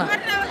 పట్టుకున్నా.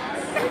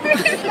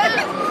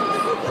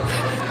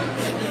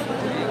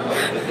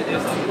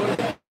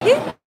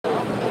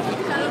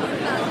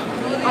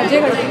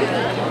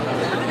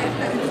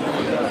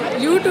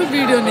 యూట్యూబ్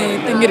వీడియోనే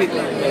తింగిరి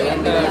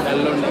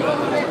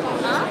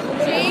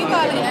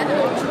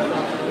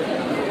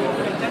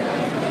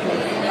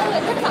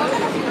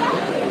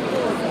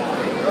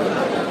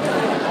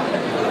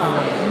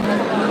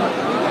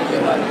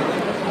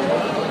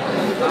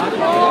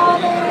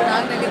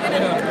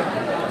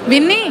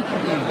విన్ని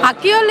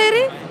అక్కి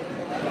వాళ్ళేరి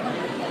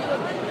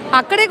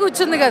అక్కడే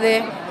కూర్చుంది కదే.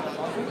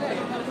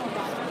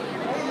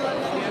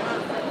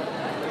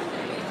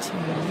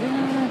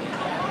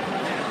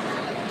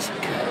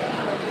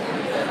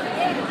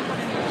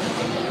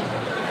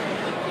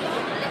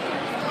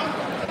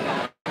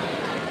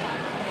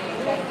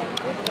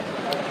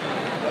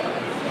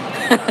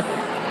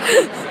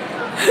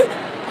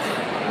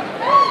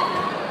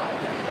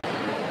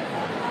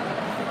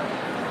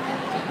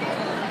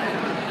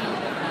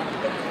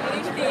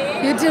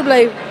 యూట్యూబ్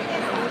లైవ్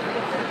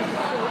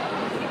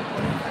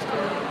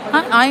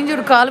ఆయన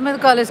చూడు కాలు మీద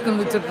కాలు వేసుకుని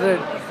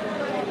కూర్చుంటాడు.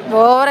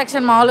 ఓవర్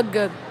యాక్షన్ మామూలుగా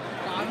కాదు.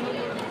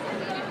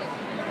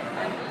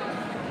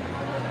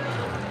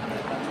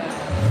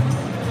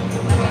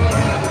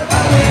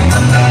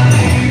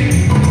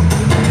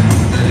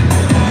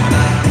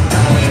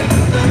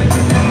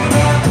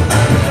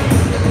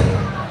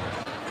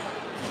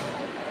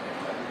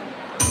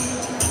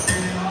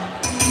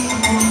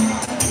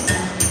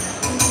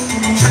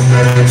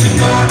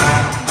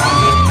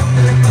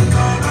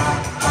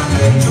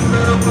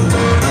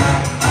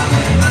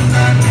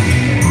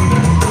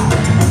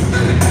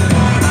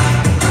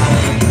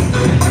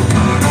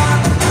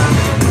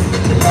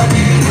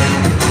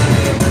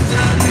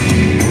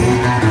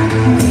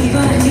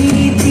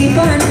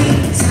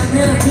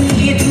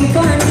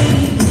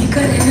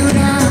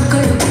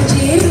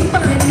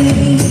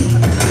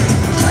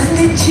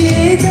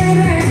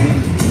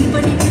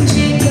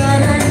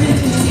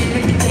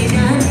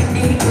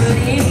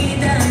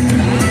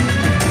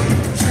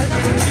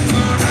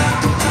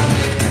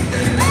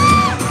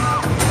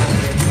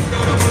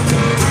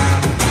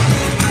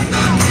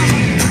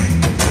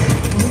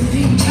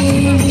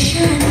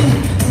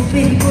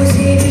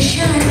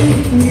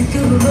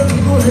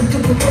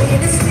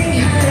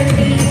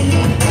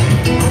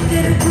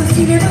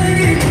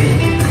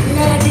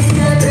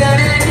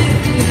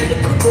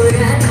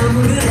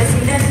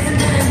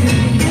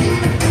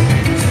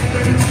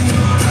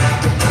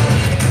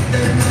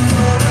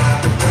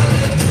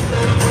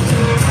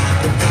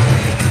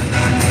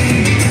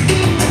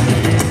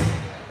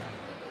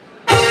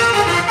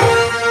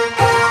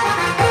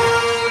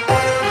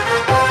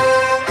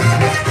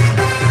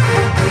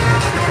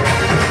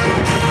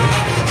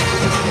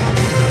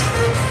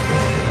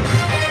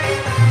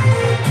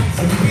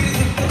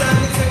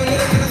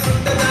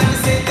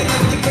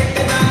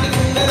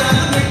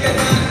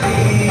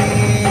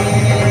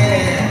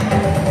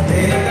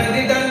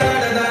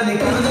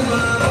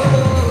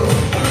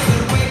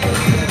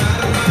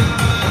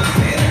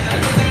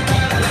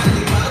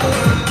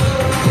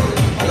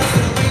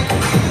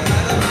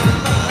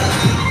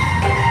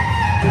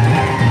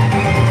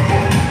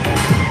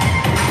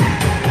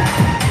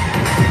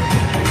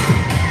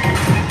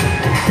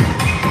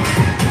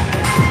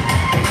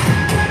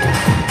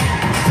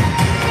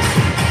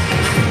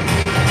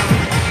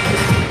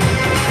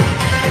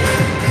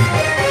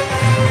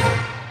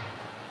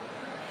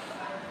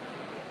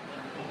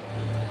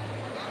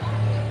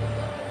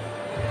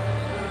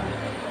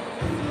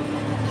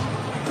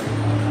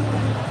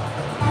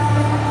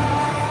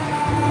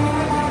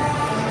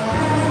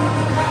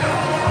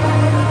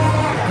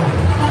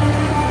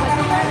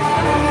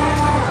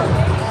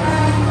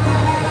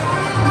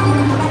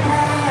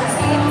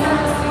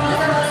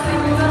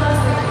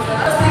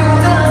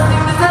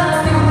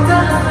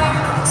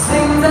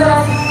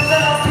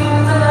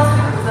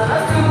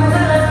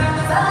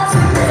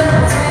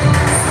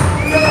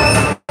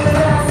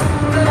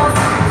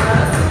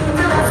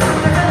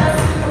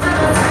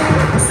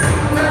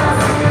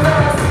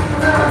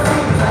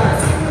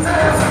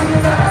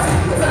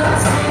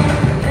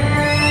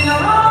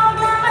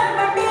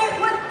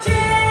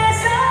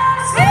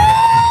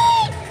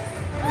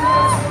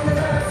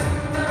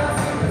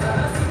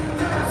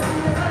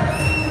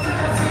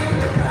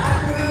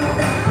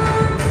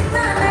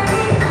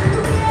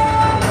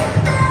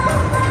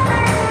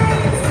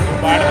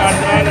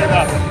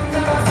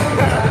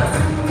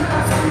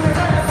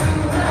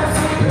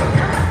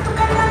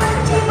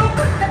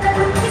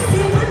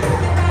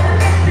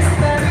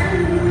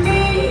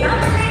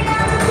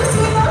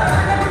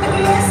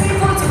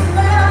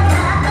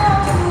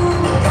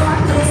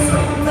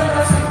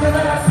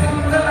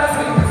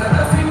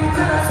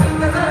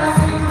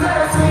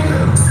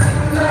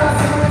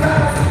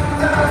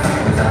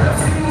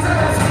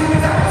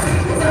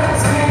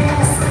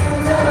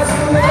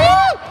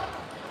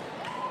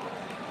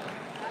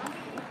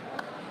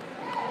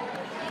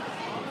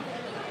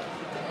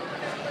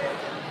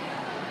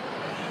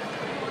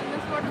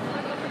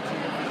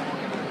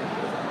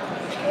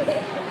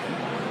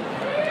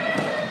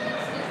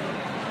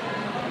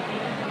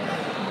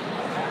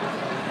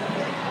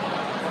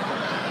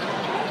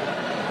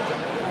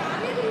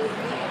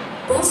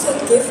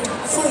 heartfelt gift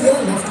for your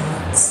loved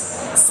ones.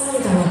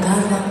 Saregama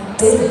Karma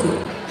Telugu.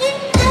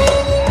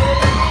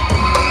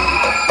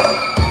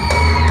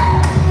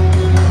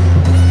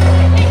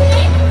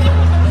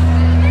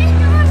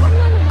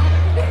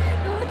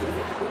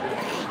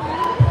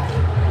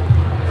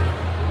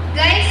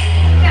 Guys,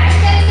 trash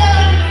cans are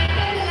on right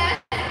and left.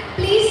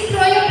 Please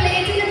throw your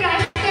plates in the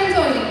trash cans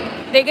only.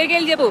 దగ్గరికి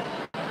వెళ్ళి చెప్పు,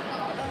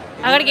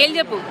 అక్కడికి వెళ్ళి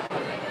చెప్పు.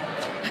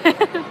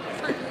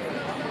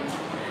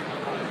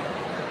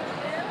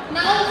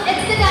 Now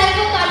it's the time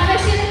for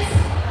confessions.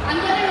 I'm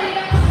gonna read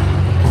out.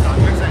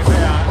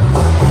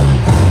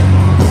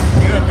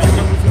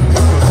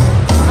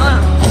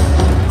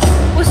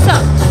 ఉస్సా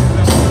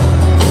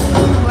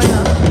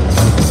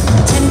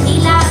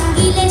చందీలా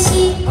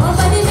అంగిలేసి ఓ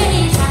బదివే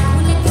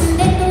సాకులే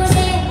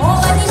కుండెతోనే ఓ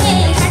బదివే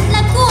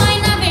కట్లకు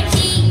ఆయన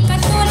పెట్టి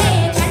కట్టోలే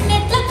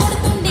కన్నెట్ల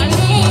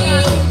కొడుతుండేనే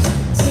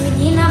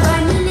చిరిగిన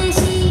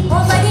బండిలేసి ఓ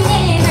బదివే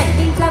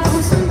నట్టింట్ల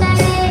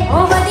కూసుంటాడే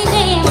ఓ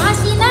బదివే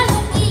మాసిన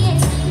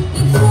లుంగిలేసి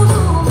ఇప్పుడు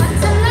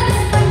మనసంగా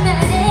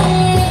నింపండరే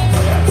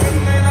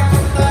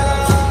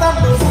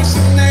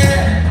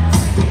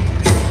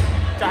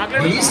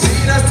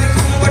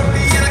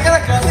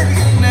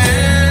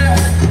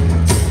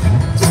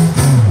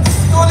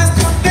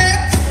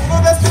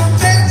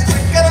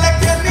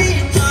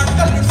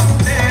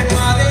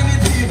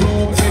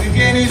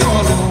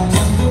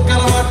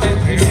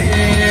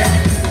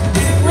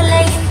ముల్ల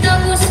ఇంట్లో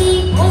కూసి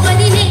ఓ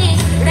బదివే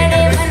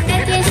రెడే వంట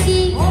చేసి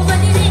ఓ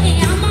బదివే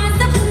అమాస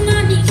పున్నా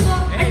నీకో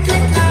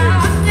అట్లట్లా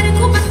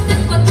అక్కరకు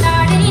పక్కకు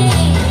కొత్తాడే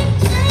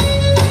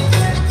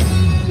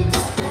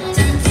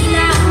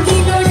చందీలా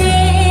అంగిలోనే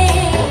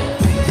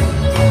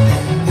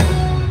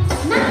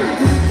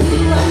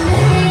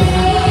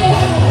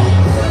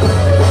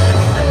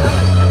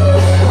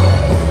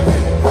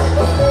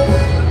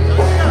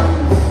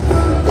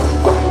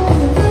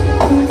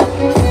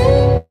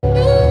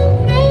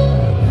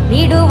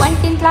వీడు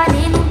వంటింట్లో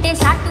నేనుంటే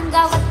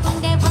సాటుంగా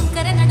వస్తుండే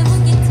వంకర నడుము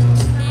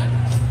గిచ్చుతుండే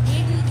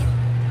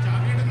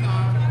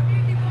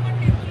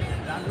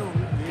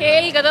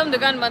కేల్ కదం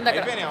దుకాన్ బంద్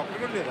అక్కడ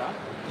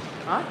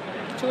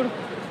చూడు.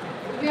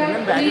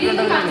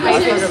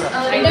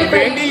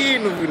 ఏంటి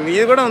నువ్వు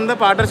నీది కూడా ఉందా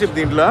పార్ట్నర్షిప్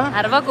దీంట్లో?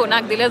 అరవకు,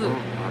 నాకు తెలియదు,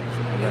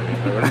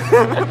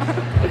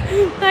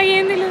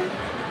 నాకేం తెలియదు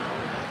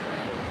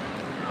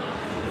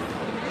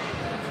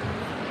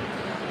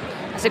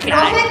అసలు.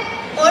 రోహిత్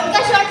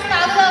వోడ్కా షాట్స్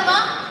తాగుదామా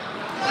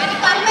అని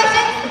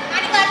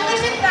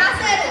కన్ఫెషన్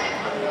రాశారు.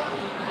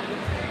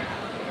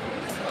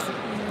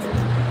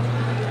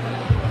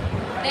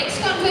 Next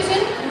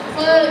confession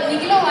for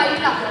Nikhilo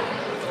Vaitla.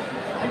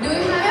 Do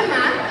you have a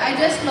map? I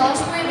just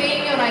lost my way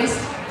in your eyes.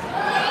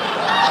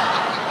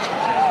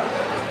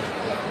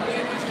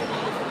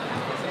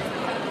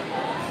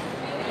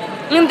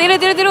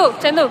 Thiru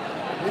Chandu.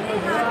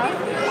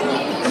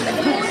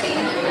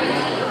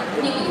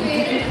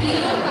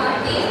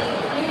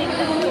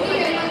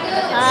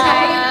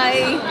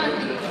 Hi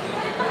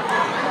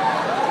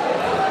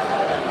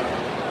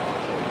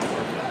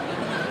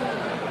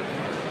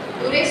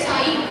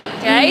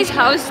guys,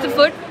 house the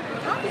food?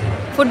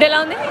 Food ఎలా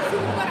ఉంది?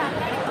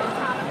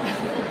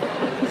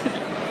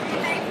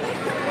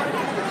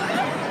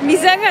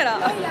 నిజంగా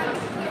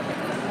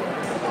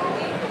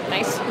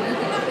nice.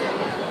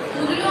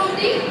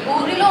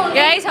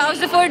 Guys,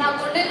 house the food?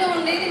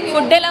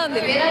 Food ఎలా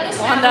ఉంది?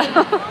 బాగుందా?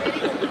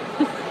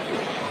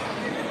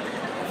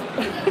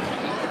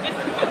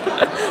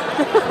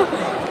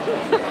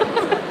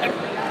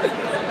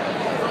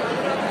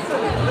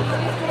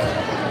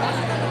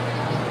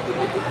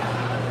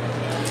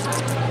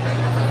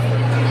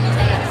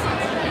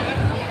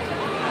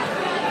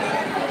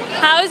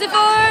 How's the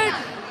food?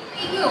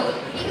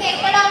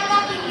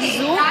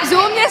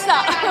 Zoom చేస్తా.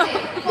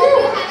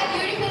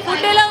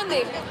 Food ఎలా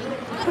ఉంది?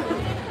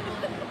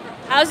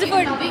 How's the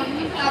food?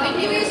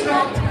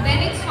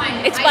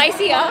 It's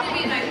spicy, huh?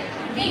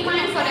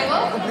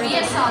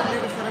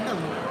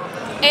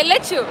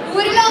 వెళ్ళొచ్చు.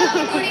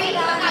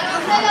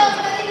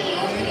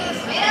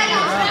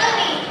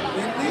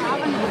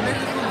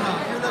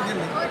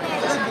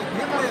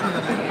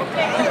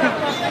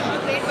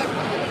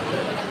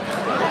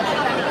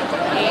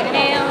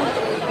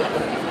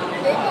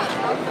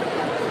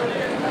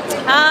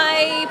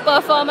 హాయ్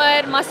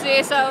పర్ఫార్మర్, మస్తు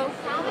చేసావు.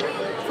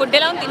 ఫుడ్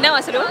ఎలా ఉంది? తిన్నావు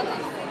అసలు?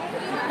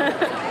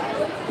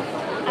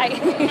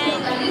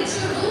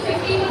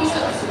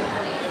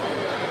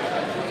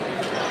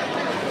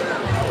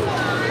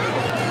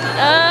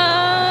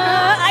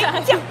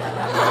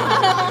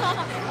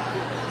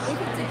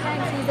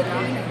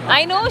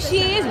 I know she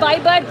is bi,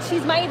 but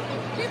she's my.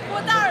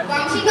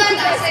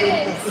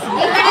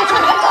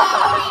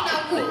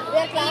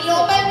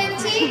 లోపల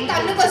నుంచి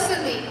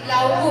తన్నుకొస్తుంది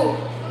లవ్వు.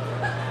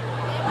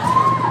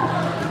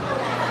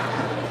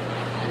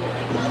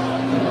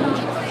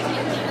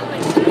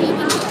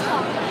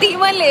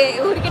 తీమలే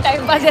ఊరికి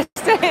టైం పాస్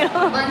చేస్తాను.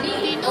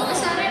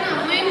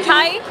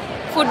 హాయ్,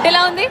 ఫుడ్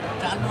ఎలా ఉంది?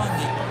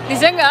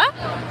 నిజంగా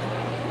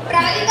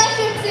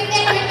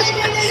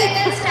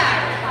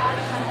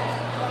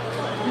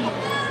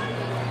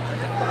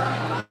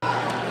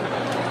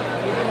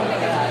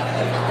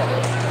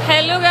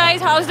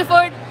హౌస్ ద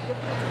ఫుడ్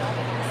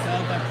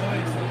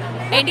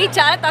ఏంటి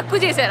చాలా తక్కువ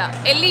చేశారా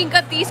వెళ్ళి ఇంకా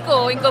తీసుకో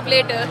ఇంకో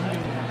ప్లేట్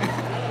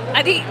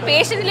అది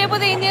పేషెన్స్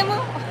లేకపోతే ఏం చేయము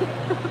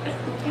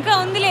ఇంకా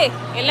ఉందిలే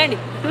వెళ్ళండి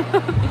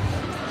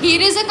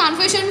Here is a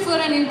confession for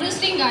an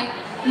interesting guy.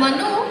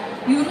 Manu,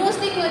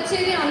 యూనివర్సిటీకి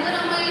వచ్చేది అందరు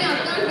అమ్మాయిని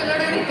అక్క అని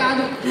పిలవడానికి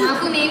కాదు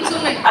నాకు నేమ్స్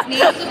ఉన్నాయి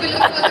నేమ్స్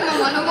పిలవకపోతే మా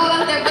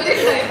మనోభావాలు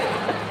దెబ్బతింటాయి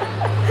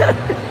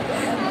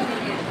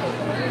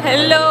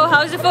హలో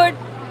హౌస్ ద ఫుడ్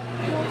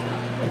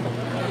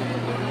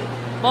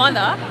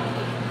బాగుందా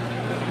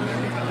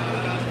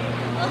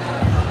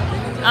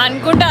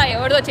అనుకుంటా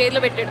ఎవడో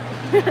చేతిలో పెట్టాడు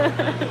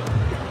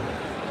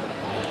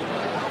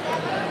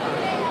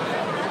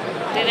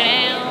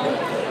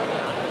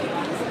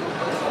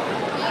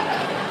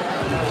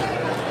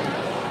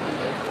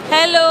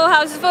హలో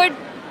హౌస్ ఫుడ్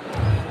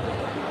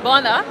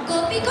బాగుందా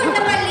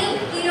గోపికొండపల్లి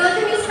ఈ రోజు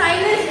మీ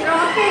style is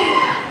rocking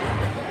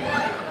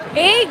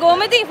A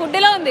Gomati food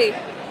ఎలా ఉంది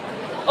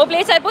ఓ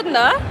ప్లేట్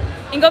సరిపోతుందా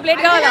ఇంకో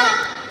ప్లేట్ కావాలా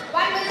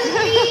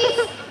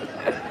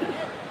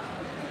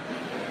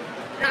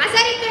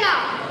రాసారు ఇక్కడ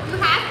యు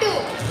హావ్ టు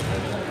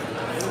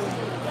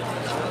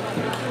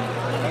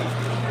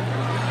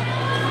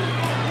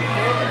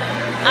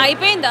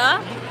అయిపోయిందా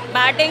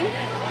బ్యాటింగ్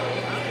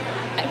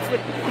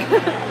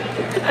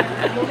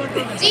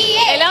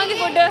ఎలా ఉంది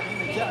food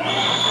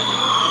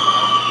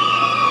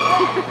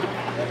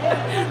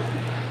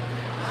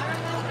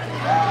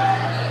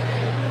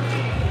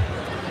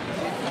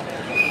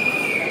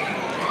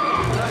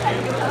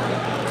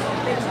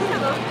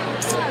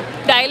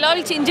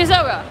dialogue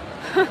చించేసావుగా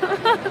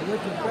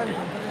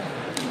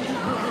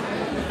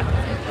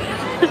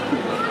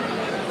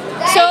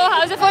so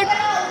house food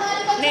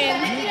నేను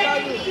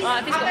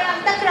తీసుకో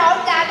అంతా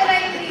క్రౌడ్ గ్యాదర్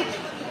అయింది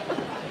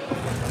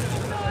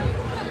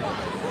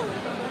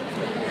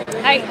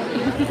హాయ్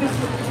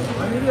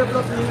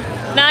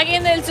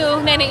నాకేం తెలుసు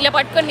నేను ఇలా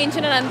పట్టుకొని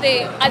నించున్నాను అంతే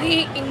అది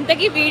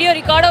ఇంతకీ వీడియో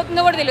రికార్డ్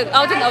అవుతుందో కూడా తెలియదు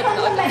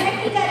అవుతుంది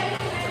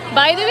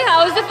by the way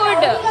house the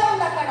food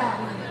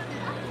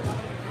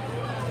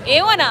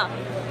ఏమోనా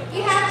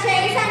You have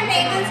chairs and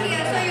tables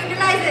here, so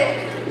utilize it.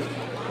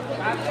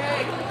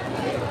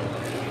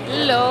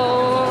 Hello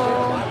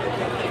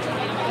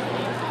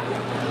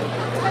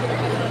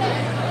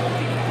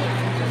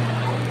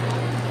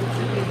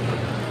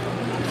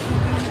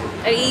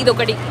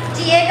ఇదొకటి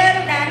జిఏ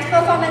గారు డాన్స్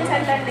పర్ఫార్మెన్స్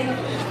అంటండి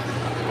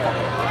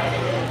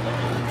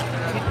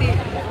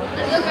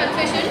అదో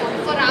కన్ఫెషన్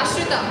ఫర్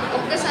ఆశ్రిత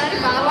ఒక్కసారి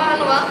బావా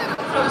హల్వా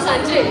ఫ్రమ్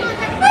సంజయ్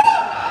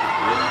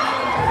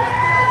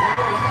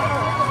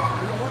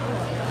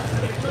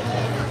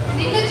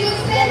నిన్ను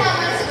చూస్తే నా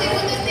మనసు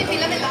తిరుగుతుంది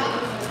పిల్లల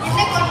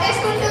నిన్నే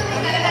కొట్టేసుకుంటుంది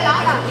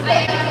కలగలాగా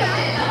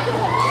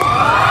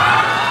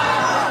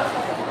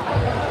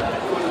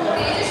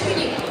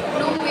తేజస్విని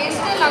నువ్వు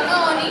వేస్తే లంగా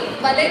అని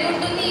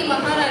భలేగుంటుంది ఈ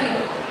మహారాణి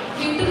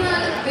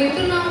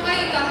వింటున్నావుగా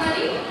ఈ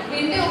కహాని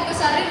వింటే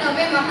ఒక్కసారి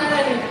నవ్వే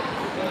మహారాణి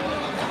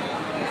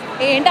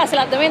ఏంటి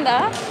అసలు అర్థమైందా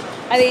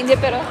అది ఏం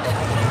చెప్పారో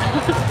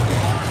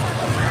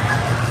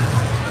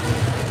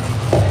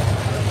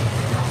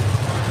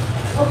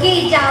ఓకే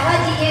జావా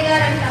జిఏ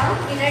గారు అంట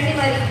వినండి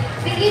మరి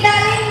wiki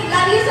darling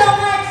love you so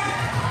much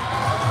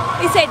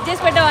ఇది సెట్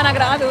చేసి పెట్టావా నాకు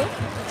రాదు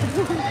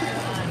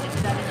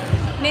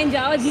నేను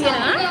జావా జీనా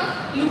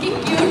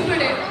లుకింగ్ క్యూట్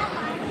టుడే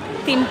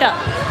తింటా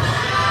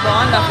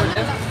బాగుందా ఫుడ్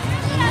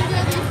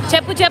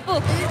చెప్పు చెప్పు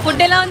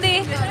ఫుడ్ ఎలా ఉంది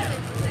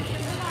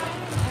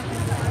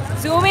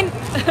జూమ్ ఇన్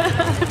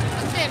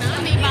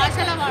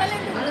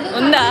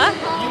ఉందా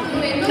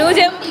నువ్వు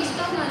చెప్పు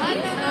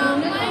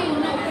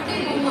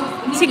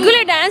సిగ్గులే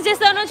డాన్స్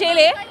చేస్తాను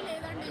చేయలే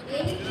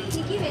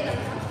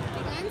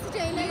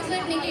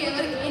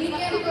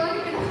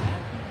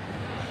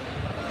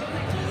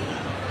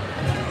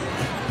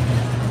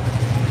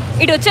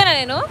ఇటు వచ్చానా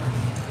నేను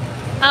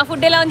ఆ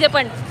ఫుడ్ ఎలా ఉంది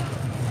చెప్పండి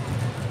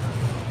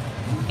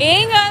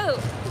ఏం కాదు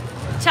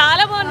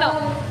చాలా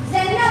బాగున్నావు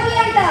జన్నవి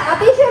అంట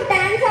అభి should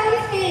dance on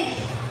the stage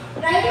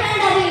right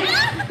hand Abhi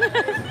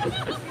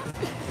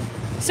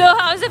so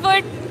house the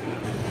food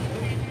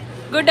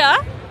గుడ్డా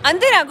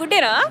అంతేనా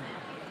గుడ్డేనా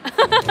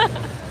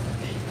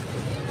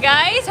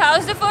గైస్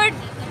హౌస్ ద ఫుడ్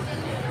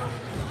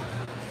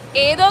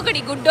ఏదో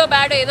ఒకటి గుడ్డో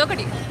బ్యాడో ఏదో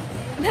ఒకటి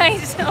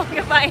నైస్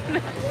ఓకే ఫైన్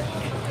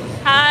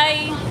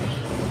హాయ్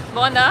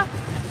బాగుందా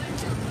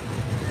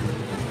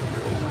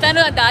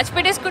తను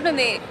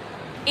దాచిపెట్టేసుకుంటుంది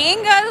ఏం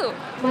కాదు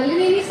మళ్ళీ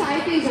నేను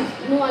సాయి తేజ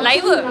నువ్వు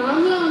లైవ్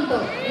రాంగ్లో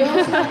ఉంటావు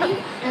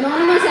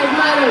anonymous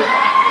admirer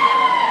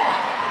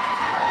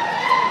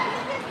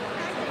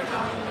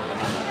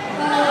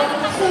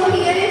so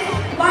here is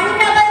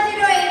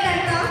 1008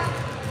 అంట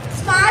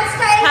smart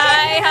style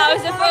hi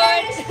house the food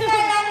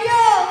I love you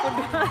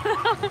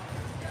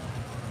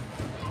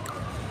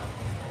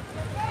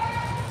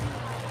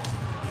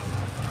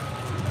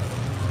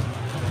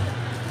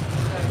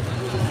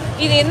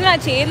ఇది ఏంది నా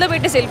చేతిలో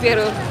పెట్టి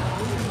సెల్ఫియారు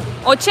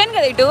వచ్చాను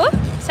కదా ఇటు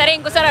సరే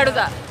ఇంకోసారి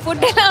అడుగుతా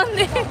ఫుడ్ ఎలా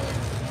ఉంది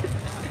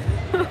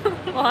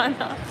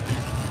బాగుందా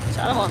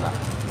చాలా బాగుందా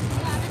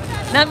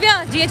నవ్య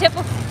జియ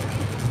చెప్పు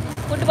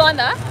ఫుడ్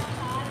బాగుందా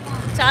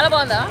చాలా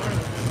బాగుందా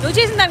నువ్వు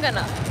చేసిన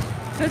దానికన్నా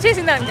నువ్వు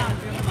చేసిన దానికన్నా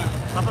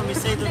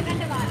మిస్ అవుతుంది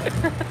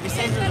మిస్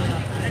అవుతుంది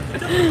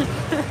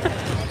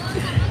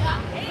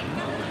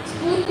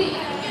స్ఫూర్తి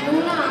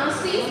నువ్వు నా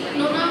ఆస్తి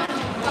నువ్వు నా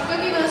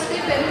పక్కకి వస్తే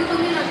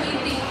పెరుగుతుంది నా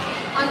కీర్తి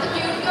అంత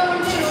క్యూట్గా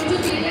ఉంటే రోజు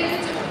తిరిగి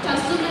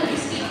చేస్తున్న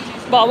దిష్టి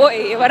బాబో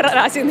ఎవరు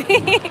రాసింది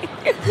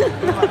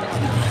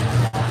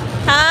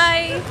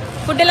హాయ్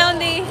ఫుడ్ ఎలా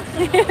ఉంది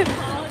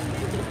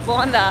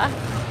బాగుందా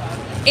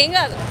ఏం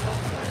కాదు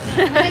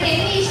మనకి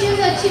ఎన్ని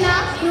ఇష్యూస్ వచ్చినా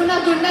నువ్వు నా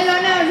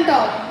గుండెలోనే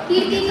ఉంటావు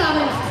కీర్తి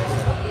కావాలి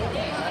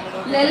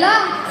లెలా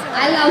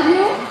ఐ లవ్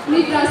యూ నీ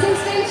డ్రెస్సింగ్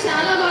స్టైల్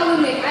చాలా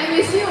బాగుంది I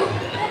miss you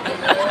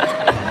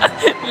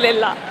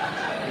Lella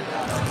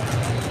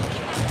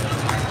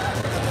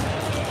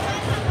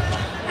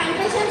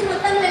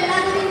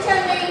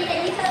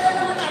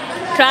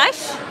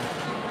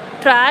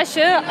trash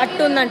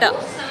అట్టు ఉందంట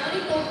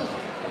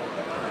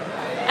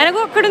ఆయనకు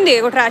అక్కడుంది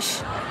ఒక ట్రాష్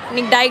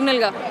నీకు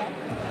డయాగ్నల్గా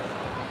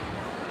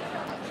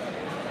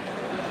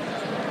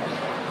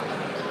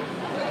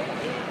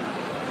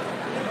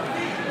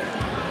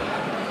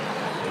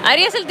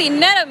అరే అసలు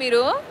తిన్నారా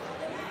మీరు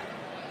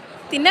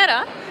తిన్నారా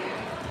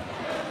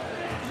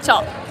చా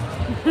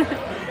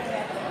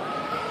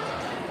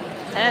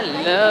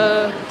హలో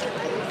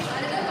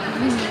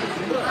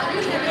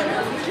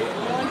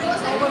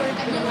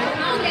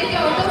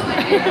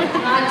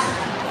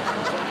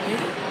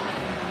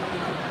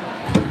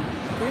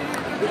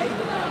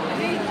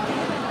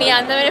మీ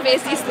అందమైన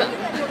ఫేస్ తీస్తా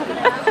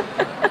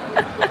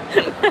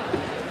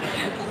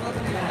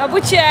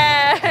అబ్బుచ్చా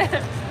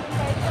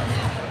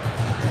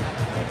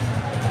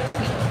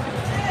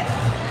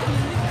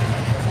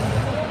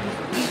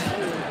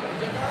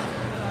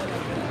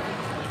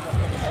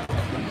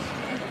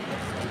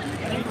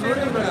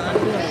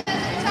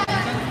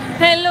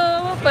హలో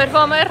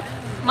పర్ఫార్మర్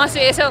మస్తు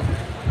చేసావు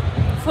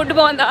ఫుడ్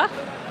బాగుందా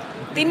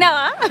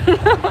తిన్నావా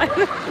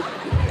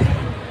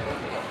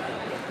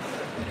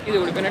ఇది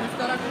ఉడిపోయినట్టు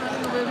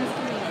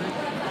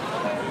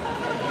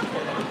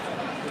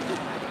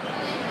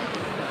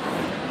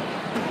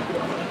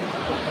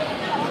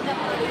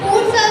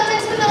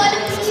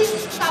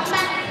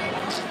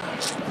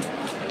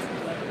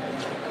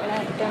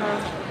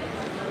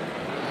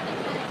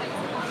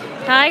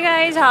hi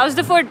guys house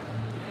the food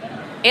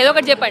ఏదో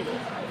ఒకటి చెప్పండి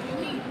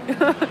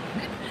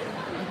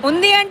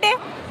ఉంది అంటే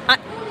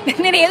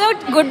నేను ఏదో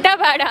గుడ్డ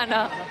బ్యాడా అన్న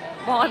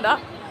బాగుందా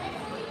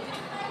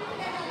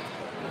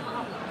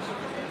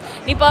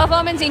నీ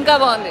పర్ఫార్మెన్స్ ఇంకా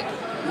బాగుంది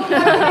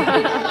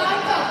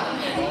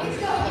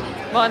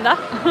బాగుందా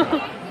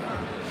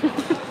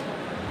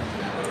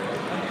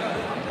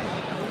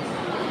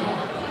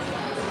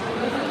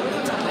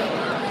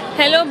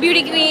హలో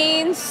బ్యూటీ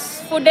క్వీన్స్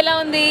ఫుడ్ ఎలా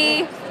ఉంది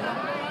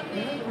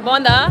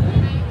బాగుందా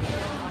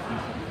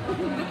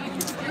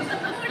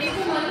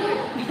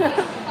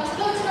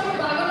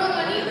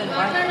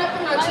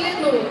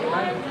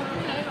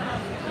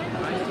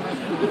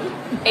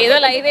ఏదో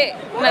లైవే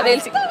నాకు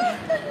తెలిసి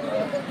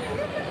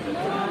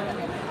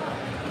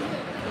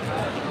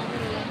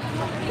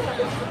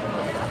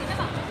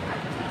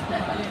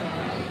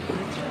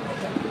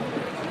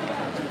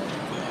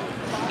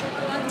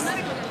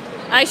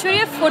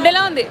ఐశ్వర్య ఫుడ్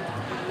ఎలా ఉంది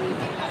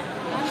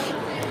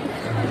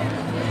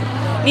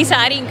నీ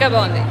సారీ ఇంకా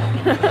బాగుంది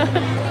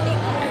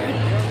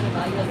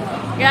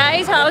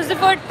గైస్ హౌస్ ద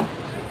ఫుడ్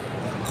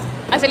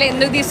అసలు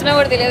ఎందుకు తీస్తున్నా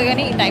కూడా తెలియదు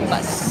కానీ time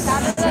pass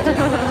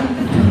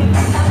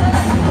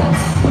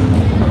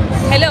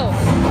hello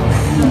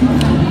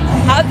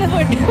house the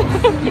food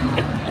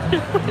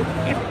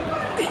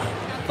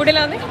food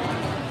ఎలా ఉంది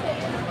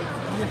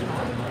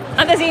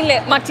అంత సీన్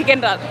లేదు మాకు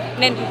చికెన్ రాదు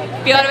నేను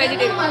pure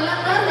vegetarian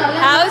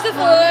house the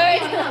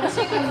food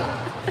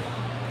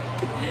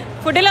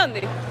food ఎలా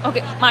ఉంది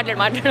ఓకే మాట్లాడు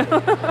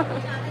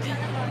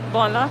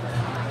బాగుందా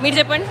మీరు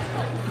చెప్పండి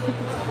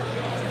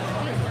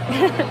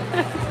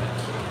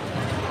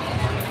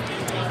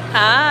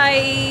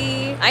హాయ్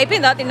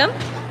అయిపోయిందా తిన్నాం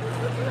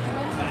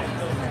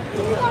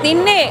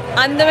నిన్నే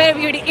అందమైన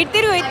బ్యూటీ ఇటు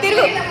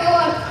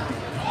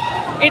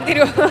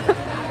తిరుగు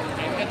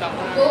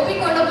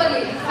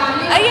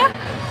అయ్యా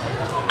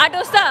అటు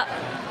వస్తా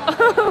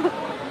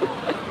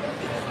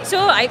సో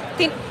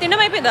తినడం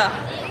అయిపోయిందా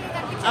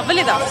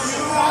అవ్వలేదా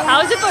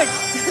హౌస్ ఫుడ్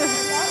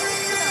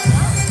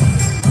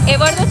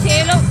ఎవరిదో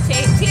చేయలో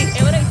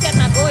ఎవరో ఇచ్చారు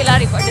నాకు ఇలా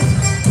రికార్డ్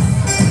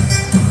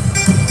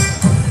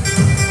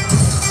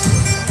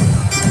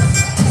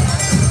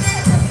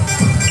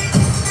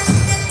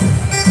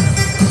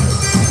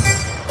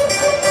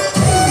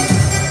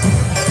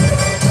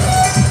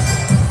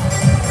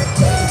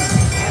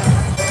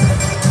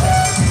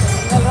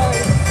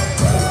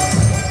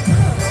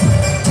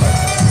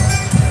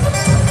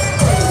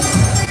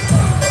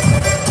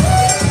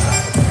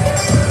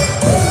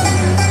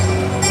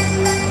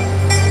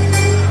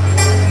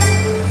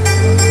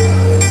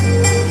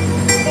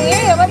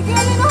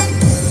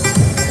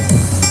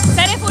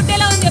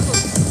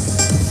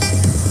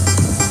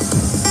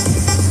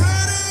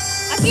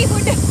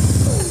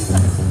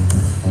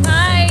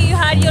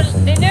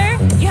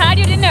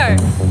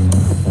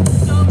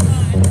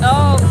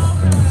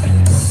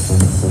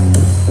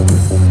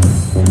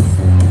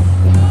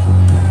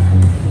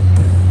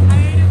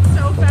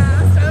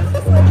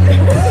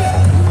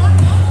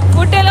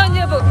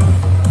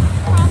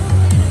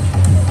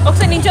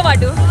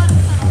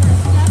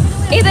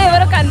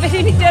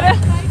కన్ఫెషన్ ఇచ్చారు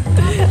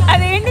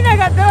అదేంటి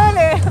నాకు అర్థం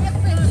అవ్వలే.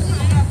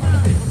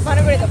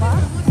 మనం పెడతామా?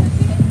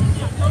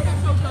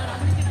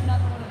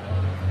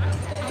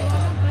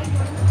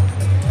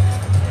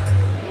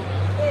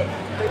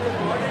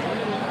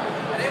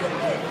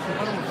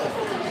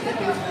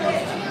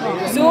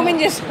 జూమ్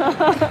ఇన్ చేస్తా.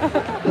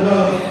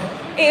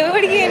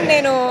 ఎవరికి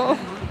నేను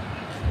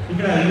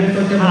ఇక్కడ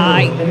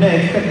ఎన్నో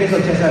ఎక్స్పెక్ట్ చేసి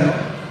వచ్చేసాను.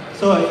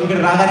 సో ఇక్కడ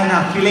రాగానే నా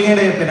ఫీలింగ్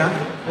ఏంటో చెప్పిన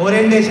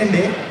ఓరియంటేషన్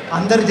డే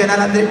అందరు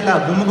జనాలందరూ ఇట్లా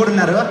గుమ్ము కూడా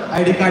ఉన్నారు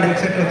ఐడి కార్డ్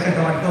ఎక్సెట్రా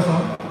ఎక్సెట్రా వాటి కోసం.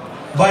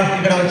 బట్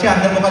ఇక్కడ వచ్చి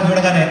అందరి ముఖం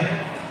చూడగానే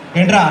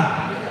ఏంట్రా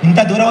ఇంత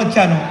దూరం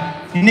వచ్చాను,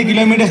 ఇన్ని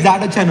కిలోమీటర్స్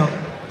దాటొచ్చాను,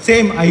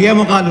 సేమ్ అయ్యే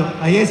ముఖాలు,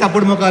 అయ్యే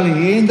సపోర్ట్ ముఖాలు,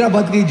 ఏంద్రా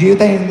బతికి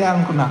జీవితం ఏంది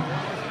అనుకున్నా.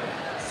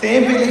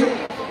 Same feeling.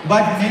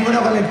 బట్ నేను కూడా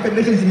వాళ్ళ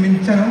expectations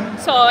మించాను.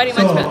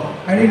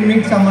 I don't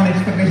meet some one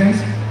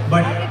expectations.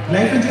 But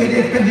life నుంచి ఏది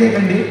ఎక్స్పెక్ట్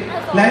చేయకండి.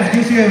 Life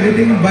gives you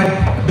everything but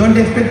don't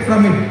expect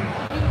from it.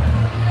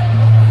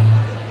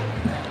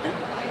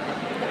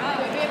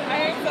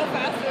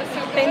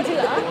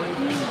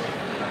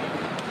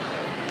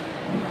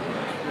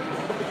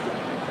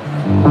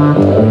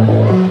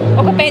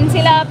 ఒక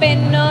పెన్సిలా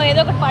పెన్ను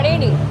ఏదో ఒకటి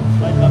పడేయండి.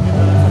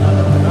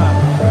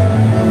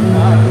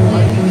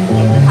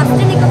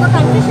 ఫస్ట్ నీకు ఒక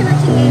కన్ఫ్యూషన్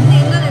వచ్చింది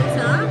ఏంటో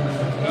తెలుసా?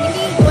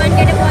 ఇది go and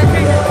get a boy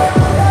friend,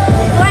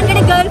 go and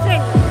get a girl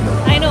friend.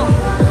 I know.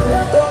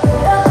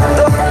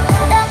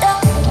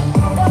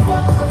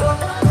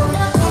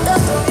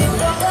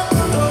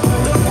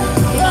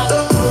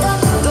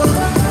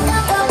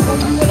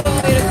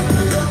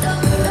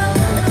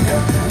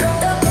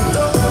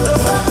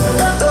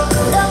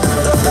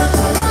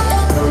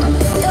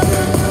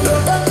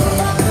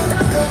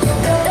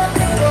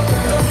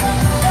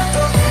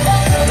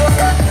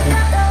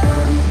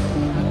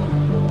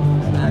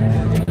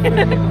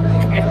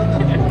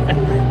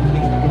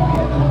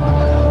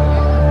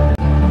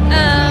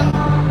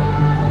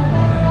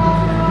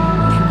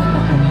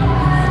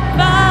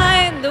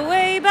 Find the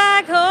way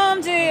back home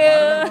to you.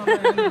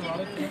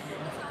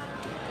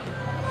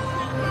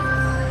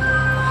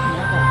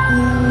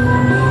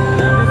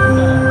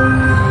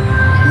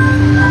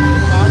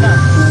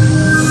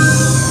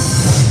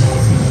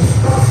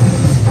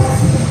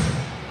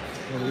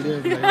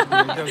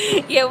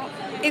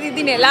 ఇది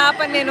దీన్ని ఎలా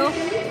ఆపను నేను?